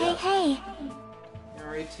answer is Hey, yes. hey. You want to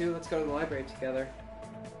read too? Let's go to the library together.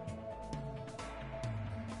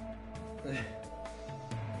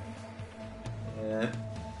 Yeah.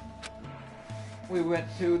 We went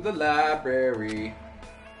to the library.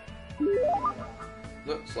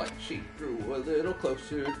 Looks like she grew a little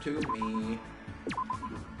closer to me.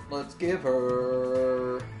 Let's give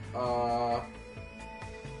her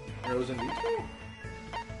Rose and Vito.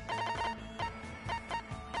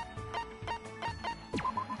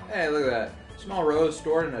 Hey, look at that. Small rose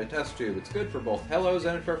stored in a test tube. It's good for both hellos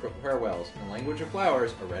and for farewells. In the language of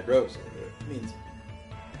flowers, a red rose means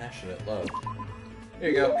passionate love. Here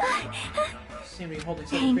you go. You seem to be holding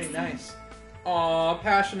something pretty nice. Aw,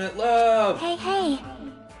 passionate love! Hey, hey.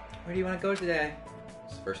 Where do you want to go today?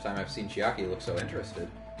 It's the first time I've seen Chiaki look so interested.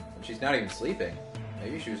 And she's not even sleeping.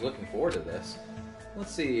 Maybe she was looking forward to this.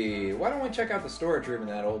 Let's see, why don't we check out the storage room in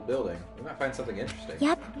that old building? We might find something interesting.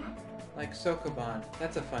 Yep. Like Sokoban.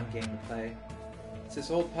 That's a fun game to play. It's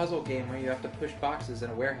this old puzzle game where you have to push boxes in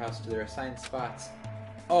a warehouse to their assigned spots.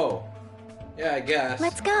 Oh. Yeah, I guess.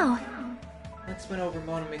 Let's go. Let's win over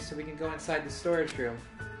Monami so we can go inside the storage room.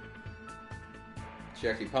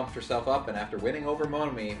 Chiaki pumped herself up, and after winning over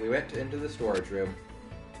Monami, we went into the storage room.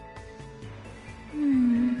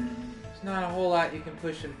 There's not a whole lot you can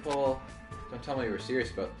push and pull. Don't tell me you were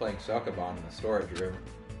serious about playing Sokoban in the storage room.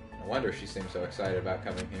 No wonder she seemed so excited about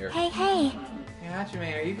coming here. Hey, hey. Hey,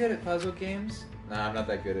 Hajime, are you good at puzzle games? Nah, I'm not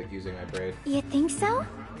that good at using my brain. You think so?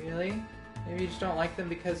 Really? Maybe you just don't like them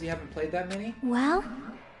because you haven't played that many? Well,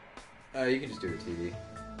 You can just do the TV. Okay.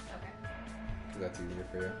 'Cause that's easier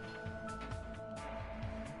for you.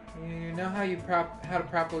 You know how how to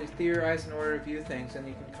properly theorize in order to view things, and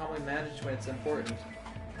you can calmly manage when it's important.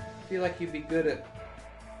 I feel like you'd be good at...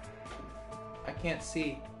 I can't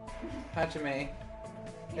see. Hajime.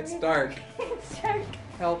 It's dark. It's dark.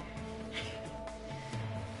 Help.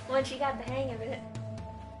 Once you got the hang of it.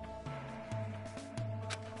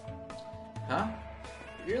 Huh?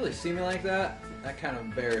 You really see me like that? That kind of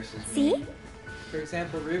embarrasses me. see? For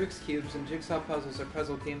example, Rubik's Cubes and Jigsaw puzzles are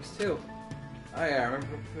puzzle games too. Oh yeah, I remember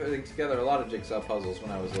putting together a lot of jigsaw puzzles when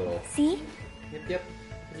I was little. See? Yep.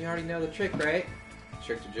 And you already know the trick, right?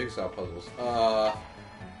 Trick to jigsaw puzzles.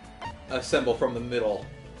 Assemble from the middle.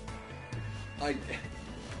 I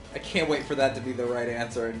can't wait for that to be the right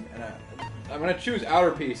answer, and I'm gonna choose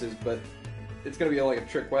outer pieces, but it's gonna be like a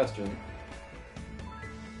trick question.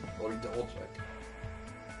 Let me double check.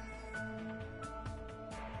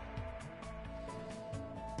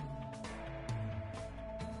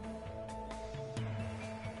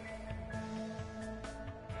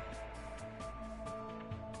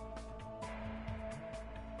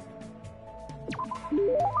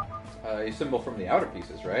 You assemble from the outer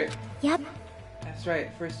pieces, right? Yep. That's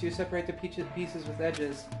right. First you separate the pieces with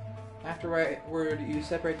edges. Afterward you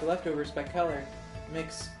separate the leftovers by color. It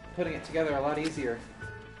makes putting it together a lot easier.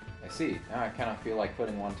 I see. Now I kind of feel like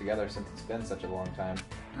putting one together since it's been such a long time.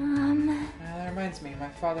 That reminds me, my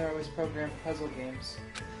father always programmed puzzle games.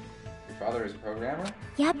 Your father is a programmer?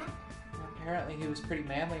 Yep. Apparently he was pretty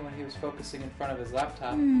manly when he was focusing in front of his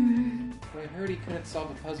laptop. But I heard he couldn't solve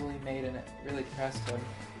a puzzle he made and it really depressed him.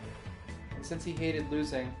 And since he hated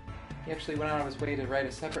losing, he actually went out of his way to write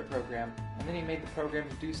a separate program. And then he made the program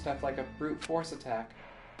to do stuff like a brute force attack.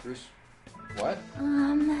 Bruce, what?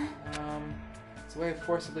 It's a way of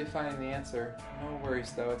forcibly finding the answer. No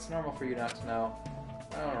worries though, it's normal for you not to know.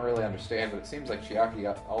 I don't really understand, but it seems like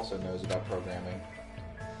Chiaki also knows about programming.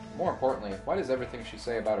 More importantly, why does everything she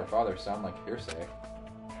say about her father sound like hearsay?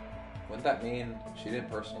 Wouldn't that mean she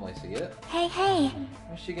didn't personally see it? Hey.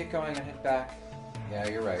 We should get going and head back. Yeah,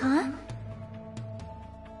 you're right. Huh?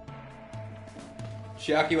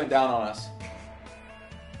 Chiaki went down on us.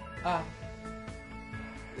 Ah,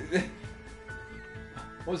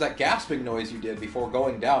 What was that gasping noise you did before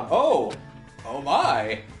going down? Oh! Oh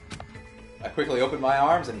my! I quickly opened my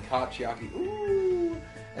arms and caught Chiaki, ooh,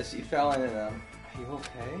 as she fell into them. are you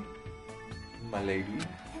okay? My lady.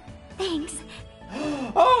 Thanks.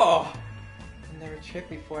 Oh! I've never tricked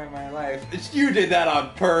before in my life. You did that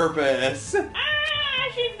on purpose! Ah,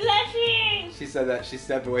 she's blushing! She said that she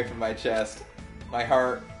stepped away from my chest. My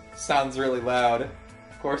heart sounds really loud.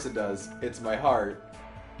 Of course it does. It's my heart.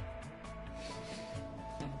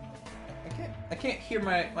 I can't hear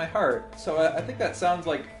my heart, so I think that sounds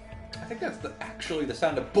like... I think that's actually the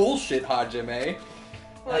sound of bullshit, Hajime.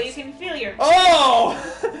 Well, you can feel your... Oh!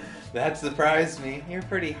 That surprised me. You're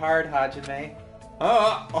pretty hard, Hajime.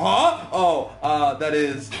 That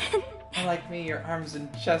is... Unlike me, your arms and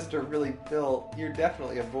chest are really built. You're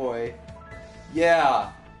definitely a boy.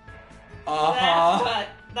 Yeah.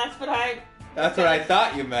 That's what I... That's what I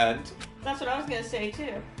thought you meant. That's what I was gonna say,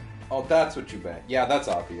 too. Oh, that's what you meant. Yeah, that's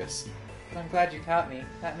obvious. But I'm glad you taught me.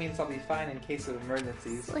 That means I'll be fine in case of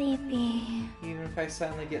emergencies. Sleepy. Even if I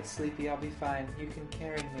suddenly get sleepy, I'll be fine. You can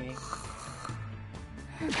carry me.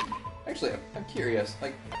 Actually, I'm curious.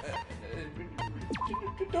 Like,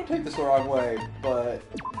 don't take this the wrong way, but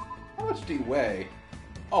how much do you weigh?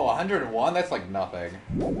 Oh, 101? That's like nothing.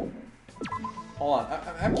 Hold on,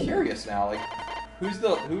 I'm curious now. Like, who's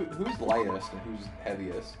lightest and who's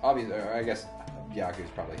heaviest? Obviously, I guess Byaku's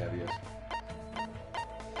probably heaviest.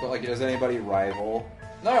 But like, does anybody rival?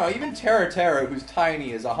 No, even Terra, who's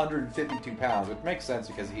tiny, is 152 pounds, which makes sense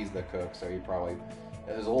because he's the cook, so he probably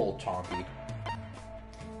is a little chonky.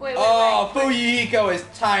 Wait. Fuyuhiko is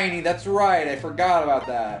tiny. That's right. I forgot about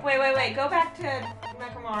that. Wait. Go back to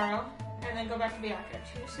Mekamaru, and then go back to Byaku.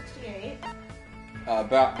 268.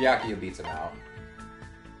 Byakuya beats him out.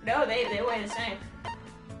 No, they weigh the same.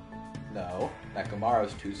 No,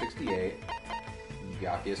 Nekamaru's 268.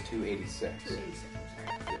 Byakuya's 286. 286,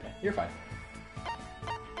 I'm sorry. You're fine.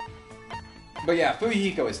 But yeah,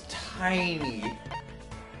 Fuyuhiko is tiny.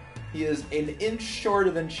 He is an inch shorter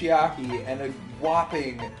than Chiaki and a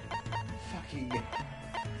whopping fucking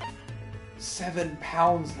 7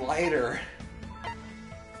 pounds lighter.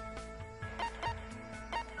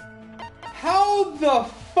 How the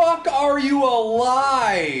fuck are you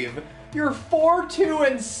alive? You're 4'2"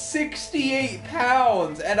 and 68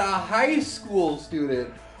 pounds and a high school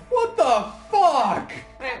student. What the fuck?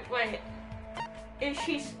 Wait. Is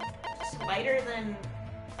she lighter than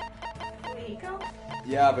Fuyuhiko?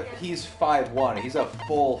 Yeah, but he's 5'1". He's a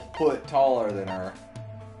full foot taller than her.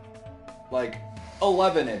 Like,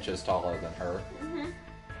 11 inches taller than her. Mm-hmm.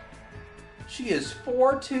 She is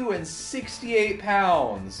 4'2" and 68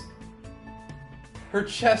 pounds. Her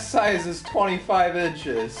chest size is 25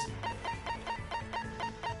 inches.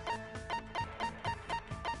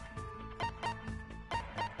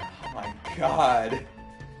 Oh my god.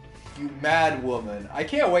 You mad woman. I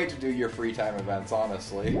can't wait to do your free time events,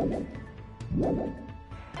 honestly.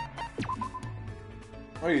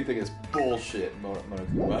 What do you think is bullshit,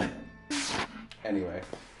 Monokuma? Anyway,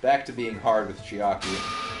 back to being hard with Chiaki.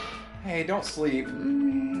 Hey, don't sleep.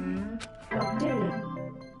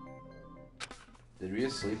 Did we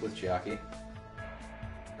just sleep with Chiaki?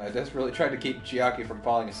 I desperately tried to keep Chiaki from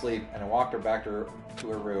falling asleep, and I walked her back to her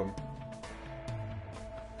room.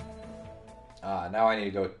 Now I need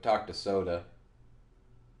to go talk to Soda.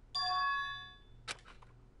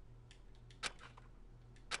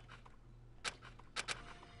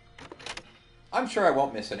 I'm sure I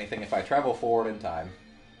won't miss anything if I travel forward in time.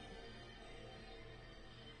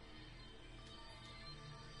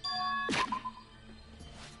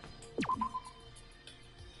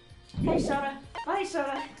 Hey, Soda. Bye,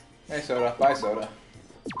 Soda. Hey, Soda. Bye, Soda.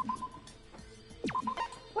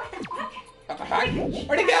 What the fuck? What the heck?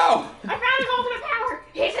 Where'd he go? I found his ultimate power.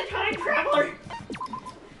 He's a time traveler.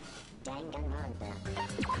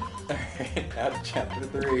 Alright, now to chapter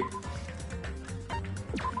 3.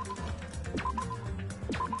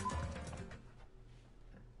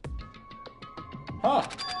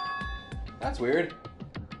 That's weird.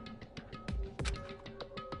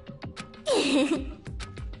 She's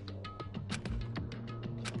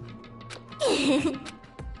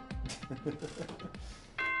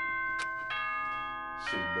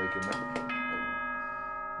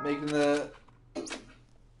making the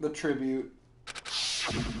tribute.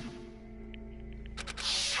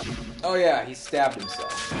 Oh yeah, he stabbed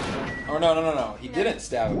himself. Oh no. He didn't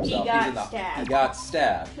stab himself. He got stabbed. He got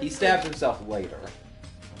stabbed. He stabbed himself later.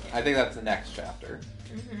 I think that's the next chapter.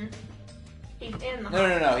 Mm-hmm. He's in the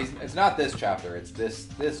No. It's not this chapter. It's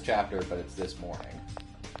this chapter, but it's this morning.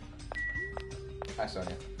 Hi,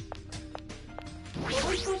 Sonia. Were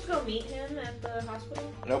we supposed to go meet him at the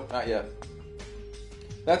hospital? Nope, not yet.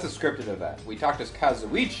 That's a scripted event. We talked to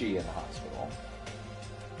Kazuichi in the hospital.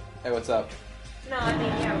 Hey, what's up? No, I mean,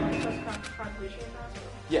 yeah, we're supposed to talk to Kazuichi in the hospital.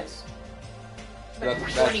 Yes. But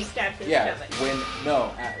when he stabbed his stomach.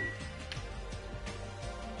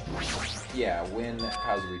 When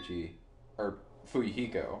Kazuichi or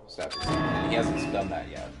Fuyuhiko stabbed his stomach. He hasn't done that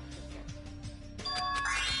yet.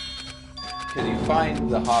 Because you find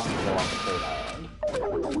the hospital on the third island. So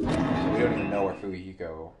we don't even know where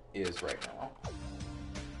Fuyuhiko is right now.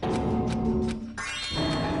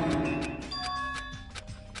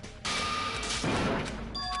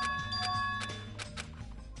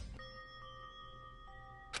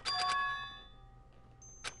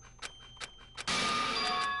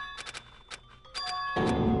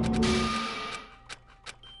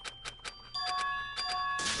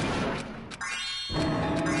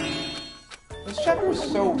 This chapter is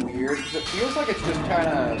so weird because it feels like it's just trying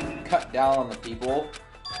to cut down on the people.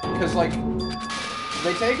 Because, like,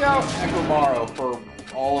 they take out Nekomaru for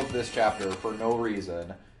all of this chapter for no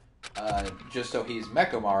reason, just so he's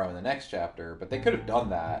Mekomaru in the next chapter. But they could have done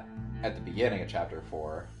that at the beginning of chapter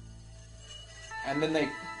 4. And then they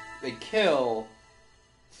kill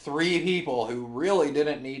 3 people who really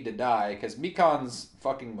didn't need to die, because Mikan's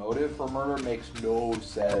fucking motive for murder makes no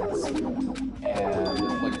sense.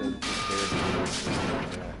 And, like, the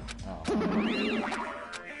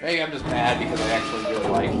maybe I'm just mad because I actually really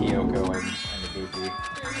like Hiyoko and Ibuki.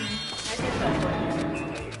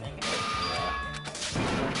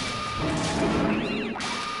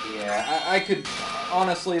 Yeah, I could...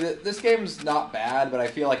 Honestly, this game's not bad, but I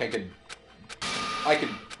feel like I could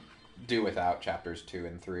do without chapters 2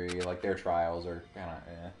 and 3. Like, their trials are kind of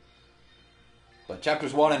But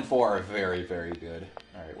chapters 1 and 4 are very, very good.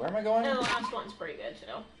 Alright, where am I going? And the last one's pretty good,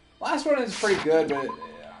 too. Last one is pretty good, but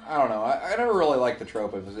I don't know. I never really liked the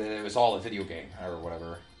trope of it was all a video game, or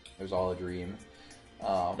whatever. It was all a dream.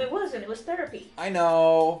 It wasn't. It was therapy. I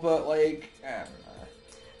know, but, like, I don't know.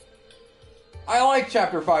 I like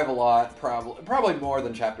Chapter 5 a lot, probably more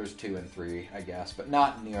than Chapters 2 and 3, I guess, but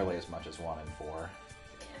not nearly as much as 1 and 4.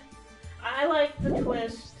 Yeah. I like the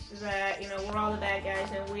twist that, you know, we're all the bad guys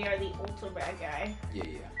and we are the ultimate bad guy. Yeah.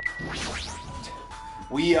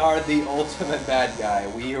 We are the ultimate bad guy.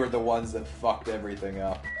 We are the ones that fucked everything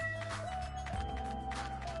up.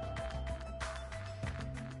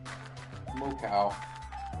 Moo cow.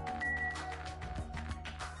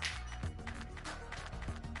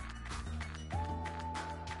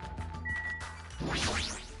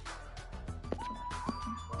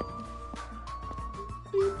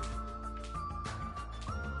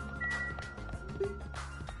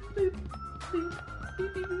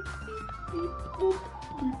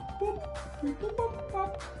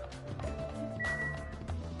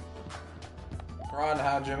 Run,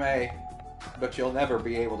 Hajime, but you'll never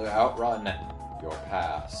be able to outrun your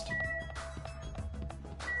past.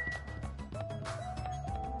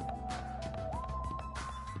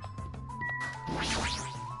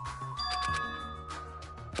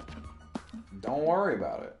 Don't worry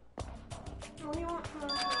about it. What do you want for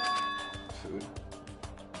Food.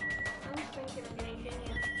 I was thinking of getting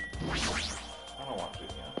Ginia. I don't want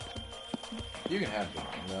Junior. You can have Junior.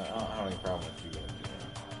 I don't have any problem with you getting Junior.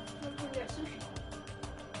 Look, we got sushi.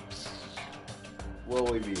 Will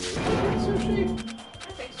we be able to eat sushi?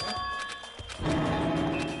 I think so.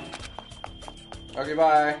 Okay,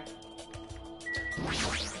 bye.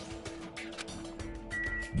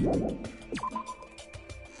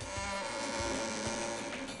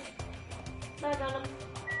 Bye, Venom.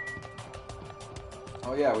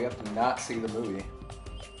 Oh yeah, we have to not see the movie.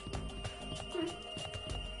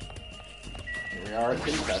 Here we are at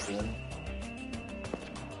Kitty Festival.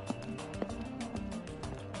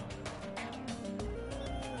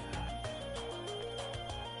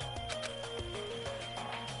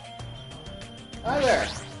 Hi there!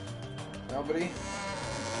 Nobody's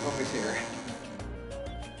here.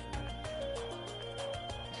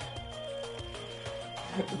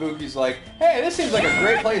 Buki's like, hey, this seems like a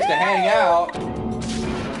great place to hang out.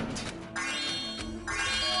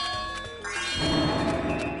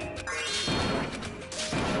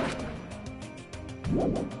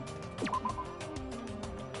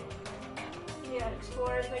 Yeah,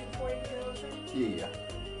 explore everything before you go over. Yeah.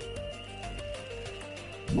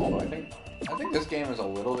 Although I think this game is a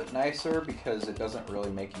little bit nicer because it doesn't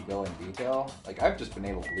really make you go in detail. Like, I've just been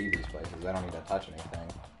able to leave these places. I don't need to touch anything.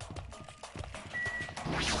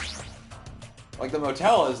 Like, the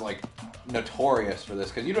motel is, like, notorious for this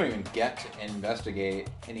because you don't even get to investigate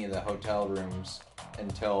any of the hotel rooms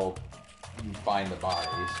until you find the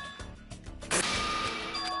bodies.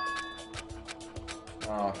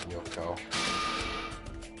 Oh, Yoko.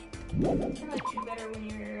 I like you better when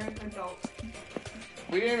you're an adult.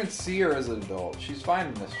 We didn't even see her as an adult. She's fine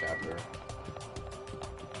in this chapter.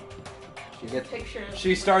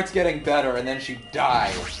 She starts getting better and then she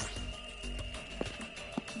dies.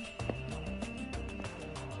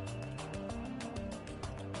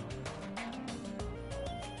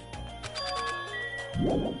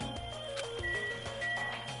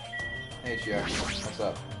 Hey Jackie, what's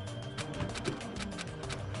up?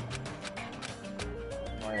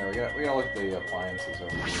 Oh yeah, we gotta look at the appliances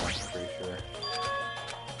over here, I'm pretty sure.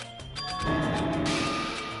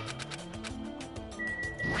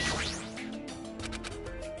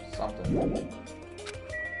 Something.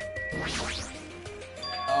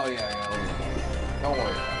 Oh yeah, don't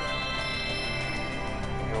worry.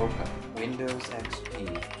 Okay. Windows XP.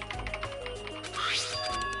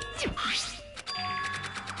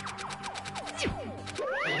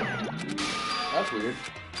 That's weird.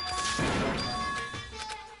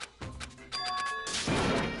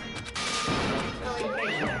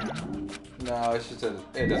 No, it's just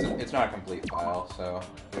it's not a complete file, so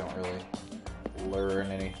we don't really learn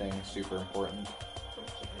anything super important.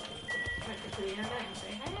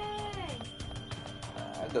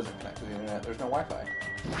 It doesn't connect to the internet, there's no Wi-Fi.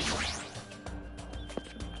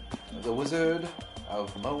 The Wizard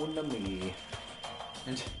of Mona Me.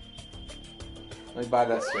 Let me buy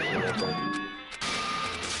that sticker real quick.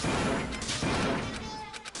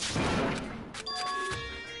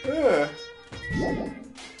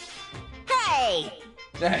 Hey!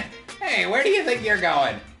 Hey, where do you think you're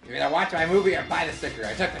going? You're gonna watch my movie or buy the sticker.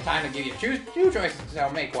 I took the time to give you two choices, so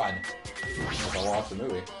make one. I'll watch the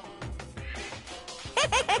movie.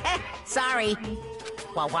 Sorry.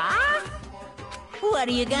 What? What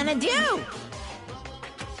are you gonna do?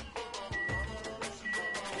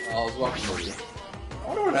 I'll watch the movie. I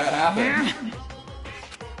wonder what that happened.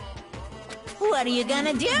 What are you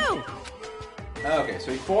gonna do? Okay,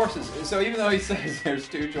 so he forces. So even though he says there's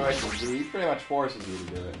two choices, he pretty much forces you to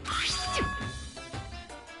do it.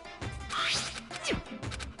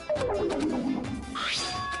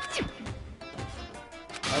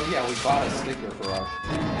 Oh yeah, we bought a sticker for our.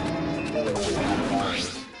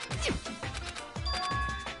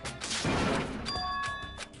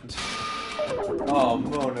 Oh,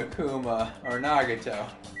 Monokuma or Nagato.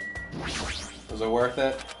 Was it worth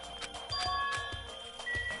it?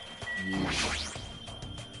 Yeesh.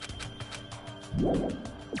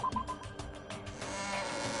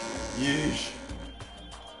 Yeesh.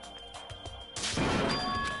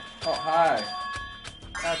 Oh, hi.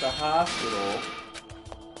 At the hospital.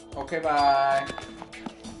 Okay, bye.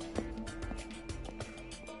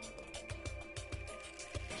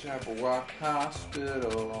 Jabberwock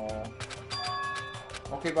Hospital.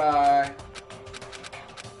 Okay, bye.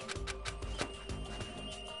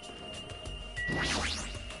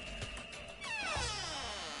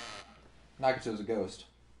 Nagato's a ghost.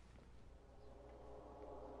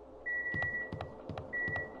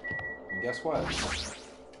 And guess what?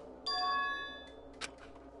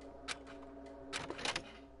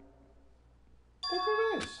 Look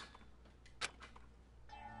who it is.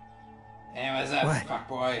 Hey, what's up, What?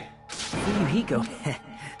 fuckboy? Fuyuhiko.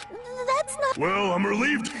 That's not. Well, I'm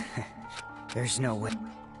relieved. There's no way.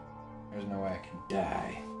 There's no way I can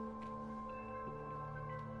die.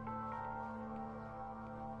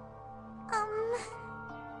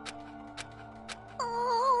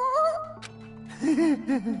 Oh.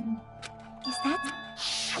 Is that?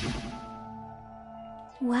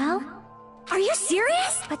 Well, are you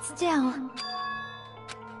serious? But still,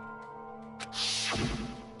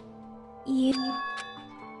 you.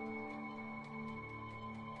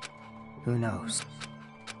 Who knows?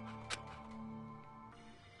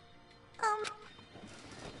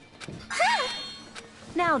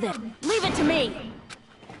 Now then, leave it to me.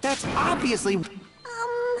 That's obviously...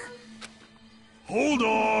 Hold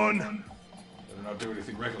on. Better not do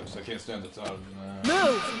anything reckless. I can't stand the thought of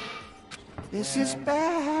Move! This is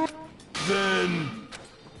bad. Then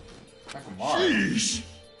Sheesh.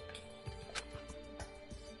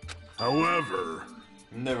 However,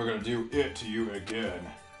 I'm never gonna do it to you again.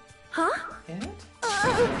 Huh? It?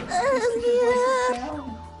 Yeah.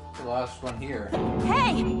 The last one here.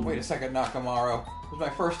 Hey! Wait a second, Nakamaro. It was my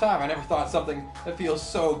first time. I never thought something that feels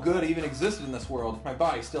so good even existed in this world. My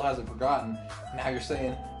body still hasn't forgotten. Now you're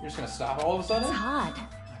saying you're just gonna stop all of a sudden? It's hot.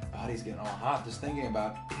 My body's getting all hot just thinking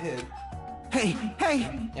about it. Hey,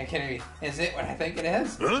 hey! Yeah, Kennedy, is it what I think it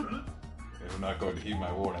is? Huh? I'm not going to heed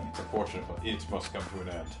my warning. It's unfortunate, but it must come to an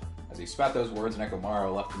end. As he spat those words,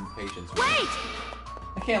 Nekomaru left him patience. Wait!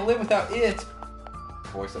 I can't live without it! A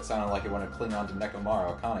voice that sounded like it wanted to cling on to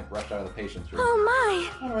Nekomaru. Akane rushed out of the patient's room. Oh my!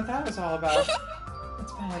 I wonder what that was all about.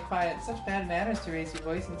 It's finally quiet. Such bad manners to raise your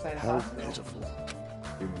voice inside a hospital.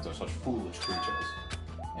 Humans are such foolish creatures.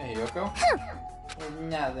 Hey, Yoko.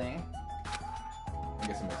 Nothing. I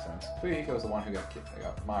guess it makes sense. Fuyuhiko is the one who got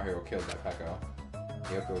Mahiro killed by Peko.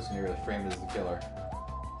 Yoko was nearly framed as the killer.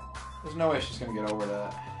 There's no way she's gonna get over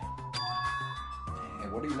that. Hey,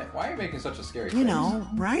 what do you why are you making such a scary face? You know,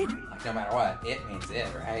 right? Like, no matter what, it means it,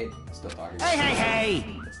 right? Still talking. Hey, hey,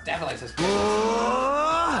 hey! It's definitely suspicious.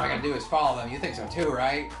 All I gotta do is follow them. You think so too,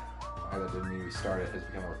 right? Why that didn't mean we started has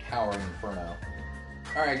become a towering inferno.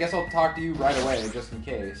 Alright, I guess I'll talk to you right away, just in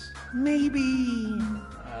case. Maybe...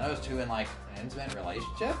 Those two in, like, an intimate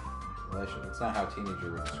relationship? It's not how a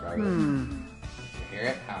teenager would describe it. Hmm. You hear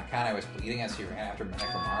it? How Akane was bleeding as she ran after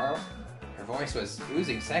Nekomaru? Her voice was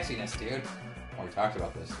oozing sexiness, dude. The more he talks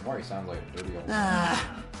about this, the more he sounds like a dirty old man.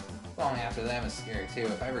 Following after them is scary, too.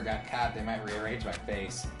 If I ever got caught, they might rearrange my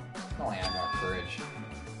face. If only I had more courage.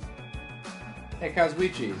 Hey,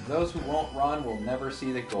 Kazuichi, those who won't run will never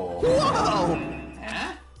see the goal. Whoa!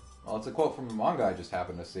 Huh? Well, it's a quote from a manga I just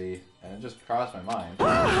happened to see, and it just crossed my mind.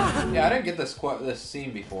 Yeah, I didn't get this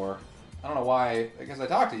scene before. I don't know why, because I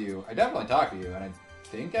talked to you. I definitely talked to you, and I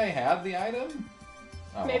think I had the item?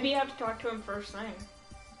 Oh. Maybe you have to talk to him first thing.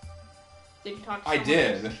 Did you talk to I someone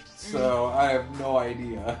did, else? so I have no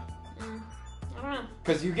idea. I don't know.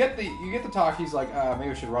 Because you get the talk, he's like, maybe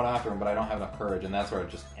we should run after him, but I don't have enough courage, and that's where it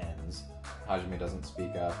just ends. Hajime doesn't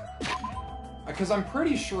speak up. Because I'm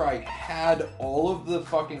pretty sure I had all of the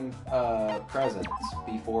fucking presents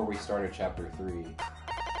before we started Chapter 3.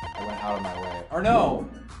 I went out of my way. Or no!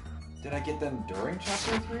 Did I get them during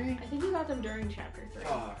Chapter 3? I think you got them during Chapter 3.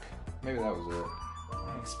 Fuck. Maybe that was it.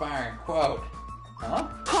 An expiring quote. Huh?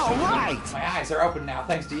 Alright! My eyes are open now,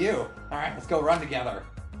 thanks to you. Alright, let's go run together.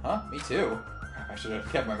 Huh? Me too. I should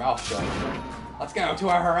have kept my mouth shut. Let's go to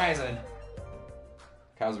our horizon.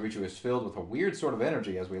 Kazuichi was filled with a weird sort of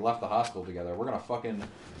energy as we left the hospital together. We're gonna fucking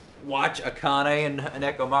watch Akane and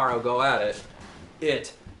Nekomaru go at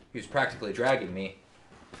it. He was practically dragging me.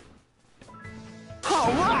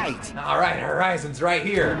 Alright! Alright, horizon's right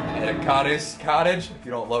here. And Akane's cottage. If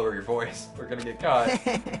you don't lower your voice, we're gonna get caught.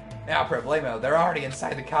 Now, problemo, they're already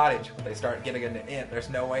inside the cottage. When they start getting into it,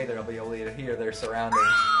 there's no way they'll be able to hear their surroundings.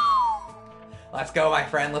 Let's go, my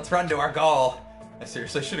friend. Let's run to our goal. I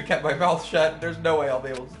seriously should have kept my mouth shut. There's no way I'll be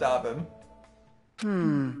able to stop him.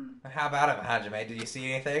 How about him, Hajime? Did you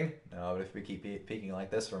see anything? No, but if we keep peeking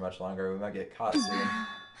like this for much longer, we might get caught soon.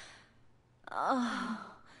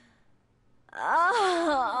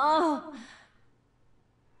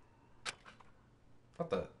 What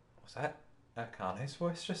the? Was that Akane's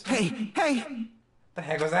voice just now? Hey, hey! What the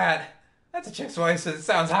heck was that? That's a chick's voice. It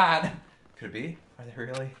sounds hot. Could it be? Are they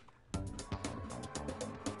really?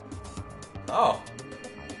 Oh.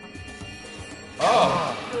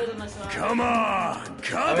 Oh. Come on!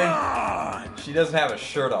 Come on! She doesn't have a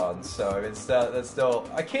shirt on, so it's that's still.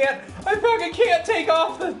 I fucking can't take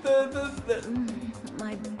off the.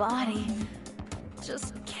 My body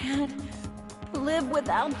just can't live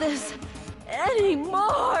without this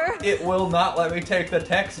anymore. It will not let me take the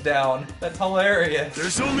text down. That's hilarious.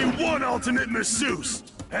 There's only one alternate masseuse,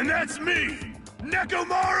 and that's me,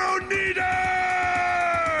 Nekomaru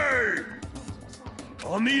Nide!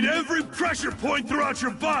 I'll need every pressure point throughout your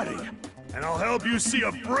body, and I'll help you see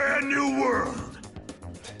a brand new world.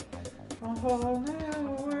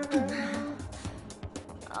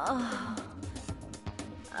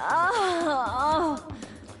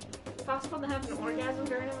 Possible to have an orgasm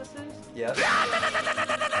during a masseuse? Yes.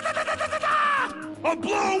 I'll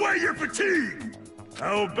blow away your fatigue!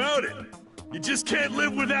 How about it? You just can't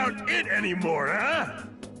live without it anymore, huh?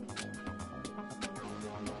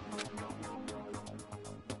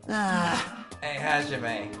 Hey,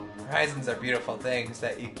 Hajime. Horizons are beautiful things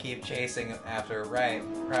that you keep chasing after, right?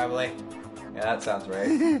 Probably. Yeah, that sounds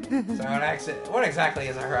right. So what exactly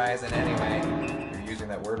is a horizon anyway? You're using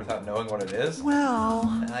that word without knowing what it is? Well...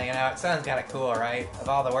 You know, it sounds kind of cool, right? Of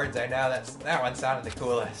all the words I know, that one sounded the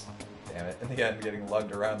coolest. Damn it. In the end, getting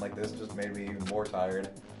lugged around like this just made me even more tired.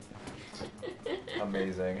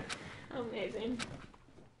 Amazing. Amazing.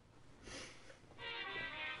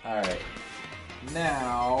 Alright.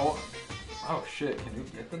 Now... Oh shit, can you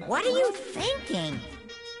get the next What are you thinking?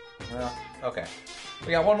 Well, okay.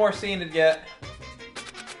 We got one more scene to get.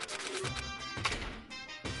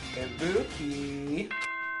 Ibuki.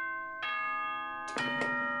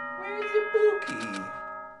 Where's Ibuki?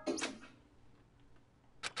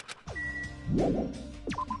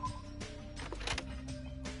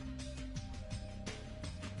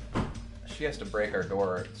 She has to break our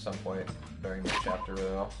door at some point during this chapter,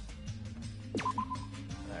 though.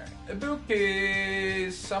 Alright.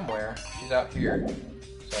 Ibuki's somewhere. She's out here.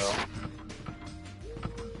 So...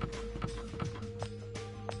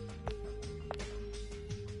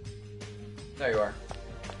 There you are.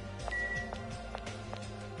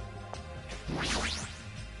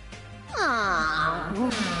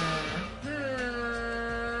 Aww.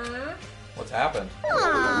 What's happened?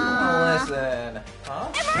 Oh, listen.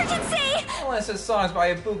 Huh? Emergency! Oh, listen, songs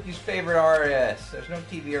by Ibuki's favorite artist. There's no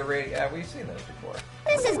TV or radio. Yeah, we've seen those before.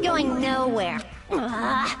 This is going nowhere. Ugh.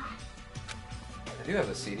 I do have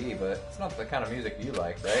a CD, but it's not the kind of music you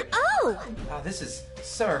like, right? Oh! Oh, this is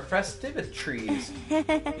summer festivities.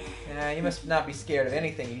 Yeah, you must not be scared of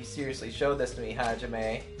anything. You seriously showed this to me,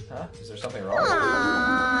 Hajime. Huh? Is there something wrong?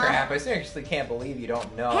 Aww. Crap, I seriously can't believe you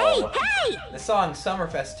don't know. Hey! The song Summer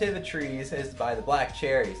Festivities is by the Black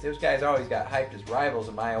Cherries. Those guys always got hyped as rivals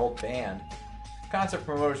in my old band. Concert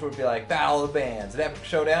promoters would be like, Battle of Bands, an epic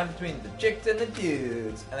showdown between the chicks and the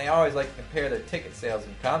dudes. And they always like to compare their ticket sales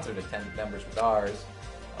and concert attendance numbers with ours.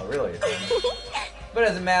 Oh, really? But it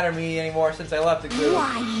doesn't matter to me anymore since I left the group.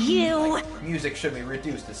 Why, you? Like, music should be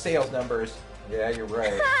reduced to sales numbers. Yeah, you're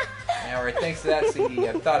right. Now, thanks to that CD,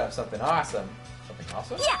 I've thought of something awesome. Something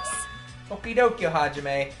awesome? Yes! Okie dokie,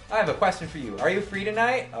 Hajime. I have a question for you. Are you free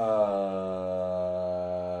tonight?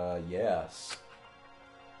 Yes.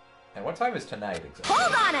 And what time is tonight exactly?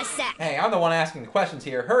 Hold on a sec! Hey, I'm the one asking the questions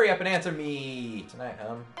here. Hurry up and answer me. Tonight,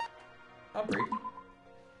 I'm free.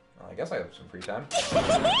 Well, I guess I have some free time.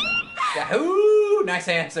 Yahoo! Nice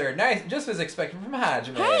answer. Nice, just as expected from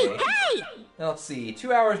Hajime. Hey! Now, let's see.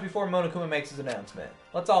 2 hours before Monokuma makes his announcement.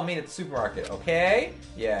 Let's all meet at the supermarket, okay?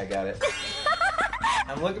 Yeah, I got it.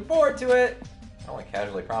 I'm looking forward to it. I only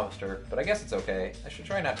casually promised her, but I guess it's okay. I should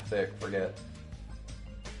try not to forget.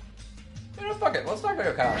 You know, fuck it. Let's talk about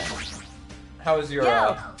your comments. How was your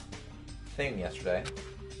thing yesterday?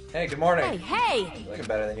 Hey, good morning. Hey! You're looking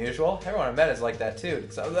better than usual. Everyone I met is like that too.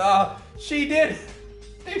 So, she did.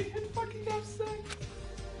 They did fucking have sex.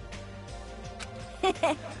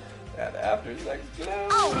 That after sex glow.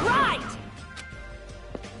 All right!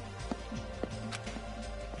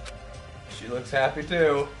 She looks happy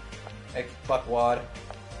too. Hey, fuckwad.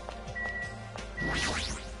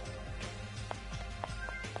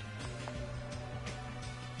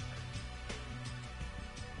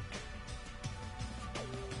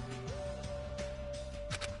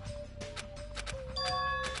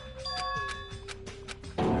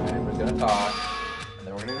 Alright, we're gonna talk, and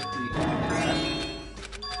then we're gonna recap.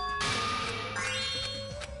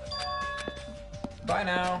 Bye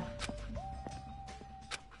now.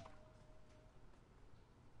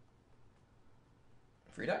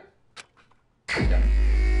 Free time? Free time.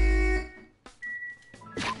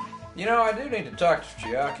 You know, I do need to talk to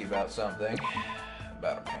Chiaki about something.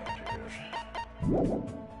 About her painters.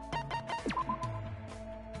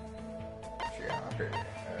 Chiaki.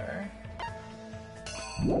 Alright.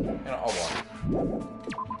 And I'll walk.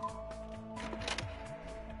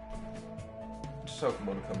 Just so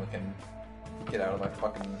Monokuma can get out of my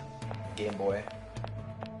fucking Game Boy.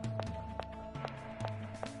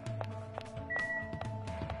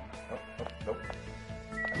 Nope.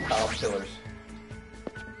 Pile of pillars.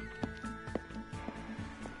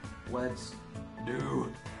 Let's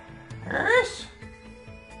do this.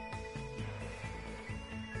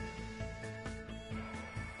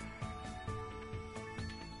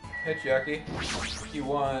 Hey, Chiaki. You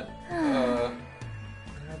want a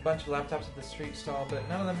bunch of laptops at the street stall, but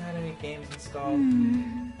none of them had any games installed.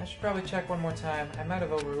 I should probably check one more time. I might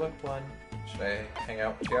have overlooked one. Should I hang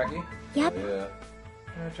out with Chiaki? Yep. Oh, yeah. You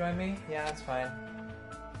wanna join me? Yeah, that's fine.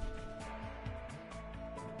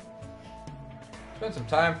 Spend some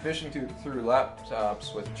time fishing through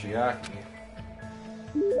laptops with Chiaki.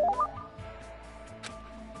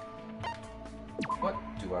 What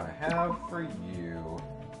do I have for you?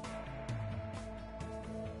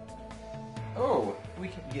 Oh, we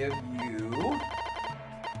can give you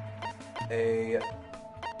a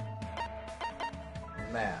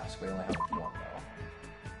mask. We only have one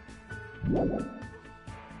though.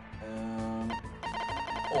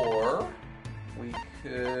 Or we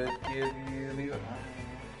could give you the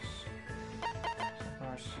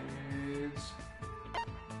sunflower seeds.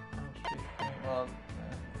 Well,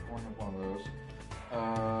 one of those.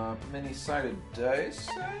 Mini-sided dice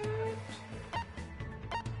set.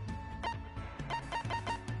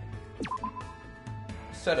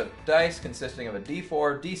 Set of dice consisting of a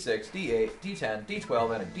D4, D6, D8, D10,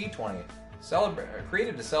 D12, and a D20.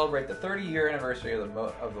 Created to celebrate the 30-year anniversary of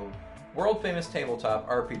the world-famous tabletop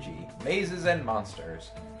RPG, Mazes and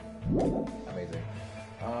Monsters. Amazing.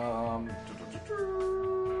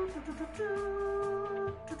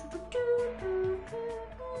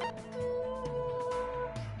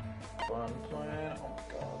 Fun plan. Oh my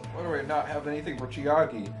god. Why do I not have anything for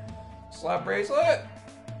Chiaki? Slap bracelet?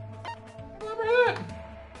 Slap bracelet!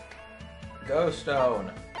 Ghost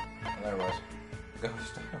stone. Oh, there it was. Ghost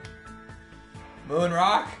stone. Moon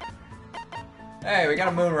rock? Hey, we got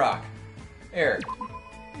a moon rock. Here.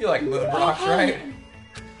 You like moon rocks, right?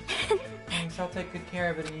 Thanks, I'll take good care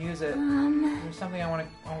of it and use it. There's something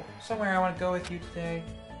somewhere I want to go with you today.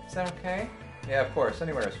 Is that okay? Yeah, of course.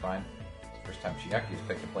 Anywhere is fine. It's the first time Chiaki's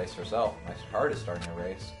picked a place herself. My heart is starting to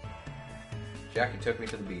race. Chiaki took me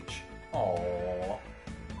to the beach. Aww.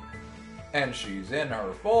 And she's in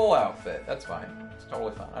her full outfit. That's fine. It's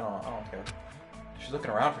totally fine. I don't care. She's looking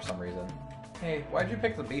around for some reason. Hey, why'd you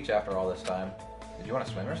pick the beach after all this time? Did you want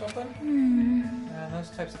to swim or something?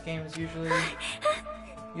 Those types of games usually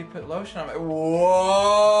you'd put lotion on it.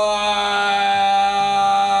 What?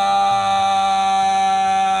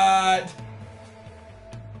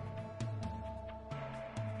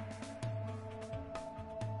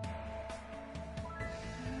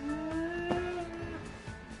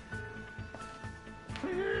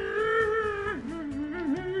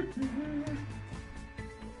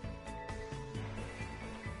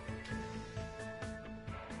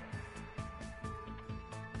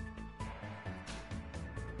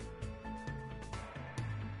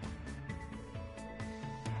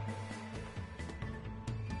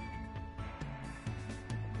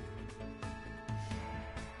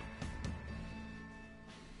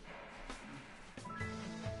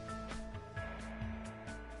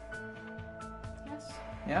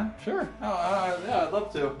 Yeah, sure. Yeah, I'd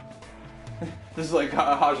love to. This is like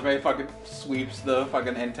Hajime fucking sweeps the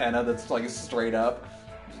fucking antenna that's like straight up.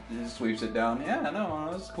 Just sweeps it down. Yeah, no,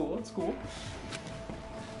 that's cool. That's cool.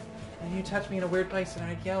 And you touch me in a weird place and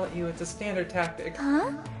I'd yell at you. It's a standard tactic.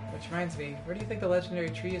 Huh? Which reminds me, where do you think the legendary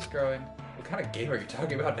tree is growing? What kind of game are you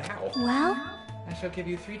talking about now? Well? I shall give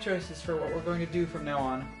you 3 choices for what we're going to do from now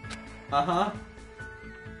on. Uh-huh.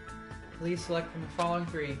 Please select from the following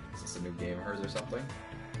 3. Is this a new game of hers or something?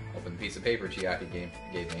 Open piece of paper Chiaki gave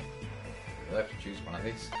me. You'll have to choose one of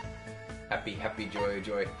these. Happy, happy, joy,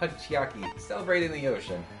 joy. Hug Chiaki, celebrating the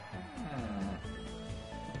ocean.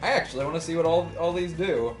 I actually want to see what all these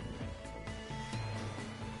do.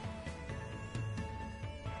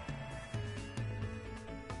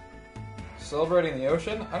 Celebrating the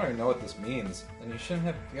ocean? I don't even know what this means. And you shouldn't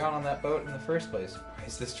have gone on that boat in the first place. Why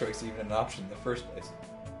is this choice even an option in the first place?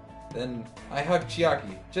 Then I hugged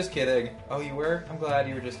Chiaki. Just kidding. Oh, you were? I'm glad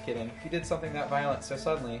you were just kidding. If you did something that violent so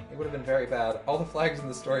suddenly, it would have been very bad. All the flags in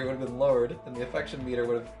the story would have been lowered, and the affection meter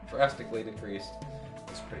would have drastically decreased.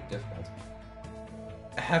 It's pretty difficult.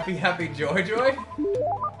 Happy, happy, joy, joy?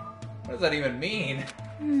 What does that even mean?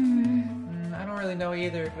 I don't really know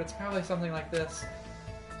either, but it's probably something like this.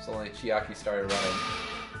 Suddenly, Chiaki started running.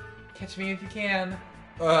 Catch me if you can.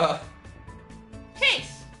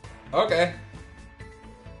 Chase! Okay.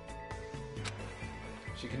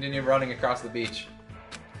 She continued running across the beach.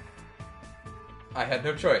 I had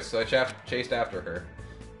no choice, so I chased after her.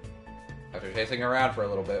 After chasing her around for a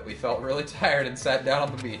little bit, we felt really tired and sat down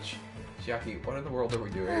on the beach. Chiaki, what in the world are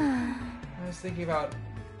we doing? I was thinking about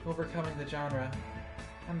overcoming the genre.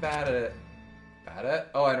 I'm bad at it. Bad at it?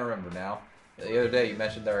 Oh, I remember now. The other day you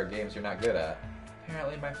mentioned there are games you're not good at.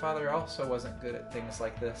 Apparently my father also wasn't good at things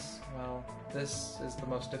like this. Well, this is the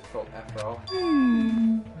most difficult after all.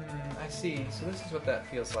 I see. So this is what that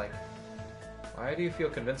feels like. Why do you feel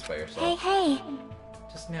convinced by yourself? Hey.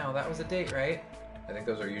 Just now, that was a date, right? I think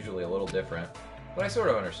those are usually a little different. But I sort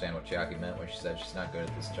of understand what Chiaki meant when she said she's not good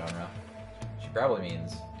at this genre. She probably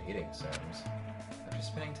means dating sims. After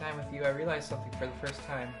spending time with you, I realized something for the first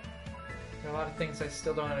time. There are a lot of things I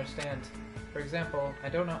still don't understand. For example,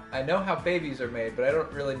 I know how babies are made, but I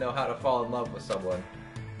don't really know how to fall in love with someone.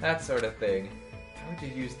 That sort of thing. How would you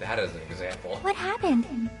use that as an example? What happened?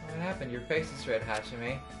 What happened? Your face is red,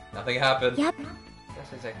 Hachime. Nothing happened. Yep.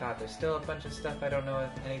 Just as I thought, there's still a bunch of stuff I don't know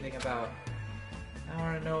anything about. I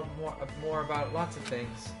want to know more about lots of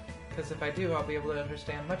things. Because if I do, I'll be able to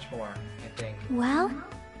understand much more, I think. Well?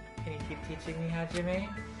 Can you keep teaching me, Hajime?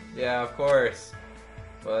 Yeah, of course.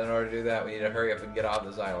 But in order to do that, we need to hurry up and get off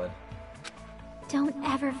this island. Don't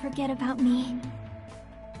ever forget about me.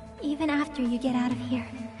 Even after you get out of here.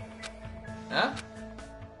 Huh?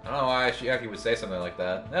 I don't know why Chiaki would say something like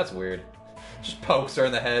that. That's weird. Just pokes her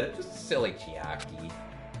in the head. Just silly Chiaki.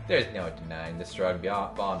 There's no denying the strong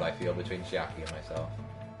bond I feel between Chiaki and myself.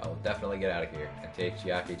 I will definitely get out of here and take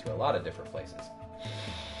Chiaki to a lot of different places.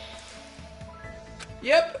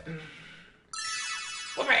 Yep!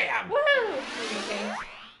 Wham! Woo! Okay.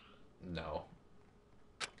 No.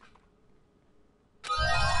 Just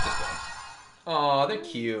kidding. Aw, they're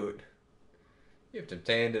cute. You've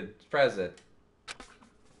obtained a present.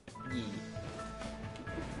 Yee.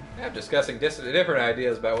 After discussing different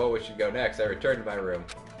ideas about what we should go next, I returned to my room.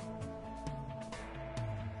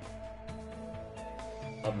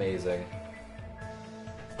 Amazing.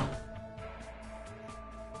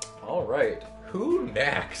 Alright, who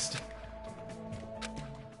next?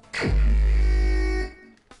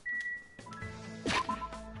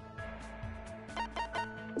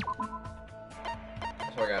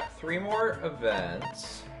 So I got 3 more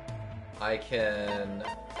events. I can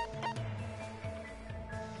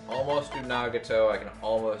almost do Nagato, I can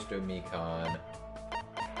almost do Mikan.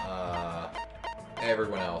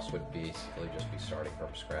 Everyone else would basically just be starting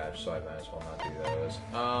from scratch, so I might as well not do those.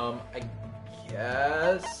 I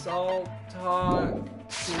guess I'll talk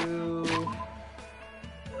to...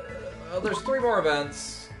 there's 3 more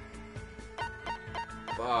events.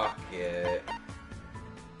 Fuck it.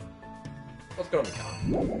 Let's go to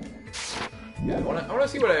Mikan. Yeah, I wanna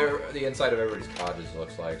see what the inside of everybody's cottages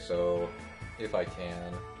looks like, so if I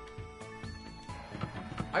can.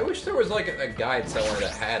 I wish there was like a guide somewhere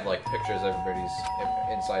that had like pictures of everybody's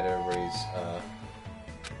inside of everybody's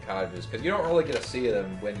cottages, because you don't really get to see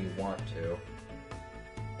them when you want to.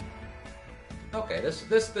 Okay,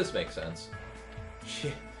 this makes sense.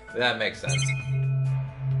 Shit, that makes sense.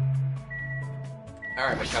 All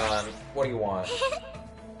right, Mikan, what do you want?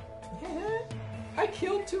 I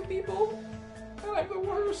killed 2 people, and I'm the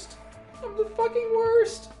worst. I'm the fucking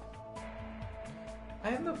worst.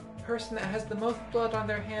 I am the person that has the most blood on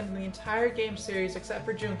their hand in the entire game series except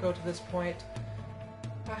for Junko to this point.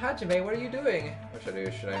 Hajime, what are you doing? What should I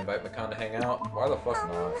do? Should I invite Mikan to hang out? Why the fuck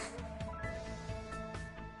not?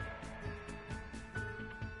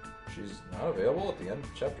 She's not available at the end of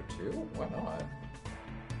chapter 2? Why not?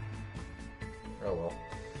 Oh well.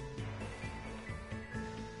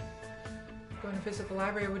 Going to visit the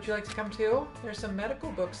library, would you like to come too? There's some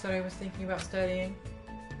medical books that I was thinking about studying.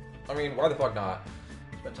 I mean, why the fuck not?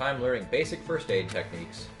 Spent time learning basic first aid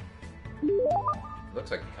techniques.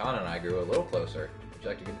 Looks like Mikan and I grew a little closer. Would you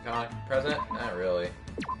like to give Mikan a present? Not really.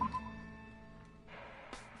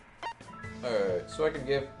 Alright, so I can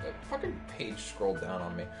give... A fucking page scrolled down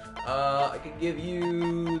on me. I can give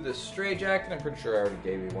you the stray jacket. I'm pretty sure I already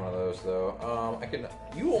gave you one of those, though. I can...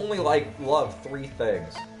 You only, love 3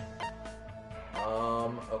 things.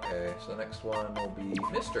 Okay, so the next one will be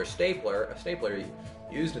Mr. Stapler. A stapler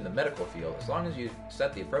used in the medical field. As long as you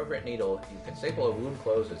set the appropriate needle, you can staple a wound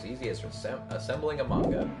closed as easy as assembling a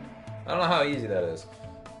manga. I don't know how easy that is.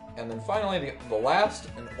 And then finally, the last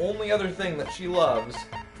and only other thing that she loves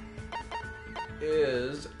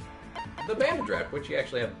is the bandage wrap, which you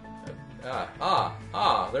actually have...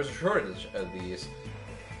 there's a shortage of these.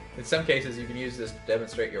 In some cases, you can use this to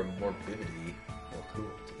demonstrate your morbidity or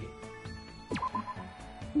cruelty.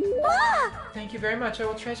 Thank you very much. I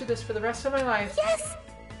will treasure this for the rest of my life. Yes!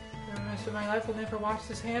 For the rest of my life, I'll never wash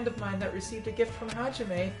this hand of mine that received a gift from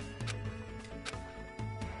Hajime.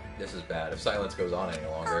 This is bad. If silence goes on any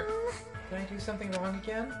longer. Did I do something wrong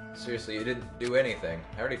again? Seriously, you didn't do anything.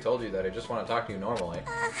 I already told you that. I just want to talk to you normally.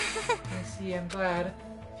 I see. I'm glad.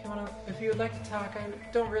 If you would like to talk,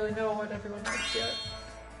 I don't really know what everyone likes yet.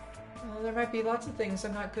 There might be lots of things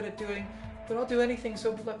I'm not good at doing, but I'll do anything.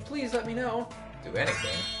 So please let me know. Do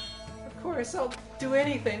anything? Of course, I'll do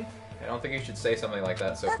anything. I don't think you should say something like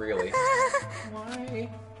that so freely. Why?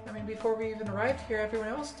 I mean, before we even arrived here, everyone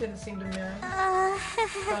else didn't seem to mind.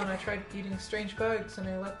 And I tried eating strange bugs, and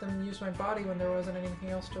I let them use my body when there wasn't anything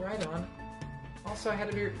else to write on. Also, I had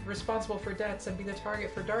to be responsible for debts and be the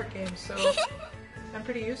target for dart games, so I'm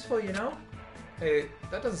pretty useful, you know? Hey,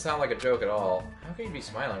 that doesn't sound like a joke at all. How can you be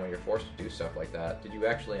smiling when you're forced to do stuff like that? Did you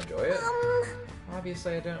actually enjoy it?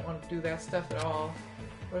 Obviously, I didn't want to do that stuff at all.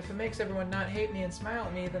 But if it makes everyone not hate me and smile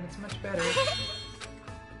at me, then it's much better.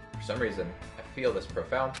 For some reason, I feel this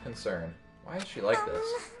profound concern. Why is she like this?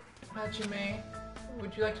 Hajime,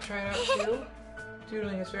 would you like to try it out too?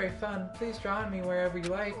 Doodling is very fun. Please draw on me wherever you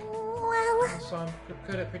like. Well... Also, I'm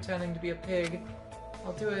good at pretending to be a pig.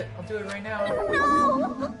 I'll do it. I'll do it right now.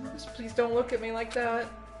 No! Just please don't look at me like that.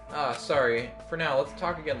 Sorry. For now, let's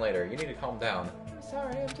talk again later. You need to calm down. I'm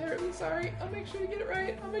sorry. I'm terribly sorry. I'll make sure to get it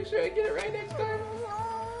right. I'll make sure I get it right next time.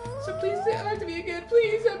 So please say I like to be again.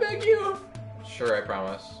 Please, I beg you. Sure, I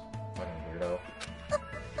promise. Fucking weirdo.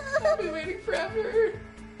 I've been waiting forever.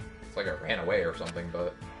 It's like I ran away or something,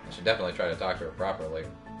 but I should definitely try to talk to her properly.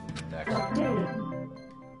 Next.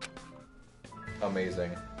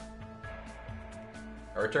 Amazing.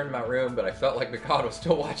 I returned to my room, but I felt like Mikado was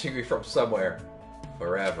still watching me from somewhere.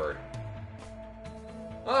 Forever.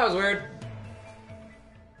 Oh, that was weird.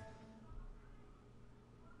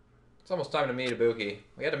 It's almost time to meet Ibuki.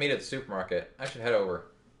 We had to meet at the supermarket. I should head over.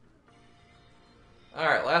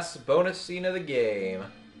 Alright, last bonus scene of the game.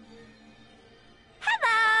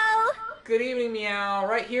 Hello! Good evening, Meow.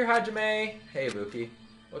 Right here, Hajime. Hey, Ibuki.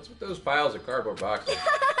 What's with those piles of cardboard boxes?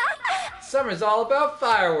 Summer's all about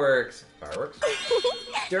fireworks. Fireworks?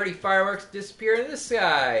 Dirty fireworks disappear in the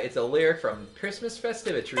sky. It's a lyric from Christmas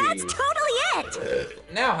Festivity. That's totally it!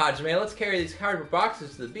 Now, Hajime, let's carry these cardboard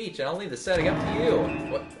boxes to the beach, and I'll leave the setting up to you.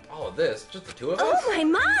 What? All of this? Just the two of us? Oh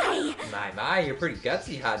my! My, you're pretty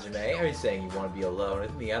gutsy, Hajime. Are you saying you want to be alone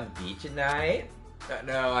with me on the beach at night?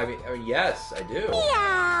 No, I mean, yes, I do.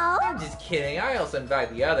 Meow! I'm just kidding. I also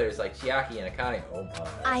invite the others, like Chiaki and Akane. Oh my.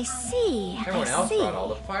 I see. Everyone else brought all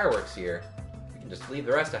the fireworks here. We can just leave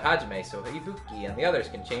the rest to Hajime so Ibuki and the others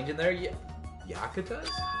can change in their yakutas?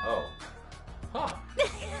 Oh. Huh.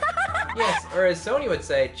 Yes, or as Sonia would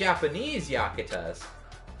say, Japanese yakutas.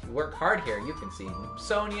 If you work hard here, you can see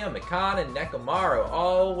Sonia, Mikan, and Nekomaru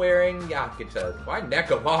all wearing yakutas. Why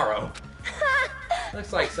Nekomaru?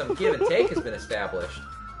 Looks like some give and take has been established.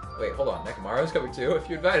 Wait, hold on. Nekomaru's coming too? If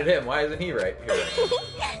you invited him, why isn't he right here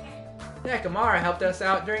right now? Nekomaru helped us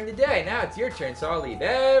out during the day. Now it's your turn, so I'll leave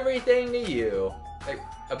everything to you. Hey,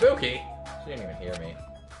 Ibuki! She didn't even hear me.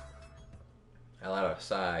 I let out a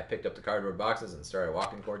sigh, picked up the cardboard boxes, and started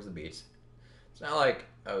walking towards the beach. It's not like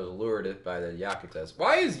I was lured by the yakutas.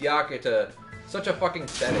 Why is yakuta such a fucking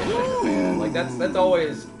fetish in Japan? Like, that's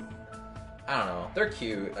always... I don't know. They're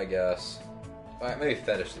cute, I guess. Maybe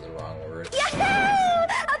fetish is the wrong word. Yahoo!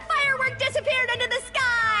 A firework disappeared into the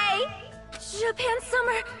sky! Japan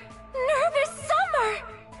summer! Nervous summer!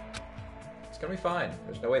 It's gonna be fine.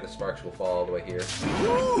 There's no way the sparks will fall all the way here.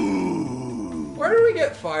 Ooh. Where do we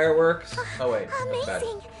get fireworks? Oh wait.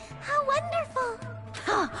 Amazing! How wonderful!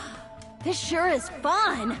 Huh. This sure is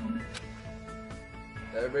fun!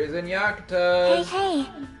 Everybody's in yakutas! Hey!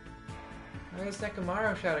 Why is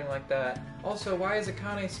Nekomaru shouting like that? Also, why is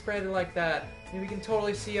Akane spread like that? We can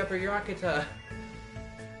totally see up her yakuta.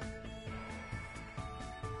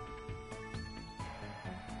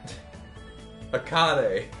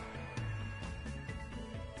 Akane.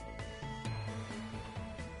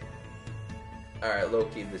 Alright,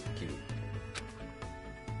 low-key, this is cute.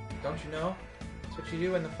 Don't you know? That's what you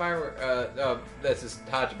do when the firework... this is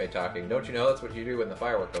Hajime talking. Don't you know that's what you do when the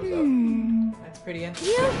firework goes up? That's pretty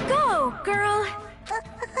interesting. You go, girl!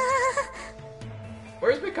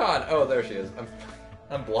 Where's Mikan? Oh, there she is.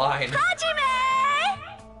 I'm blind. Hajime!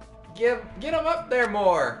 Get him up there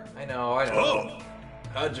more! I know. Oh!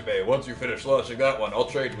 Hajime, once you finish launching that one, I'll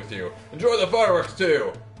trade with you. Enjoy the fireworks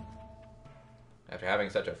too! After having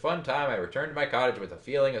such a fun time, I returned to my cottage with a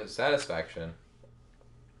feeling of satisfaction.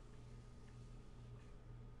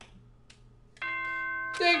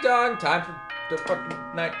 Ding dong! Time for the fucking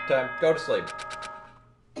night time. Go to sleep.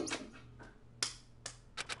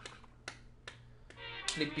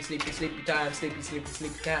 Sleepy, sleepy, sleepy time. Sleepy, sleepy,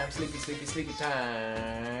 sleepy time. Sleepy, sleepy, sleepy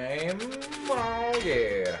time. Oh,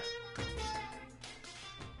 yeah.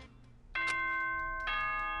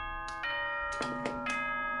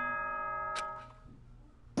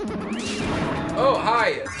 Oh,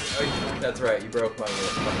 hi! Oh, that's right, you broke my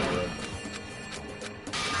room.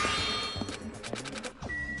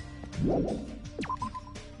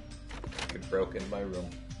 You broke in my room.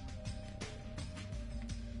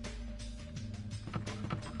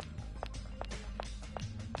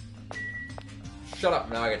 Shut up,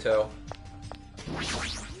 Nagato.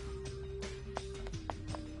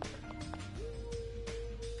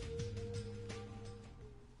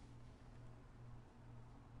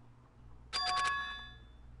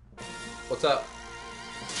 What's up?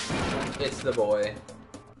 It's the boy.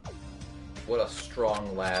 What a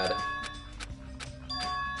strong lad.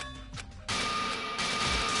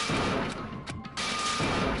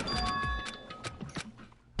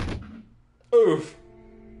 Oof.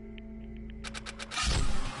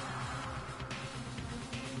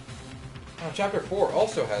 Oh, chapter 4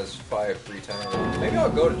 also has 5 free time events. Maybe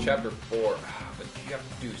I'll go to chapter 4. But you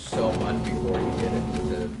have to do so much before you get it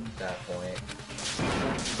to that point.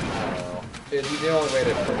 I don't know. It'd be the only way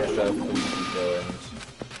to finish up Fujiko and...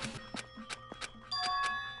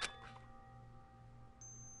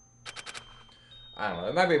 I don't know.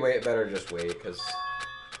 It might be better to just wait, because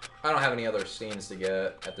I don't have any other scenes to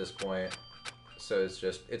get at this point. So it's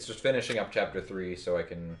just finishing up chapter 3 so I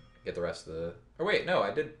can get the rest of the... Oh wait, no,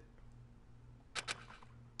 I did...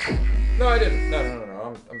 No, I didn't.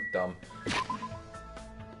 No. I'm dumb.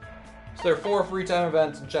 So there are 4 free time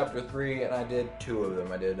events in chapter 3, and I did 2 of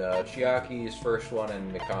them. I did Chiaki's first one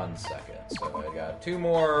and Mikan's second. So I got 2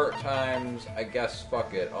 more times. I guess,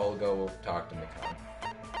 fuck it, I'll go talk to Mikan.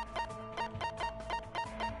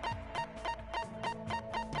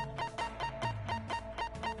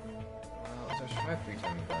 Well, there's 5 free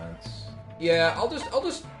time events. Yeah, I'll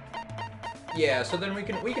just. Yeah, so then we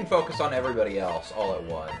can focus on everybody else all at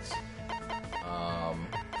once.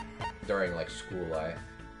 During like school life.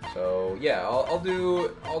 So yeah, I'll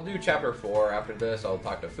do chapter 4 after this. I'll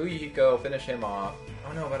talk to Fujiko, finish him off.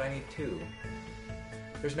 Oh no, but I need 2.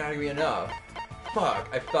 There's not gonna be enough. Fuck,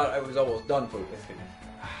 I thought I was almost done with it.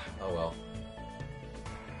 Oh well.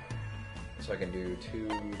 So I can do 2,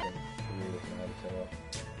 then 3 with Naruto.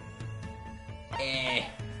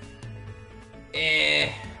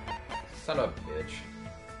 Son of a bitch.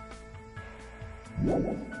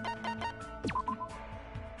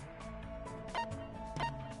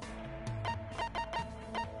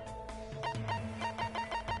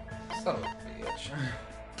 Son of a bitch.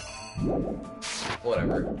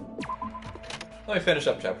 Whatever. Let me finish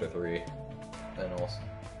up chapter 3. Then we'll...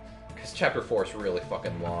 Because chapter 4 is really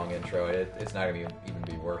fucking long intro. It's not gonna even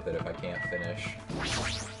be worth it if I can't finish.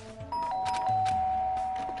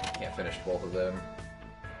 Can't finish both of them.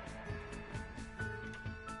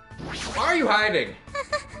 Why are you hiding?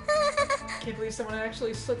 Can't believe someone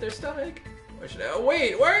actually slit their stomach.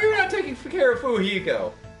 Wait, why are you not taking care of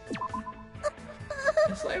Fujiko?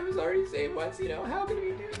 His life was already saved once, you know, how can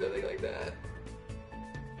we do something like that?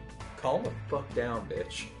 Calm the fuck down,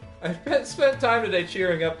 bitch. I spent time today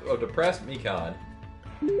cheering up a depressed Mikan.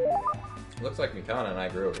 Looks like Mikan and I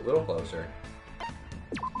grew a little closer.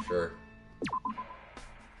 Sure.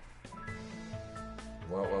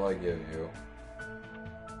 What will I give you?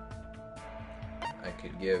 I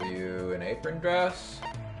could give you an apron dress.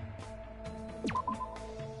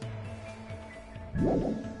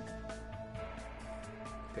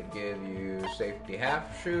 Could give you safety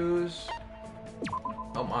half shoes.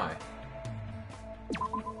 Oh my.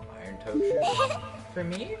 Iron toe shoes. For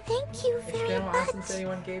me? Thank you It's very been a while much. since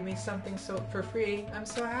anyone gave me something for free. I'm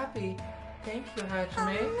so happy. Thank you,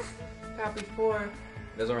 Hajime. Happy 4.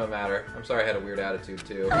 Doesn't really matter. I'm sorry I had a weird attitude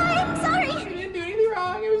too. I'm sorry. I didn't do anything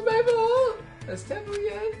wrong. It was my fault. That's definitely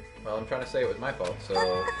it. Well, I'm trying to say it was my fault, so...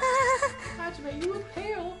 Hajime, you look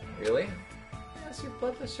pale. Really? Yes, your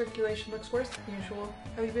blood circulation looks worse than usual.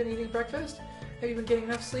 Have you been eating breakfast? Have you been getting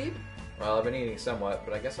enough sleep? Well, I've been eating somewhat,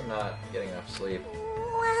 but I guess I'm not getting enough sleep.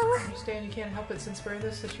 Well, I understand you can't help it since we're in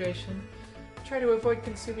this situation. Try to avoid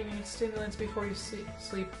consuming any stimulants before you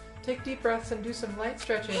sleep. Take deep breaths and do some light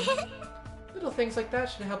stretching. Little things like that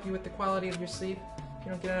should help you with the quality of your sleep. If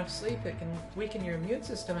you don't get enough sleep, it can weaken your immune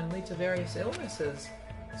system and lead to various illnesses.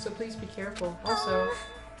 So please be careful. Also,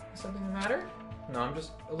 is something the matter? No, I'm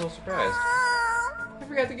just a little surprised. I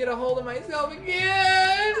forgot to get a hold of myself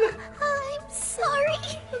again! I'm sorry.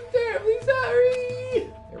 I'm terribly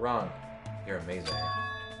sorry! You're wrong. You're amazing.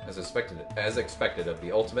 As expected of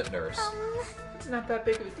the ultimate nurse. It's not that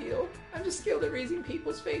big of a deal. I'm just skilled at raising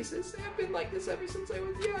people's faces. I've been like this ever since I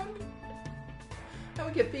was young. I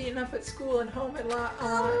would get beaten up at school and home a lot.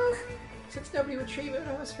 Since nobody would treat me when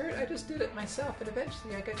I was hurt, I just did it myself, and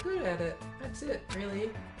eventually I got good at it. That's it, really.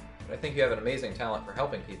 But I think you have an amazing talent for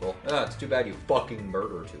helping people. It's too bad you fucking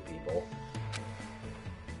murder 2 people.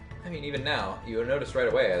 I mean, even now, you noticed right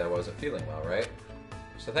away that I wasn't feeling well, right?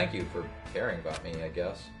 So thank you for caring about me, I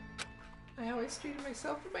guess. I always treated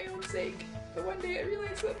myself for my own sake, but one day I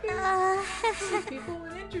realized something. Sick people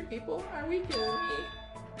and injured people are weaker than me.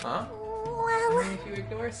 Huh? I mean, if you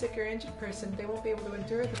ignore a sick or injured person, they won't be able to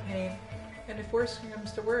endure the pain. And if worse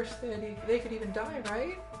comes to worse, they could even die,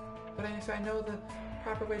 right? But if I know the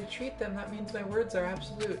proper way to treat them, that means my words are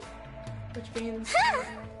absolute. Which means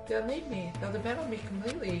they'll need me. They'll depend on me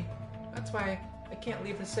completely. That's why I can't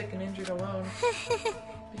leave the sick and injured alone.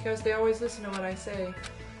 Because they always listen to what I say.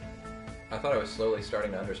 I thought I was slowly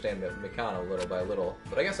starting to understand Mikana little by little,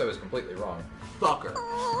 but I guess I was completely wrong. Fucker.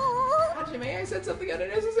 Hajime, I said something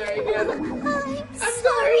unnecessary again. I'm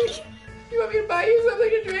sorry. You want me to buy you something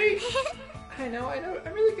to drink? I know.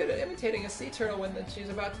 I'm really good at imitating a sea turtle when she's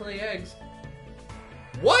about to lay eggs.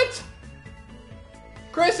 What?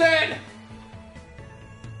 Kristen!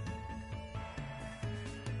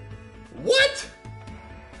 What?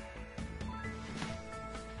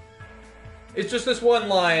 It's just this one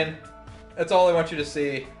line. That's all I want you to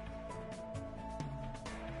see.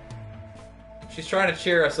 She's trying to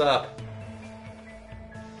cheer us up.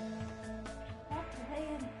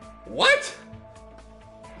 What?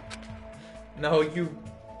 No, you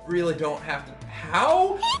really don't have to.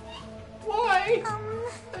 How? Why?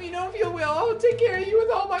 You don't feel well. I'll take care of you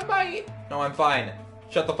with all my might. No, I'm fine.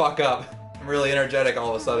 Shut the fuck up. I'm really energetic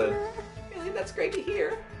all of a sudden. Really, that's great to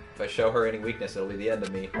hear. If I show her any weakness, it'll be the end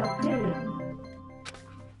of me.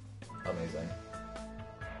 Amazing.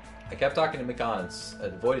 I kept talking to Mikan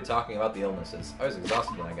and avoided talking about the illnesses. I was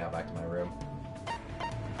exhausted when I got back to my room.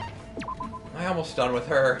 I'm almost done with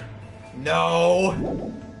her.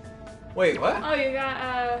 No! Wait, what? Oh, you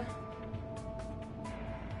got,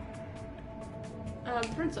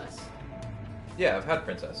 Princess. Yeah, I've had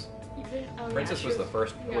Princess. You did? Oh, Princess yeah, was the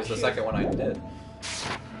first, yeah, was the she second one I did.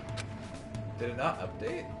 Did it not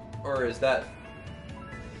update? Or is that...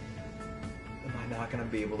 Am I not gonna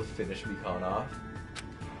be able to finish Mikan off?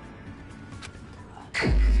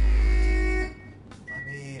 Let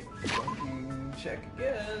me fucking check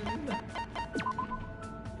again.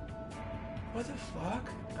 What the fuck?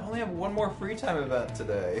 I only have one more free time event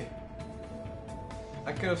today.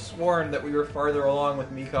 I could have sworn that we were farther along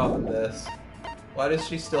with Mikan than this. Why does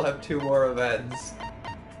she still have 2 more events?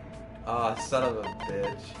 Ah, son of a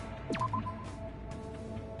bitch.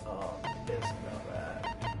 Oh, I'm pissed about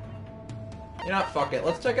that. You know what, fuck it.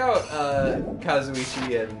 Let's check out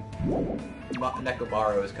Kazuichi and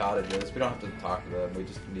Nekomaru's cottages. We don't have to talk to them. We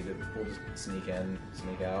just need to. We'll just sneak in,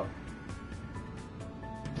 sneak out.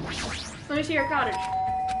 Let me see your cottage.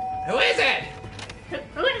 Who is it?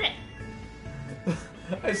 Who is it?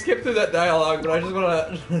 I skipped through that dialogue, but I just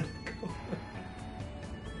want to.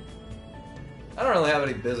 I don't really have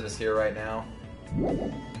any business here right now.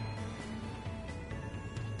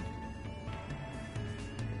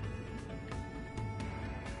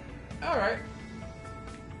 All right.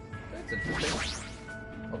 That's interesting.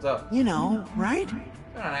 What's up? You know, right?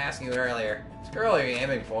 I was asking you earlier. Which girl are you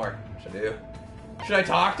aiming for? Should I do? Should I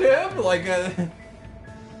talk to him? Like,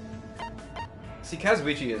 See,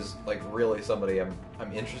 Kazuichi is like really somebody I'm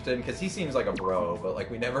interested in because he seems like a bro, but like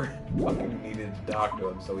we never fucking needed to talk to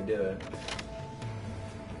him, so we didn't.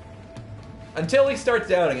 Until he starts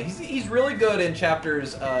doubting it. He's really good in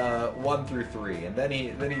chapters 1 through 3, and then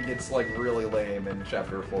he gets like really lame in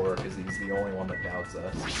chapter 4 because he's the only one that doubts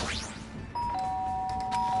us.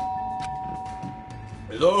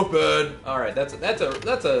 It's open. All right, that's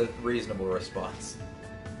a reasonable response.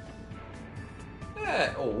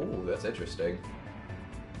 Oh, that's interesting.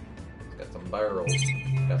 It's got some barrels,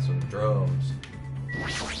 got some drums.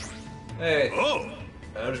 Hey. Oh.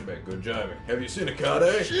 Management, good job. Have you seen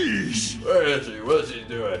Akane? Sheesh. Where is she? What's she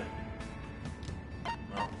doing?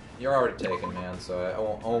 Well, you're already taken, man, so I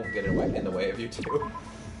won't get in the way of you two.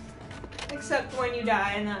 Except when you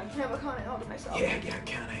die and then I can have a Akane all to myself. Yeah, I got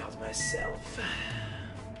Akane all to myself.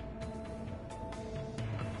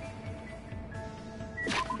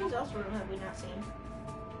 Whose else room have we not seen?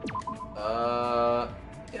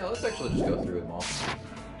 Yeah, let's actually just go through them all.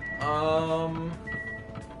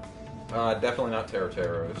 Definitely not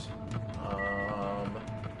Teroteros.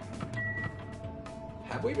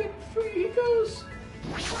 Have we been Fuyuhiko's?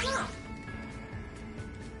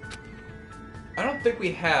 I don't think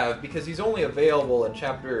we have, because he's only available in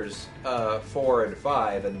chapters 4 and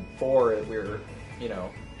 5, and 4 we're, you know,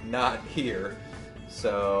 not here.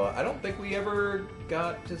 So I don't think we ever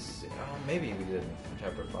got to see... Oh, maybe we did in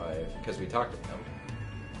chapter 5, because we talked to him.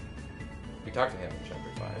 We talked to him in chapter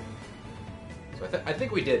 5. So I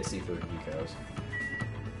think we did see Fuyuhiko's. I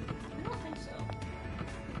don't think so.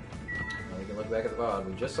 Well, we can look back at the VOD.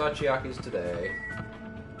 We just saw Chiaki's today.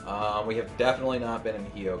 We have definitely not been in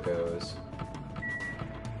Hyoko's.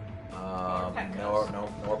 No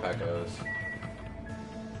more Pekko's.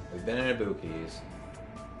 We've been in Ibuki's.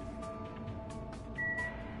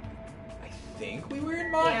 I think we were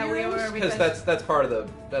in Mod Yeah, we Heroes? were, Because because- that's part of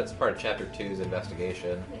chapter 2's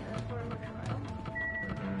investigation. Yeah, that's where we're trial.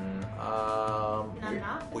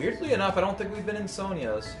 Weirdly enough, I don't think we've been in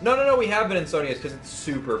Sonia's. No, we have been in Sonia's because it's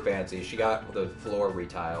super fancy. She got the floor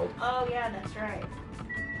retiled. Oh yeah, that's right.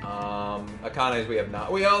 Akane's we have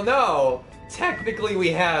not. We all know! Technically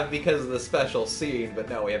we have because of the special scene, but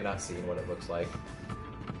no, we have not seen what it looks like.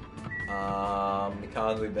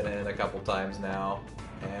 Mikan's we've been in a couple times now.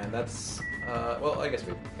 And that's, well, I guess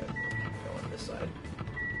we can go on this side.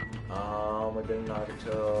 We've been in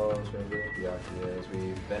Nagatos, we've been in Byakuya's,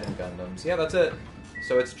 we've been in Gundams. Yeah, that's it.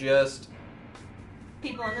 So it's just...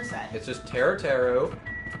 People on the set. It's just Teru.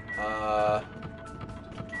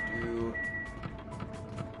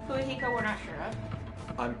 Fujihiko, we're not sure of.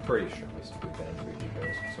 I'm pretty sure we've been in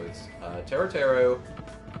Fujihiko's. So it's Teru.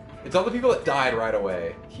 It's all the people that died right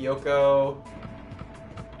away. Kyoko,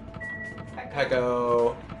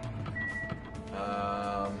 Peko.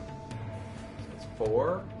 It's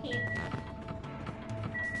 4.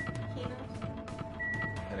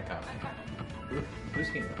 And Akane. Who's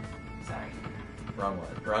Hina? Sorry. Wrong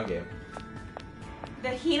one. Wrong game. The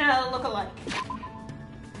Hina look-alike.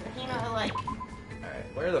 The Hina alike.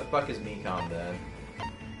 Alright, where the fuck is Mikon then?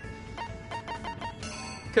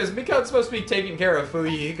 Because Mikon's supposed to be taking care of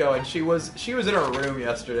Fujihiko, and she was in her room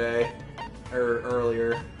yesterday. Or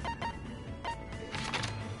earlier.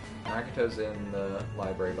 Makoto's in the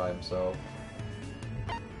library by himself.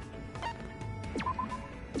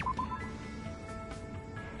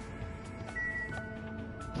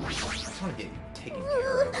 I just want to get taken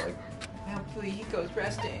care of, like... Now Fujihiko's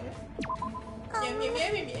resting.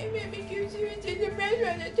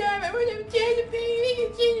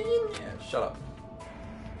 Shut up.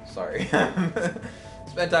 Sorry.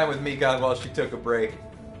 Spent time with Mikon while she took a break.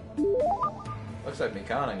 Looks like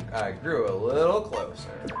Mikon and I grew a little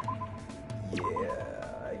closer. Yeah,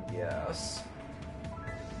 I guess.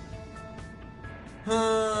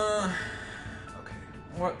 Okay,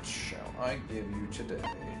 what shall I give you today?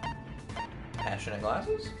 Passion and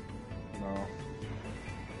glasses? No.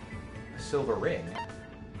 A silver ring?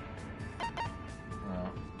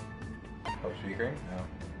 No. Hope speaker? No.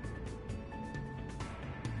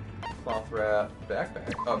 Cloth wrap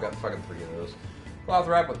backpack. Oh, I've got fucking 3 of those. Cloth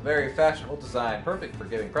wrap with very fashionable design, perfect for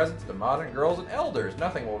giving presents to modern girls and elders.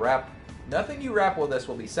 Nothing you wrap with this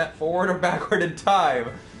will be sent forward or backward in time.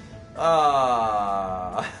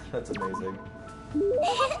 Ah, that's amazing.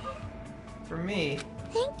 For me.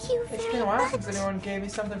 Thank you very much. It's been a while since anyone gave me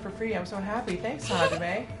something for free. I'm so happy. Thanks,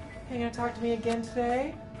 Hajime. Are you gonna talk to me again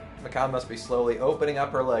today? Mikon must be slowly opening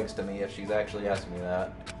up her legs to me if she's actually asking me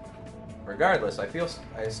that. Regardless, I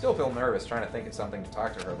still feel nervous trying to think of something to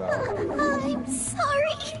talk to her about. I'm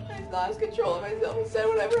sorry. I lost control of myself and said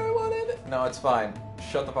whatever I wanted. No, it's fine.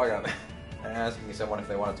 Shut the fuck up. And asking someone if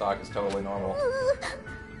they want to talk is totally normal.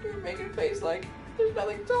 You're making a face like there's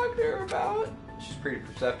nothing to talk to her about. She's pretty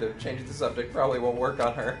perceptive. Changing the subject probably won't work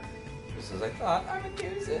on her. Just as I thought. I'm a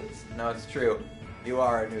nuisance. No, it's true. You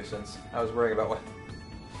are a nuisance. I was worrying about what...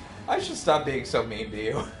 I should stop being so mean to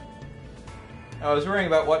you. I was worrying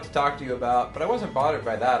about what to talk to you about, but I wasn't bothered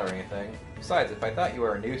by that or anything. Besides, if I thought you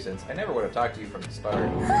were a nuisance, I never would have talked to you from the start.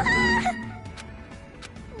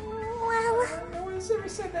 Well... No one's ever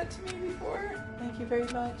said that to me before. Thank you very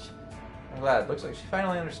much. I'm glad. Looks like she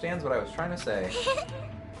finally understands what I was trying to say.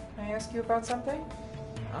 Can I ask you about something?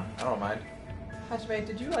 Huh? I don't mind. Hajime,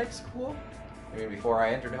 did you like school? You mean before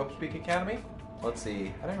I entered Hope Speak Academy? Let's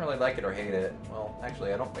see. I didn't really like it or hate it. Well,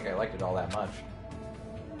 actually, I don't think I liked it all that much.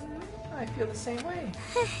 I feel the same way.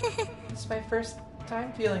 It's my first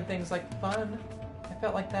time feeling things like fun. I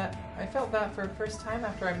felt that for the first time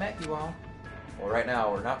after I met you all. Well, right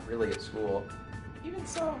now, we're not really at school. Even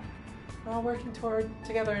so, we're all working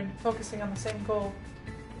together and focusing on the same goal.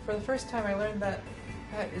 For the first time, I learned that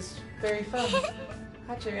is very fun.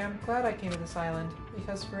 Actually, I'm glad I came to this island,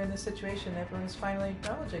 because we're in this situation, everyone is finally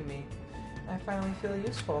acknowledging me. I finally feel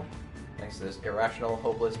useful. Thanks to this irrational,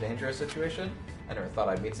 hopeless, dangerous situation, I never thought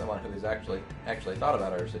I'd meet someone who's actually thought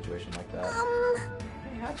about our situation like that.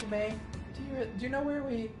 Hey, Hajime, do you know where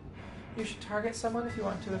you should target someone if you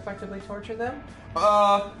want to effectively torture them?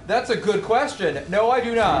 That's a good question. No, I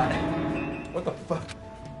do not. What the fuck?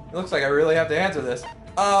 It looks like I really have to answer this.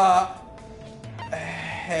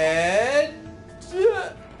 Head?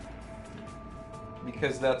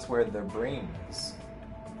 Because that's where their brain is.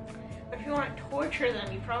 But if you want to torture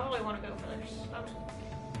them, you probably want to go for their stomach.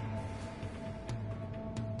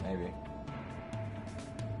 Maybe.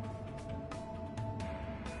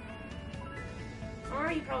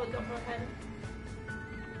 Or you probably go for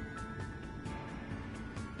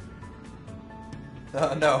the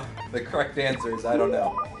head. No, the correct answer is I don't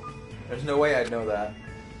know. There's no way I'd know that.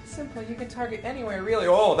 Simple, you can target anywhere, really.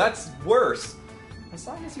 Oh, that's worse. As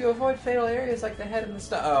long as you avoid fatal areas like the head and the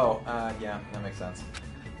stomach. Oh, yeah, that makes sense.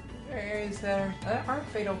 There are areas that aren't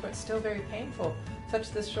fatal but still very painful, such as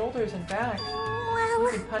the shoulders and back. You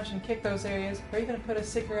can punch and kick those areas, or even put a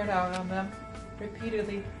cigarette out on them,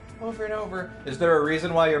 repeatedly, over and over. Is there a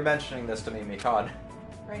reason why you're mentioning this to me, Mikon?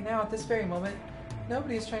 Right now, at this very moment,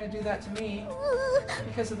 nobody's trying to do that to me.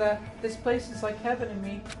 Because of that, this place is like heaven in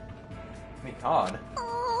me. Mikon?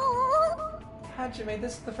 Hajime,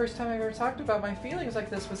 this is the first time I've ever talked about my feelings like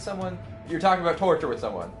this with someone. You're talking about torture with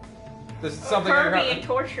someone. This is something Her being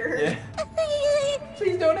tortured. Yeah.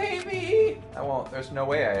 Please don't hate me! I won't. There's no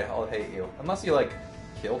way I'll hate you. Unless you, like,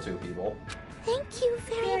 kill 2 people. Thank you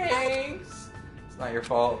very much. Thanks! It's not your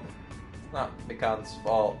fault. It's not Mikan's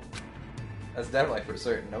fault. That's definitely for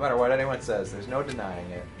certain. No matter what anyone says, there's no denying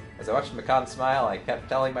it. As I watched Mikan smile, I kept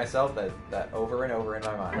telling myself that over and over in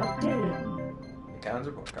my mind. Mikan's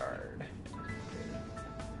report card.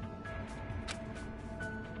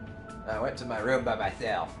 I went to my room by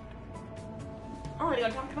myself. Oh, I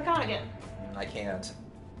gotta talk to Makan again. I can't.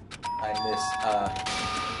 I miss,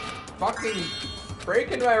 fucking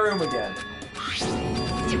breaking my room again.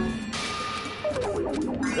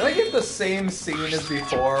 Did I get the same scene as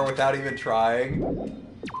before without even trying?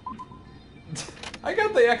 I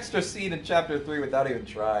got the extra scene in chapter 3 without even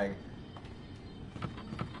trying.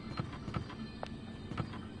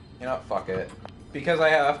 You know what, fuck it. Because I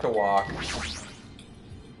have to walk.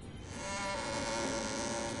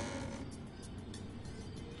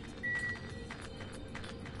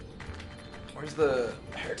 Where's the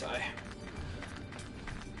hair tie?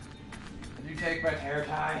 Did you take my hair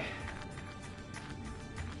tie?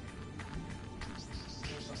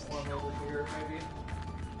 There's one over here, maybe?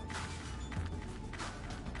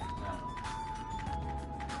 No.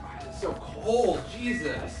 Why is it so cold?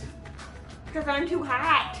 Jesus! Because I'm too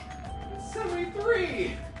hot. It's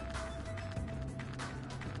 73!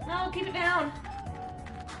 No, keep it down.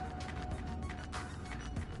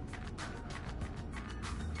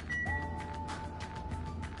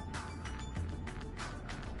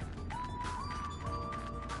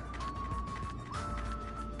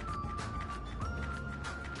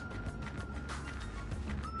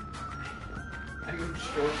 I'm in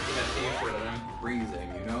shorts and a t-shirt and I'm freezing,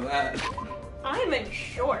 you know that? I'm in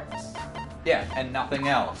shorts. Yeah, and nothing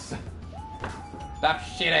else. Stop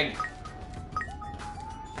shitting!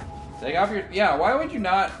 Take off your... Yeah, why would you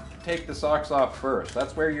not take the socks off first?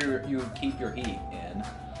 That's where you keep your heat in.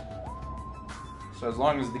 So as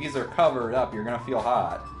long as these are covered up, you're gonna feel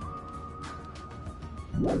hot.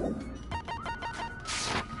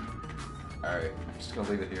 Alright, I'm just gonna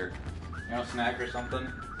leave it here. You want a snack or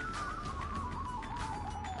something?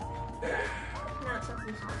 Not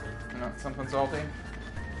something salty. Not something salty?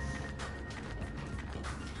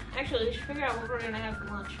 Actually, we should figure out what we're gonna have for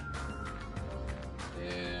lunch.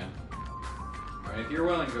 Yeah. Alright, if you're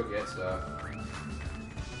willing to go get stuff.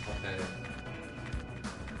 Okay.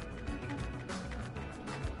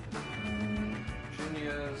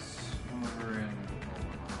 Junia's over in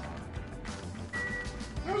Omaha.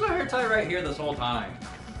 There was a hair tie right here this whole time.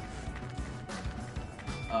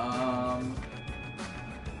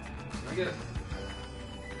 I get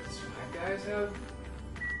Swag Guys have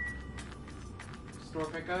store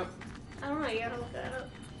pickup? I don't know, you gotta look that up.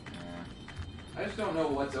 Yeah. I just don't know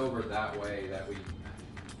what's over that way that we...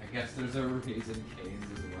 I guess there's a Raisin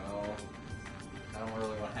Cane's as well. I don't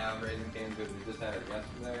really want to have Raisin Cane's because we just had it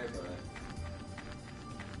yesterday, but...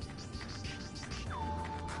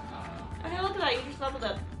 Okay, look at that, you just leveled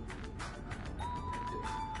up.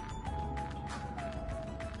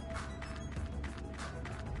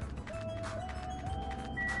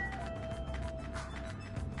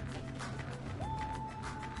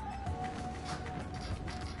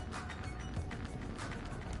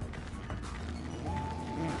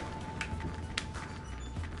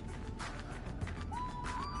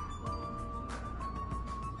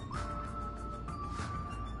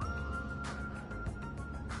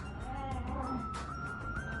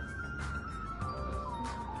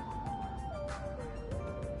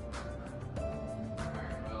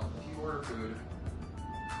 Food.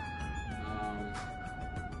 I'm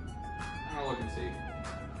gonna look and see.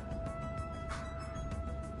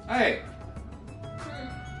 Hey!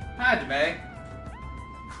 Hajime!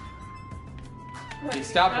 He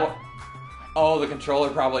stopped. Oh, the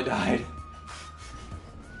controller probably died.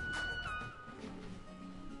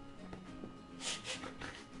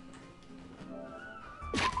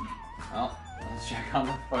 Well, let's check on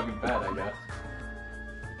the fucking bed, I guess.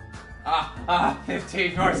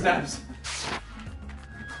 15 more steps.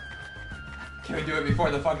 Can we do it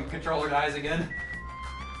before the fucking controller dies again?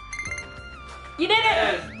 You did it!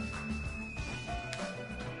 Yes.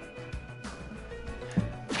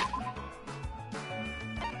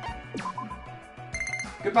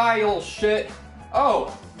 Goodbye, you little shit.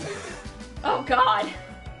 Oh! Oh god.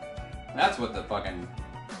 That's what the fucking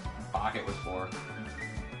pocket was for.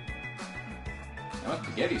 I want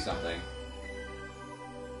to give you something.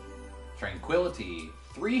 Tranquility.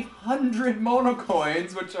 300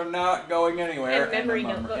 monocoins, which are not going anywhere. And memory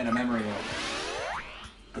notebook. And a memory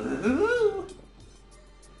notebook. Ooh.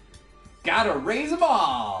 Gotta raise them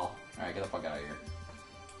all! Alright, get the fuck out of here.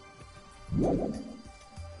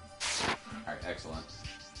 Alright, excellent.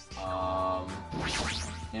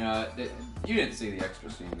 You know, you didn't see the extra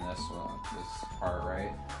scene in this part,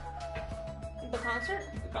 right? The concert?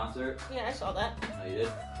 The concert? Yeah, I saw that. Oh, you did?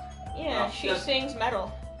 Yeah, Oh, she sings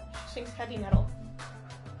metal. She sings heavy metal.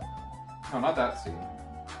 No, not that scene.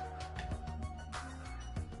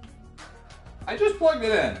 I just plugged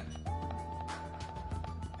it in.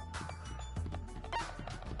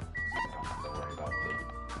 Don't have to worry about the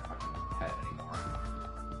fucking head anymore.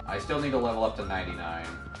 I still need to level up to 99.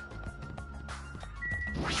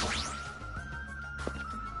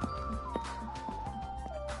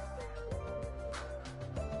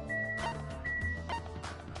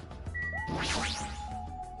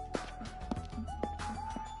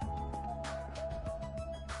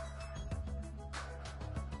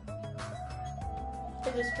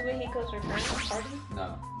 Is this Fumihiko's return party?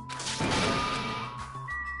 No.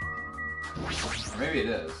 Or maybe it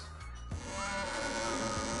is.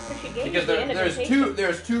 Because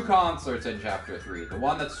there's two concerts in chapter 3. The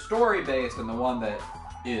one that's story based and the one that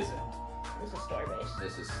isn't. This is story based.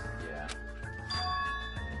 This is yeah.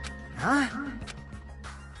 Huh?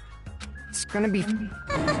 It's gonna be...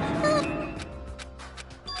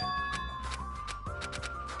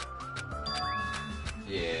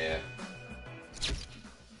 Yeah.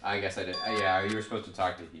 I guess I did. Yeah, you were supposed to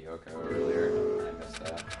talk to Hiyoko earlier. I missed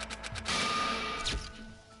that.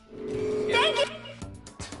 Thank you!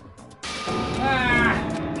 Ah!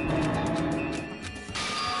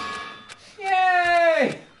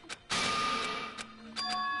 Yay!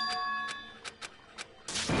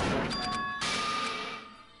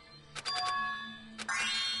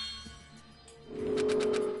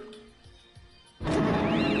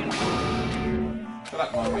 Shut up,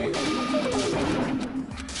 mommy.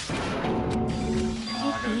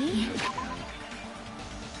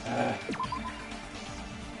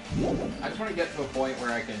 I just want to get to a point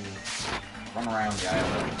where I can run around the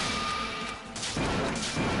island.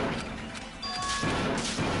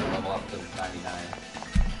 Level up to 99.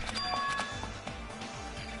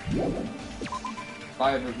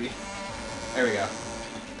 5 would be... There we go.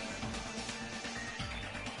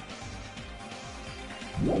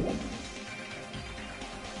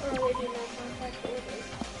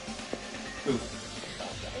 Who?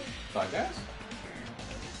 5 guys?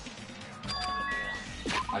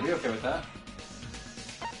 I'd be okay with that.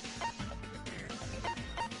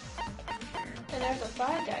 And there's a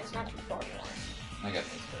 5 guys, not 2 4 guys. I guess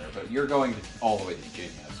that's fair, but you're going all the way to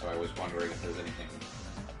Virginia, so I was wondering if there's anything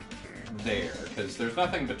there, because there's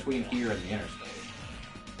nothing between here and the interstate.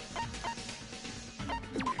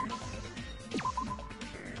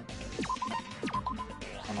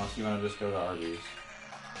 Unless you want to just go to Arby's.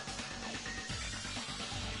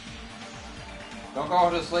 Don't go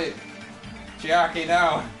to sleep! Chiaki,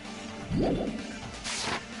 no!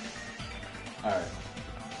 Alright.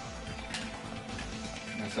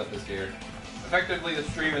 I'm gonna set this here. Effectively, the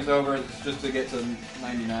stream is over. It's just to get to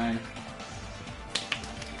 99.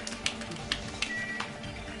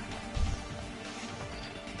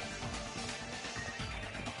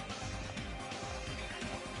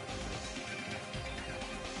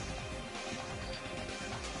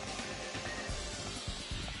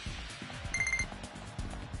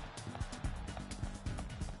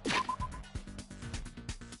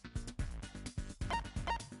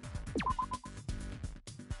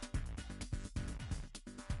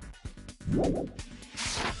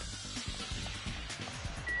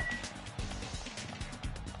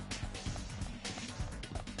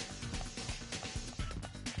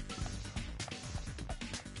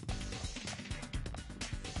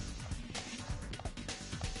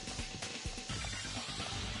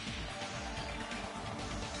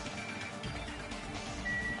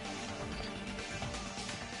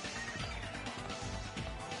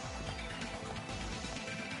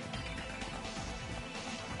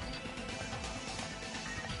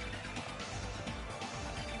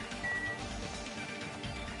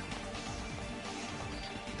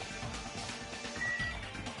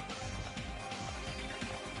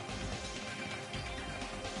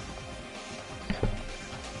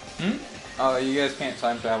 Oh, you guys can't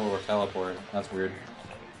time travel or teleport. That's weird.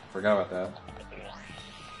 Forgot about that.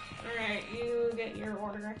 Alright, you get your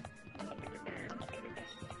order.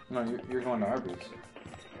 No, you're going to Arby's.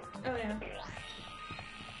 Oh, yeah.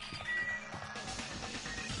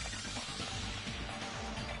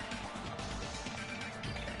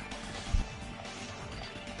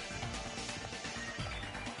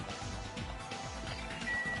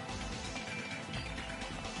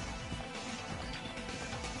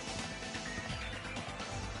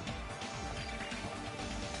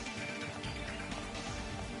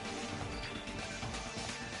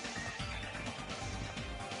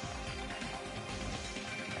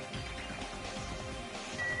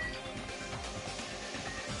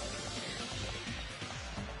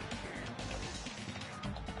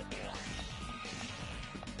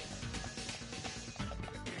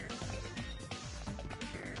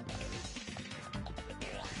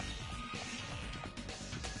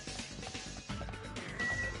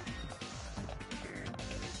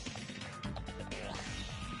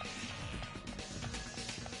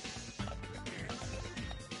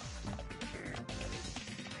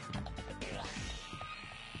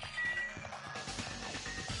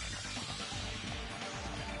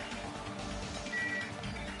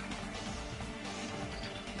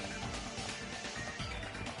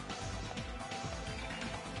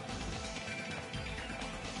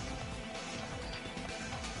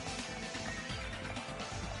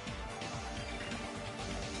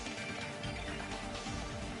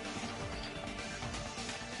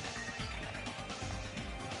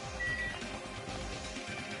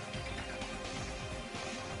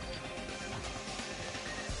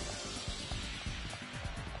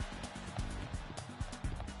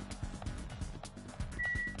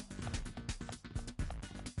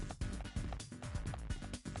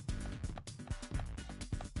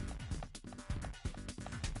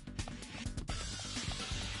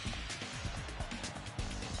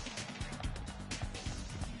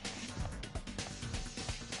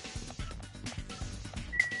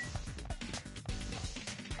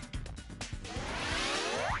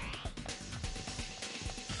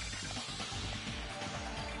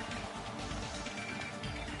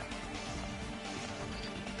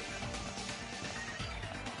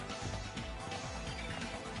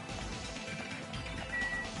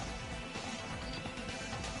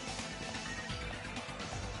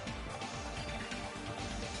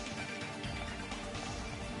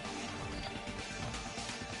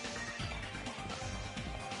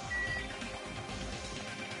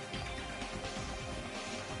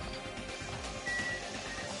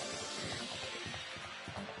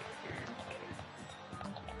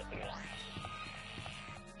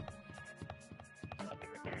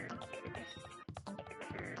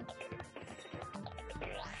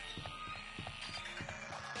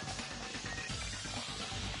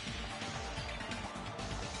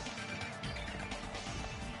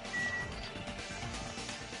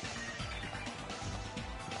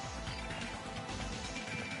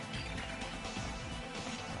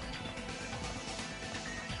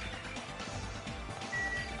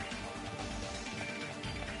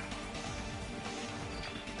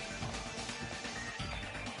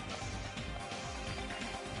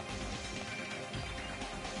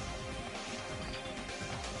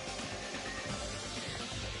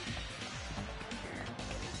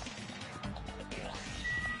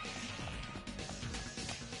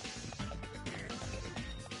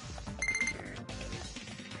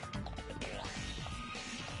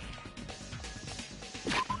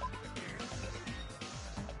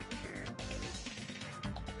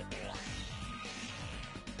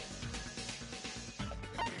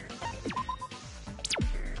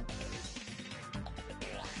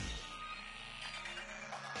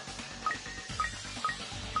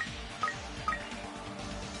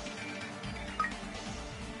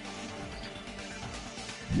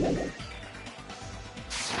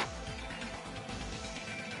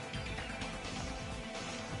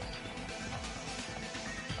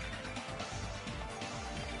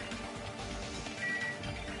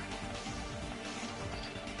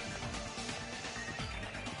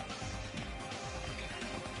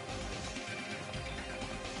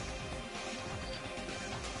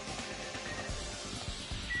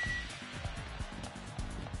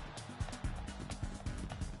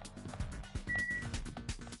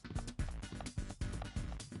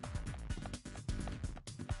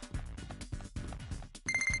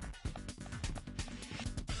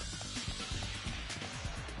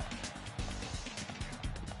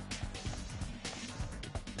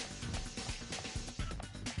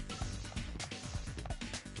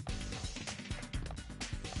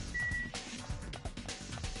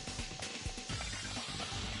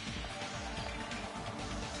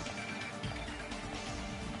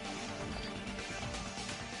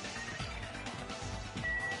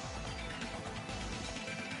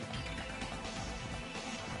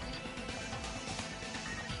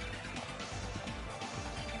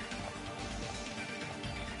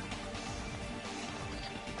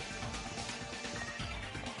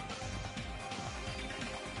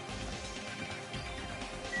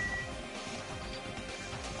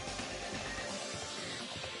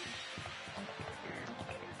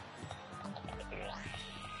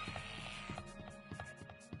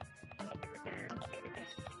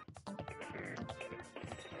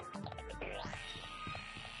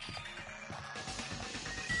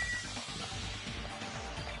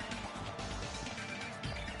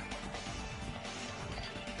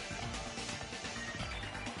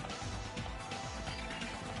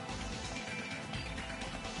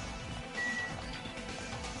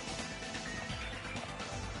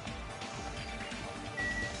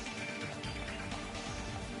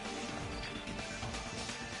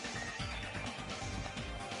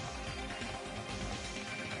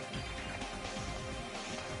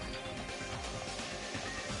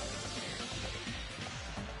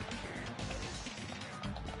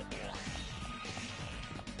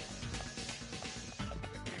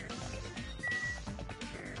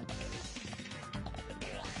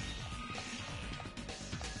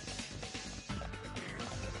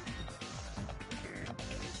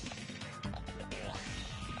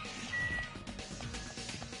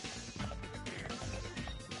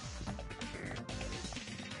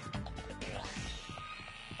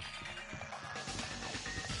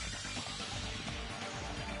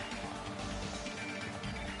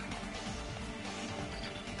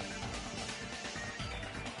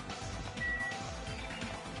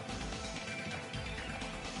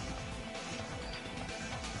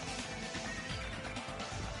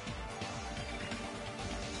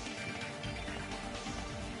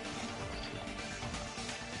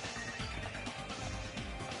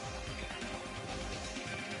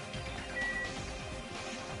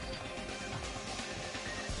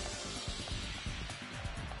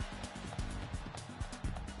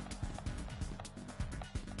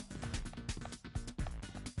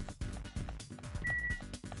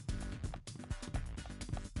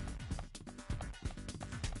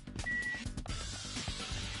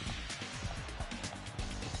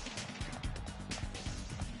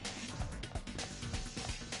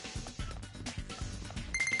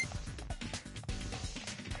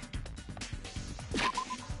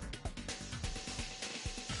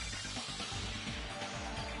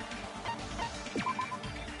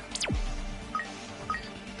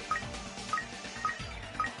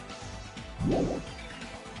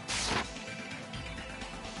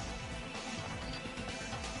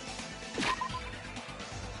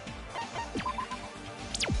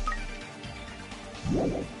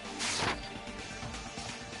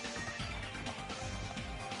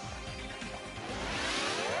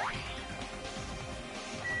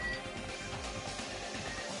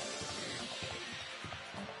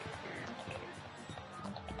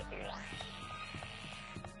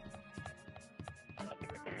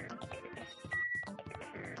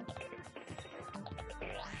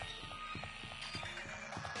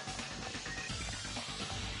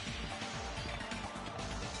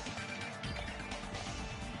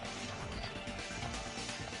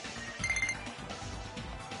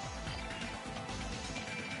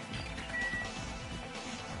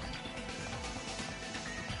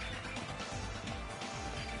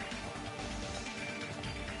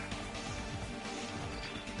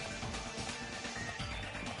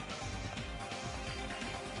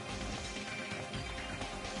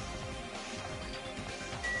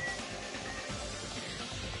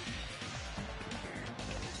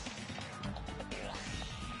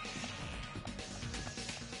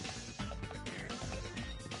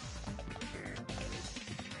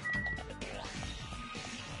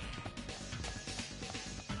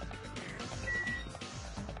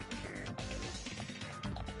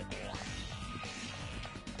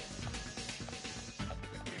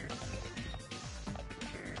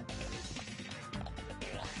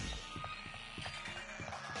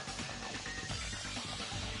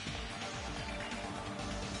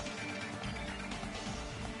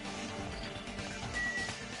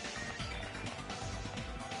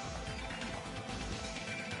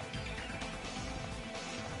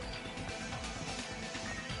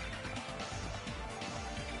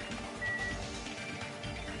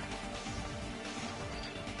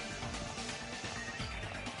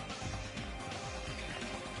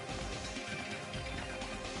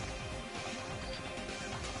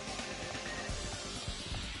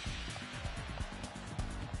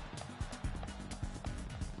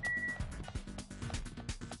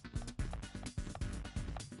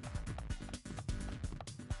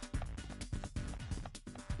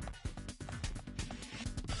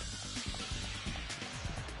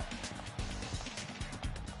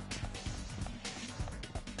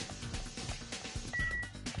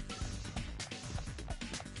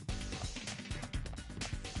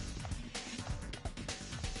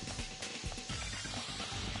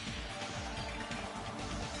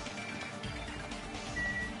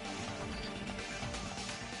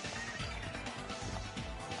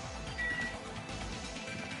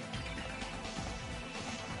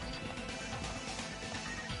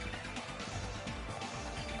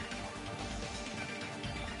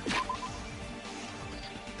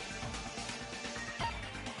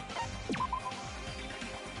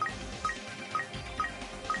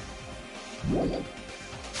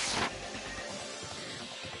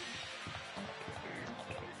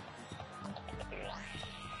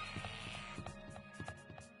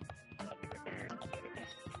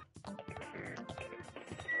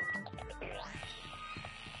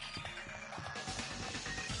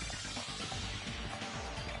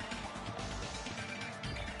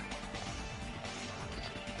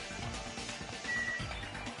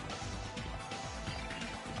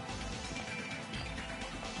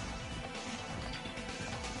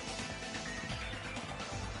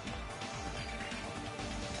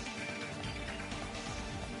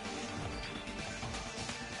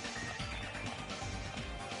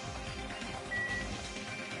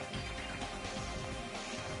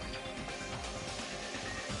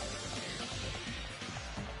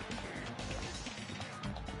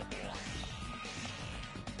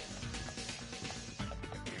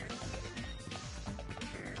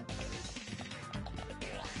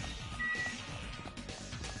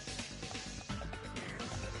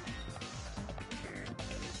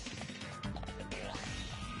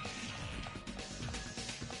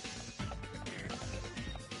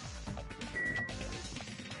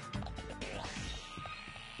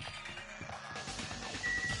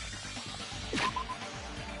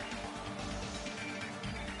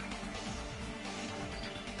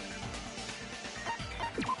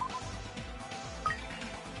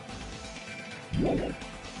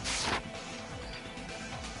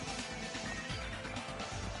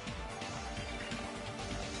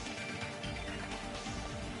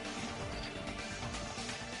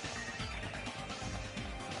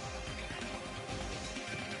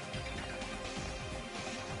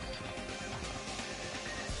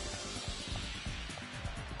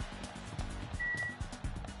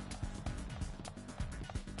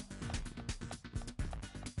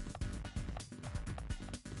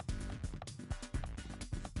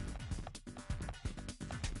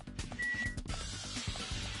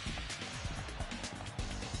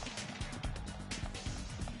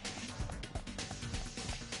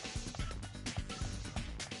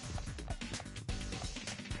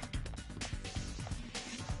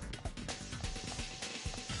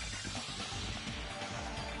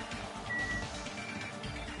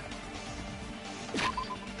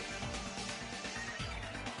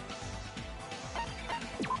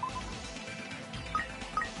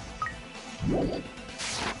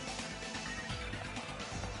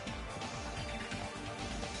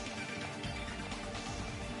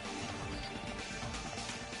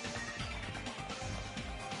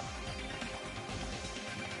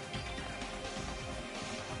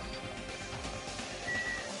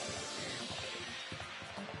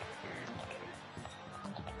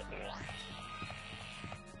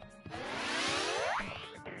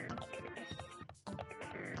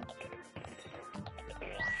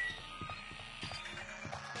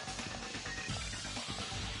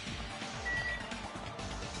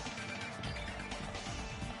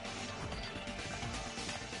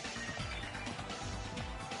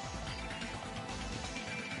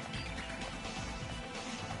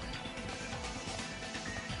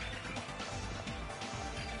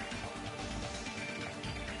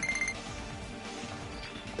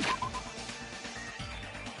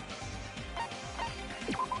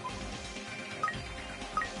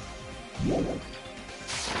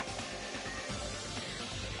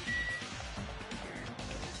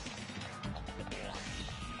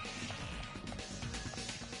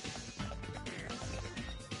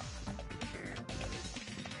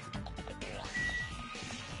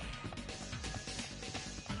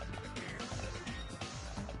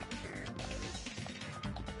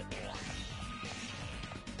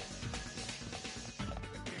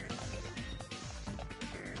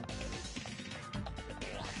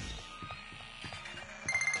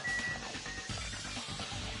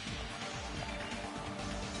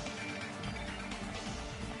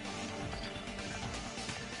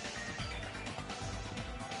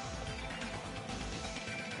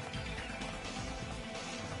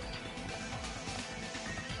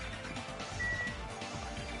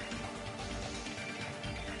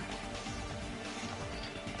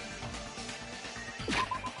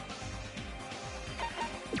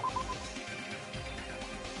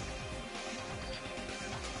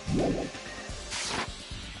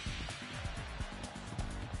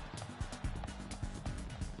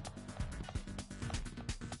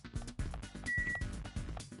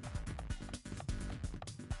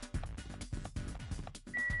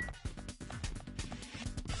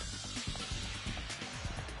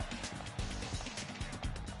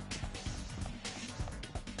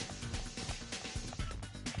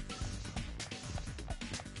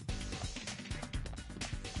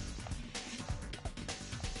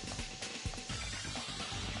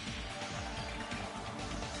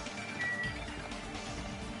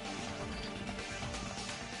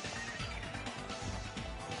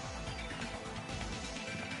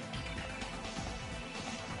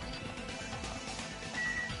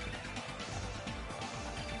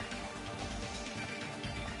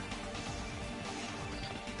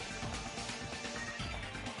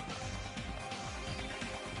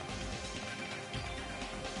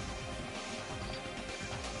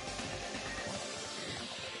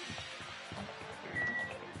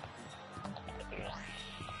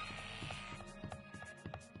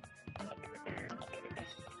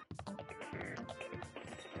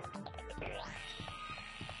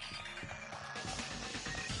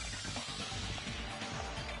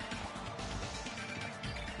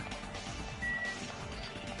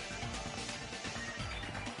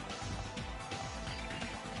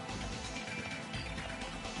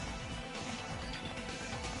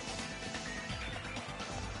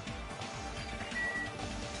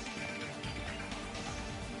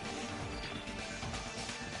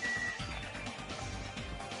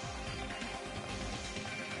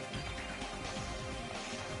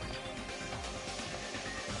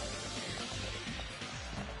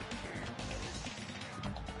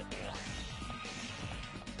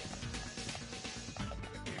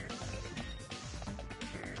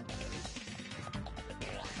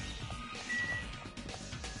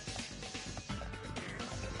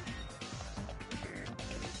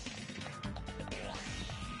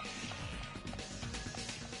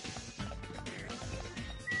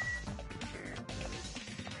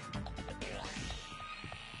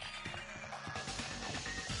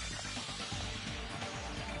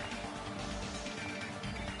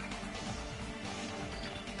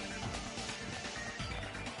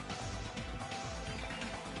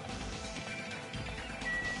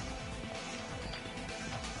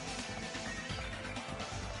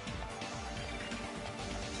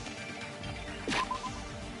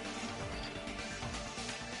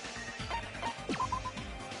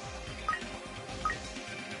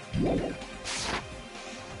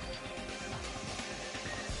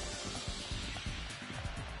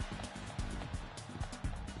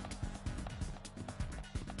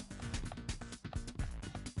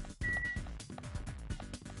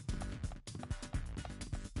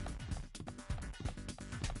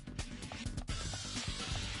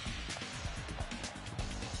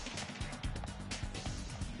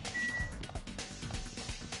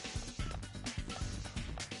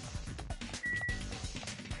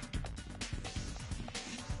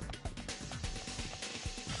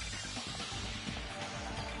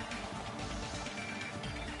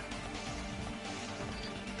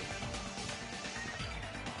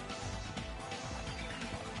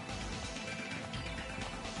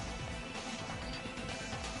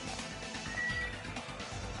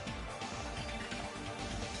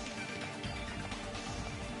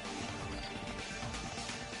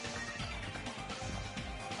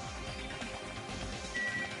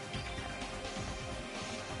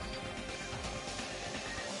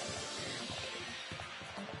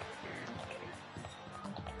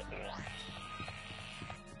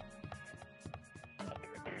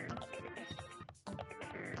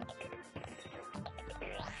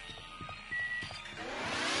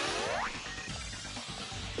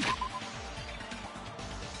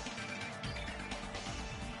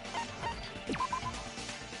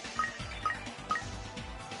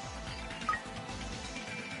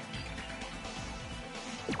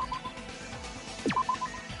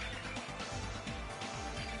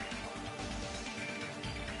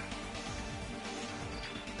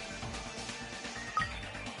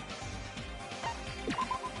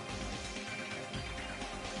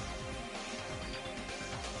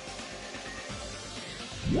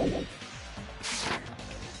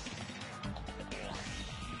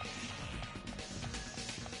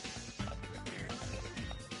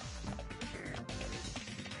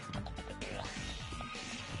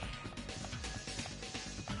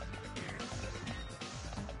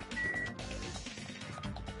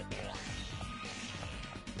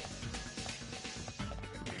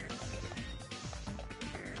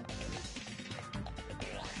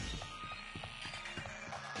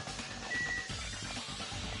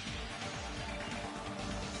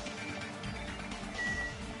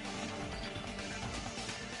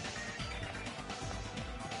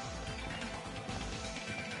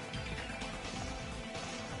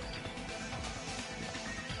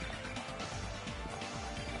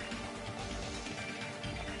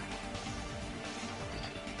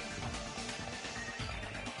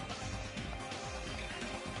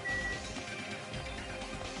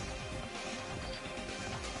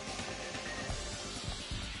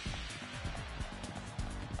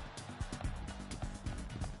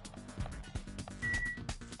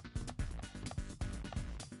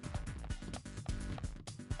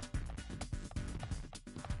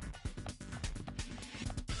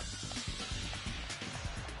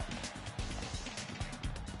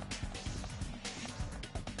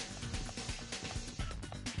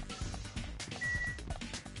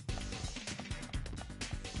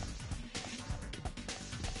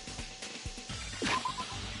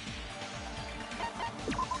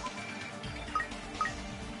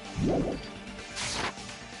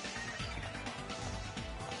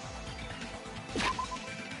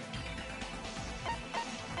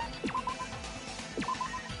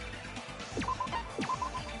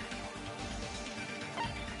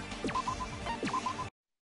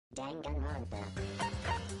 Danganronpa.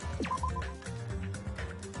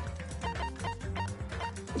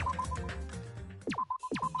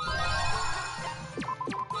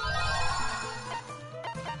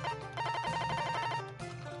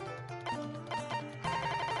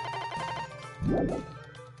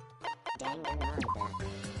 Danganronpa.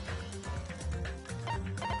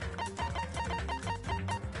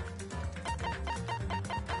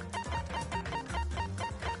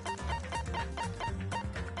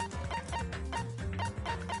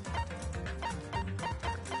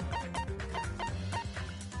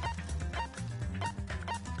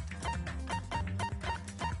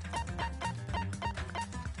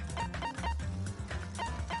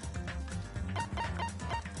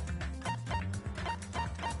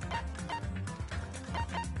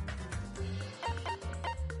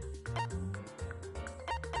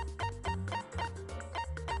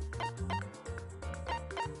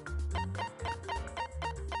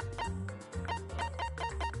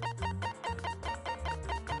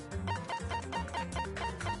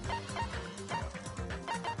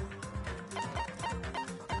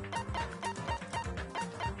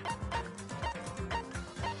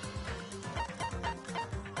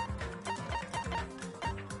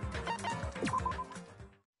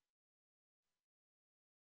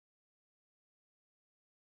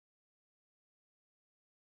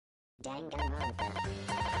 Danganronpa.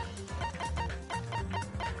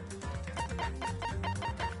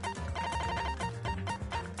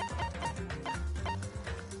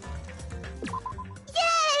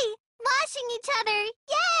 Yay! Washing each other!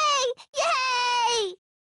 Yay! Yay!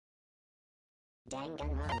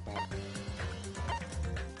 Danganronpa.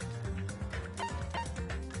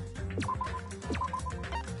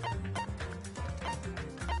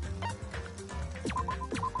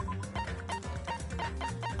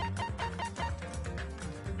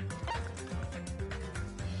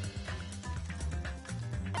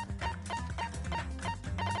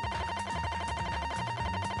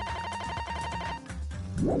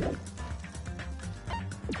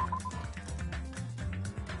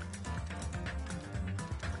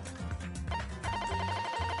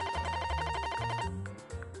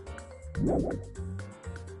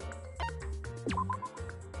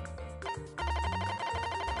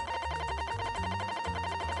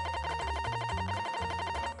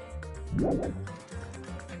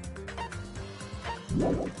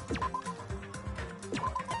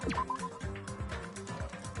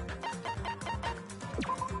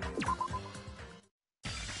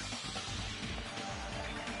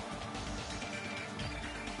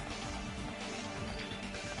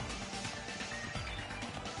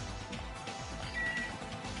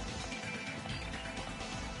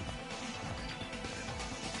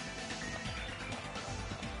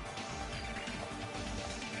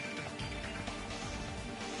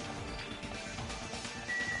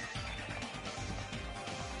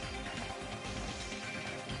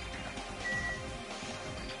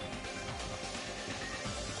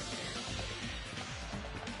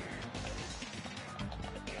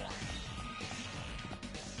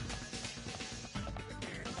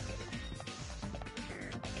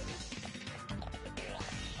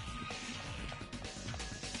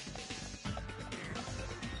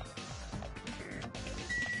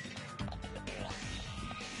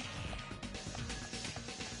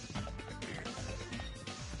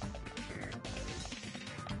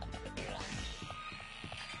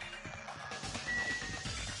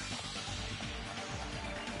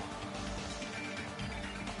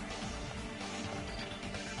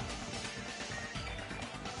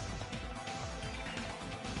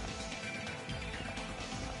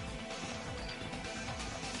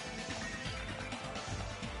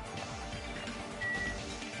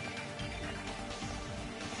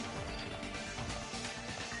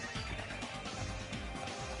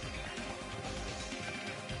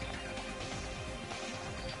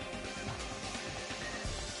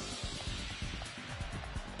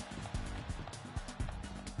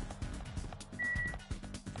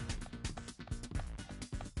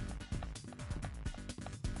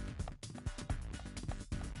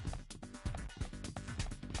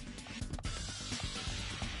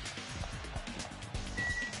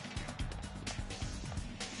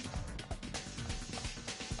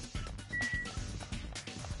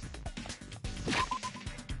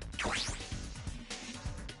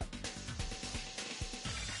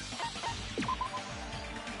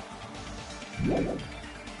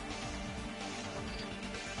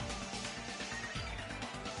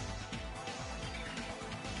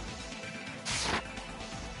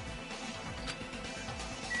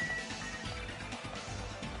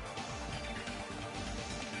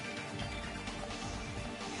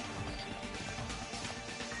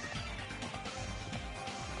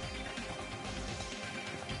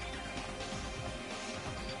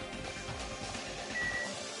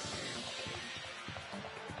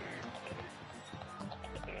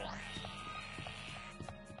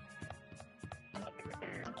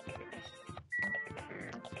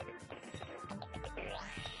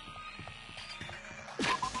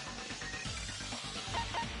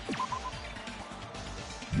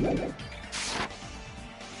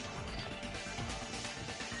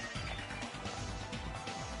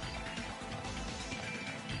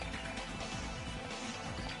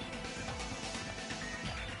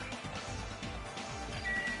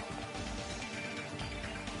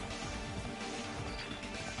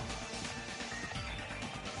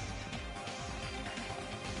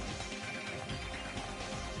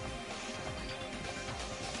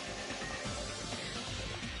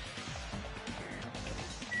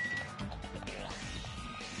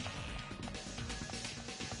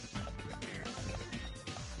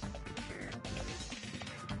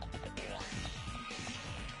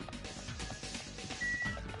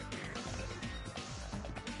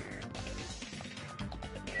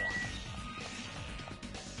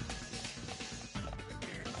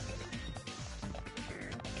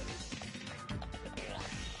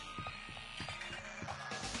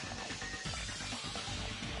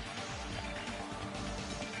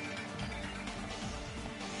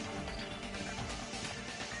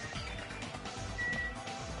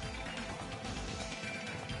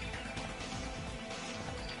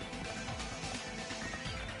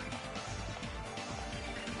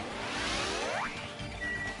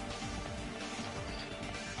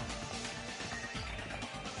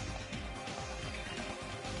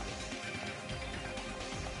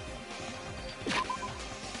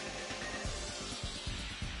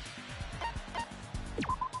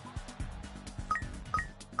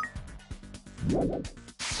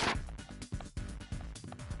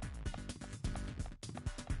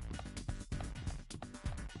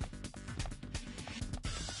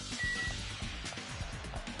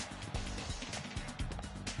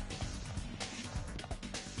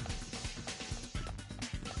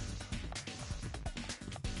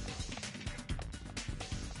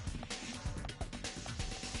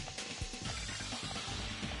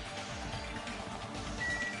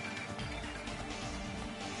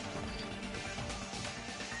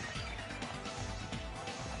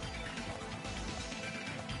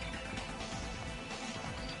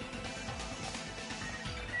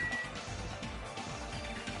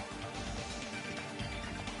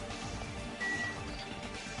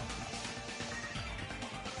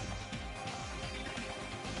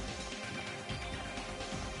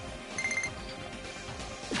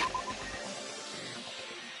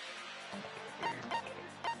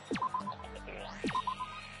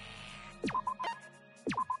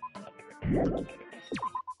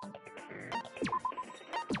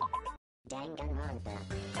 Danganronpa.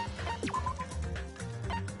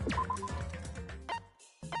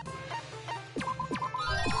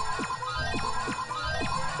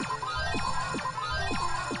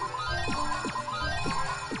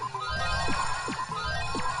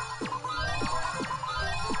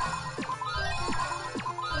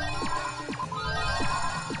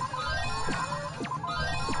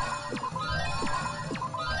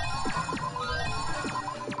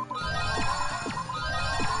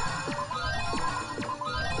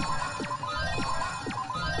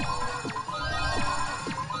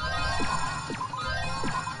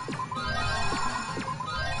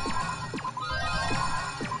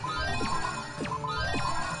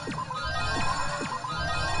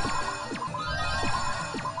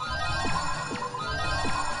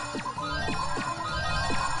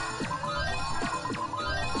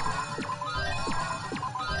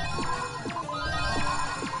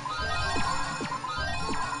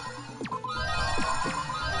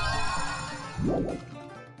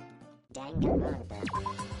 Danganronpa.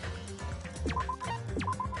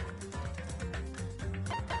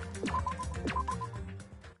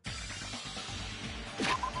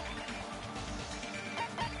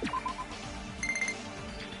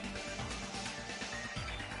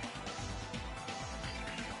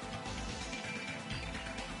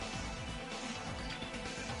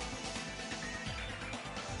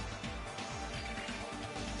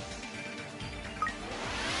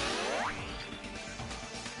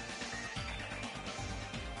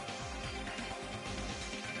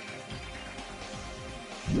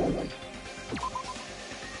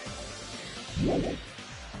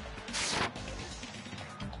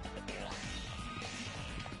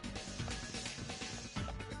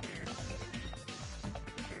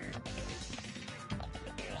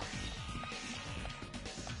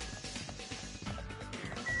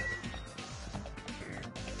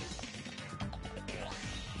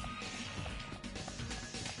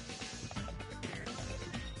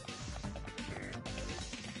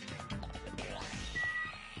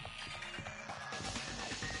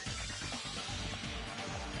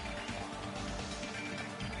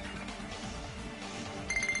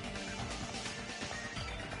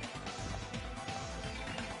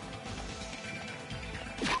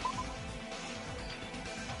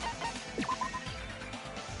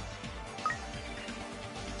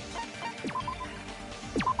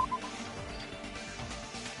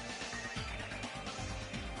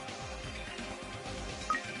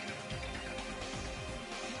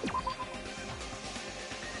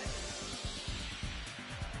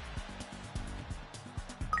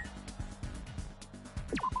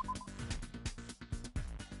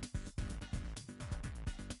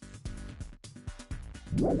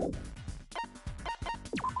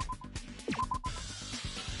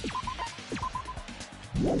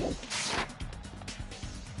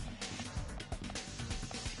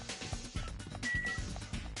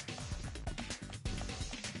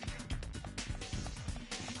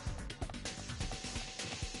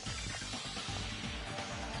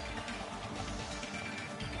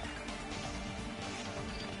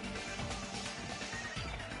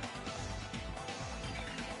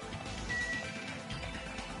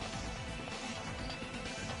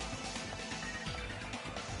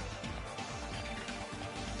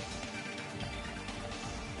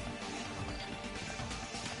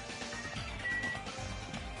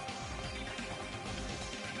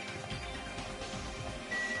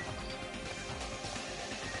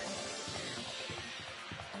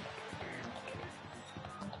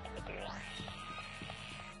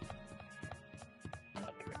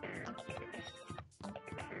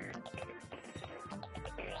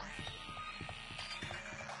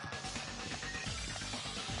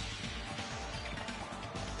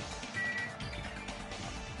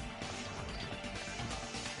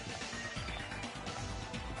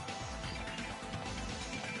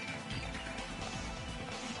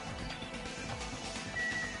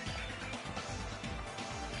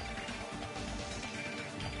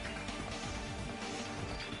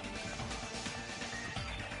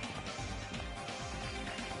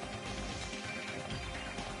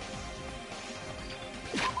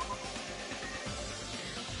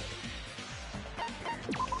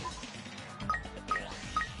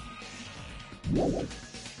 you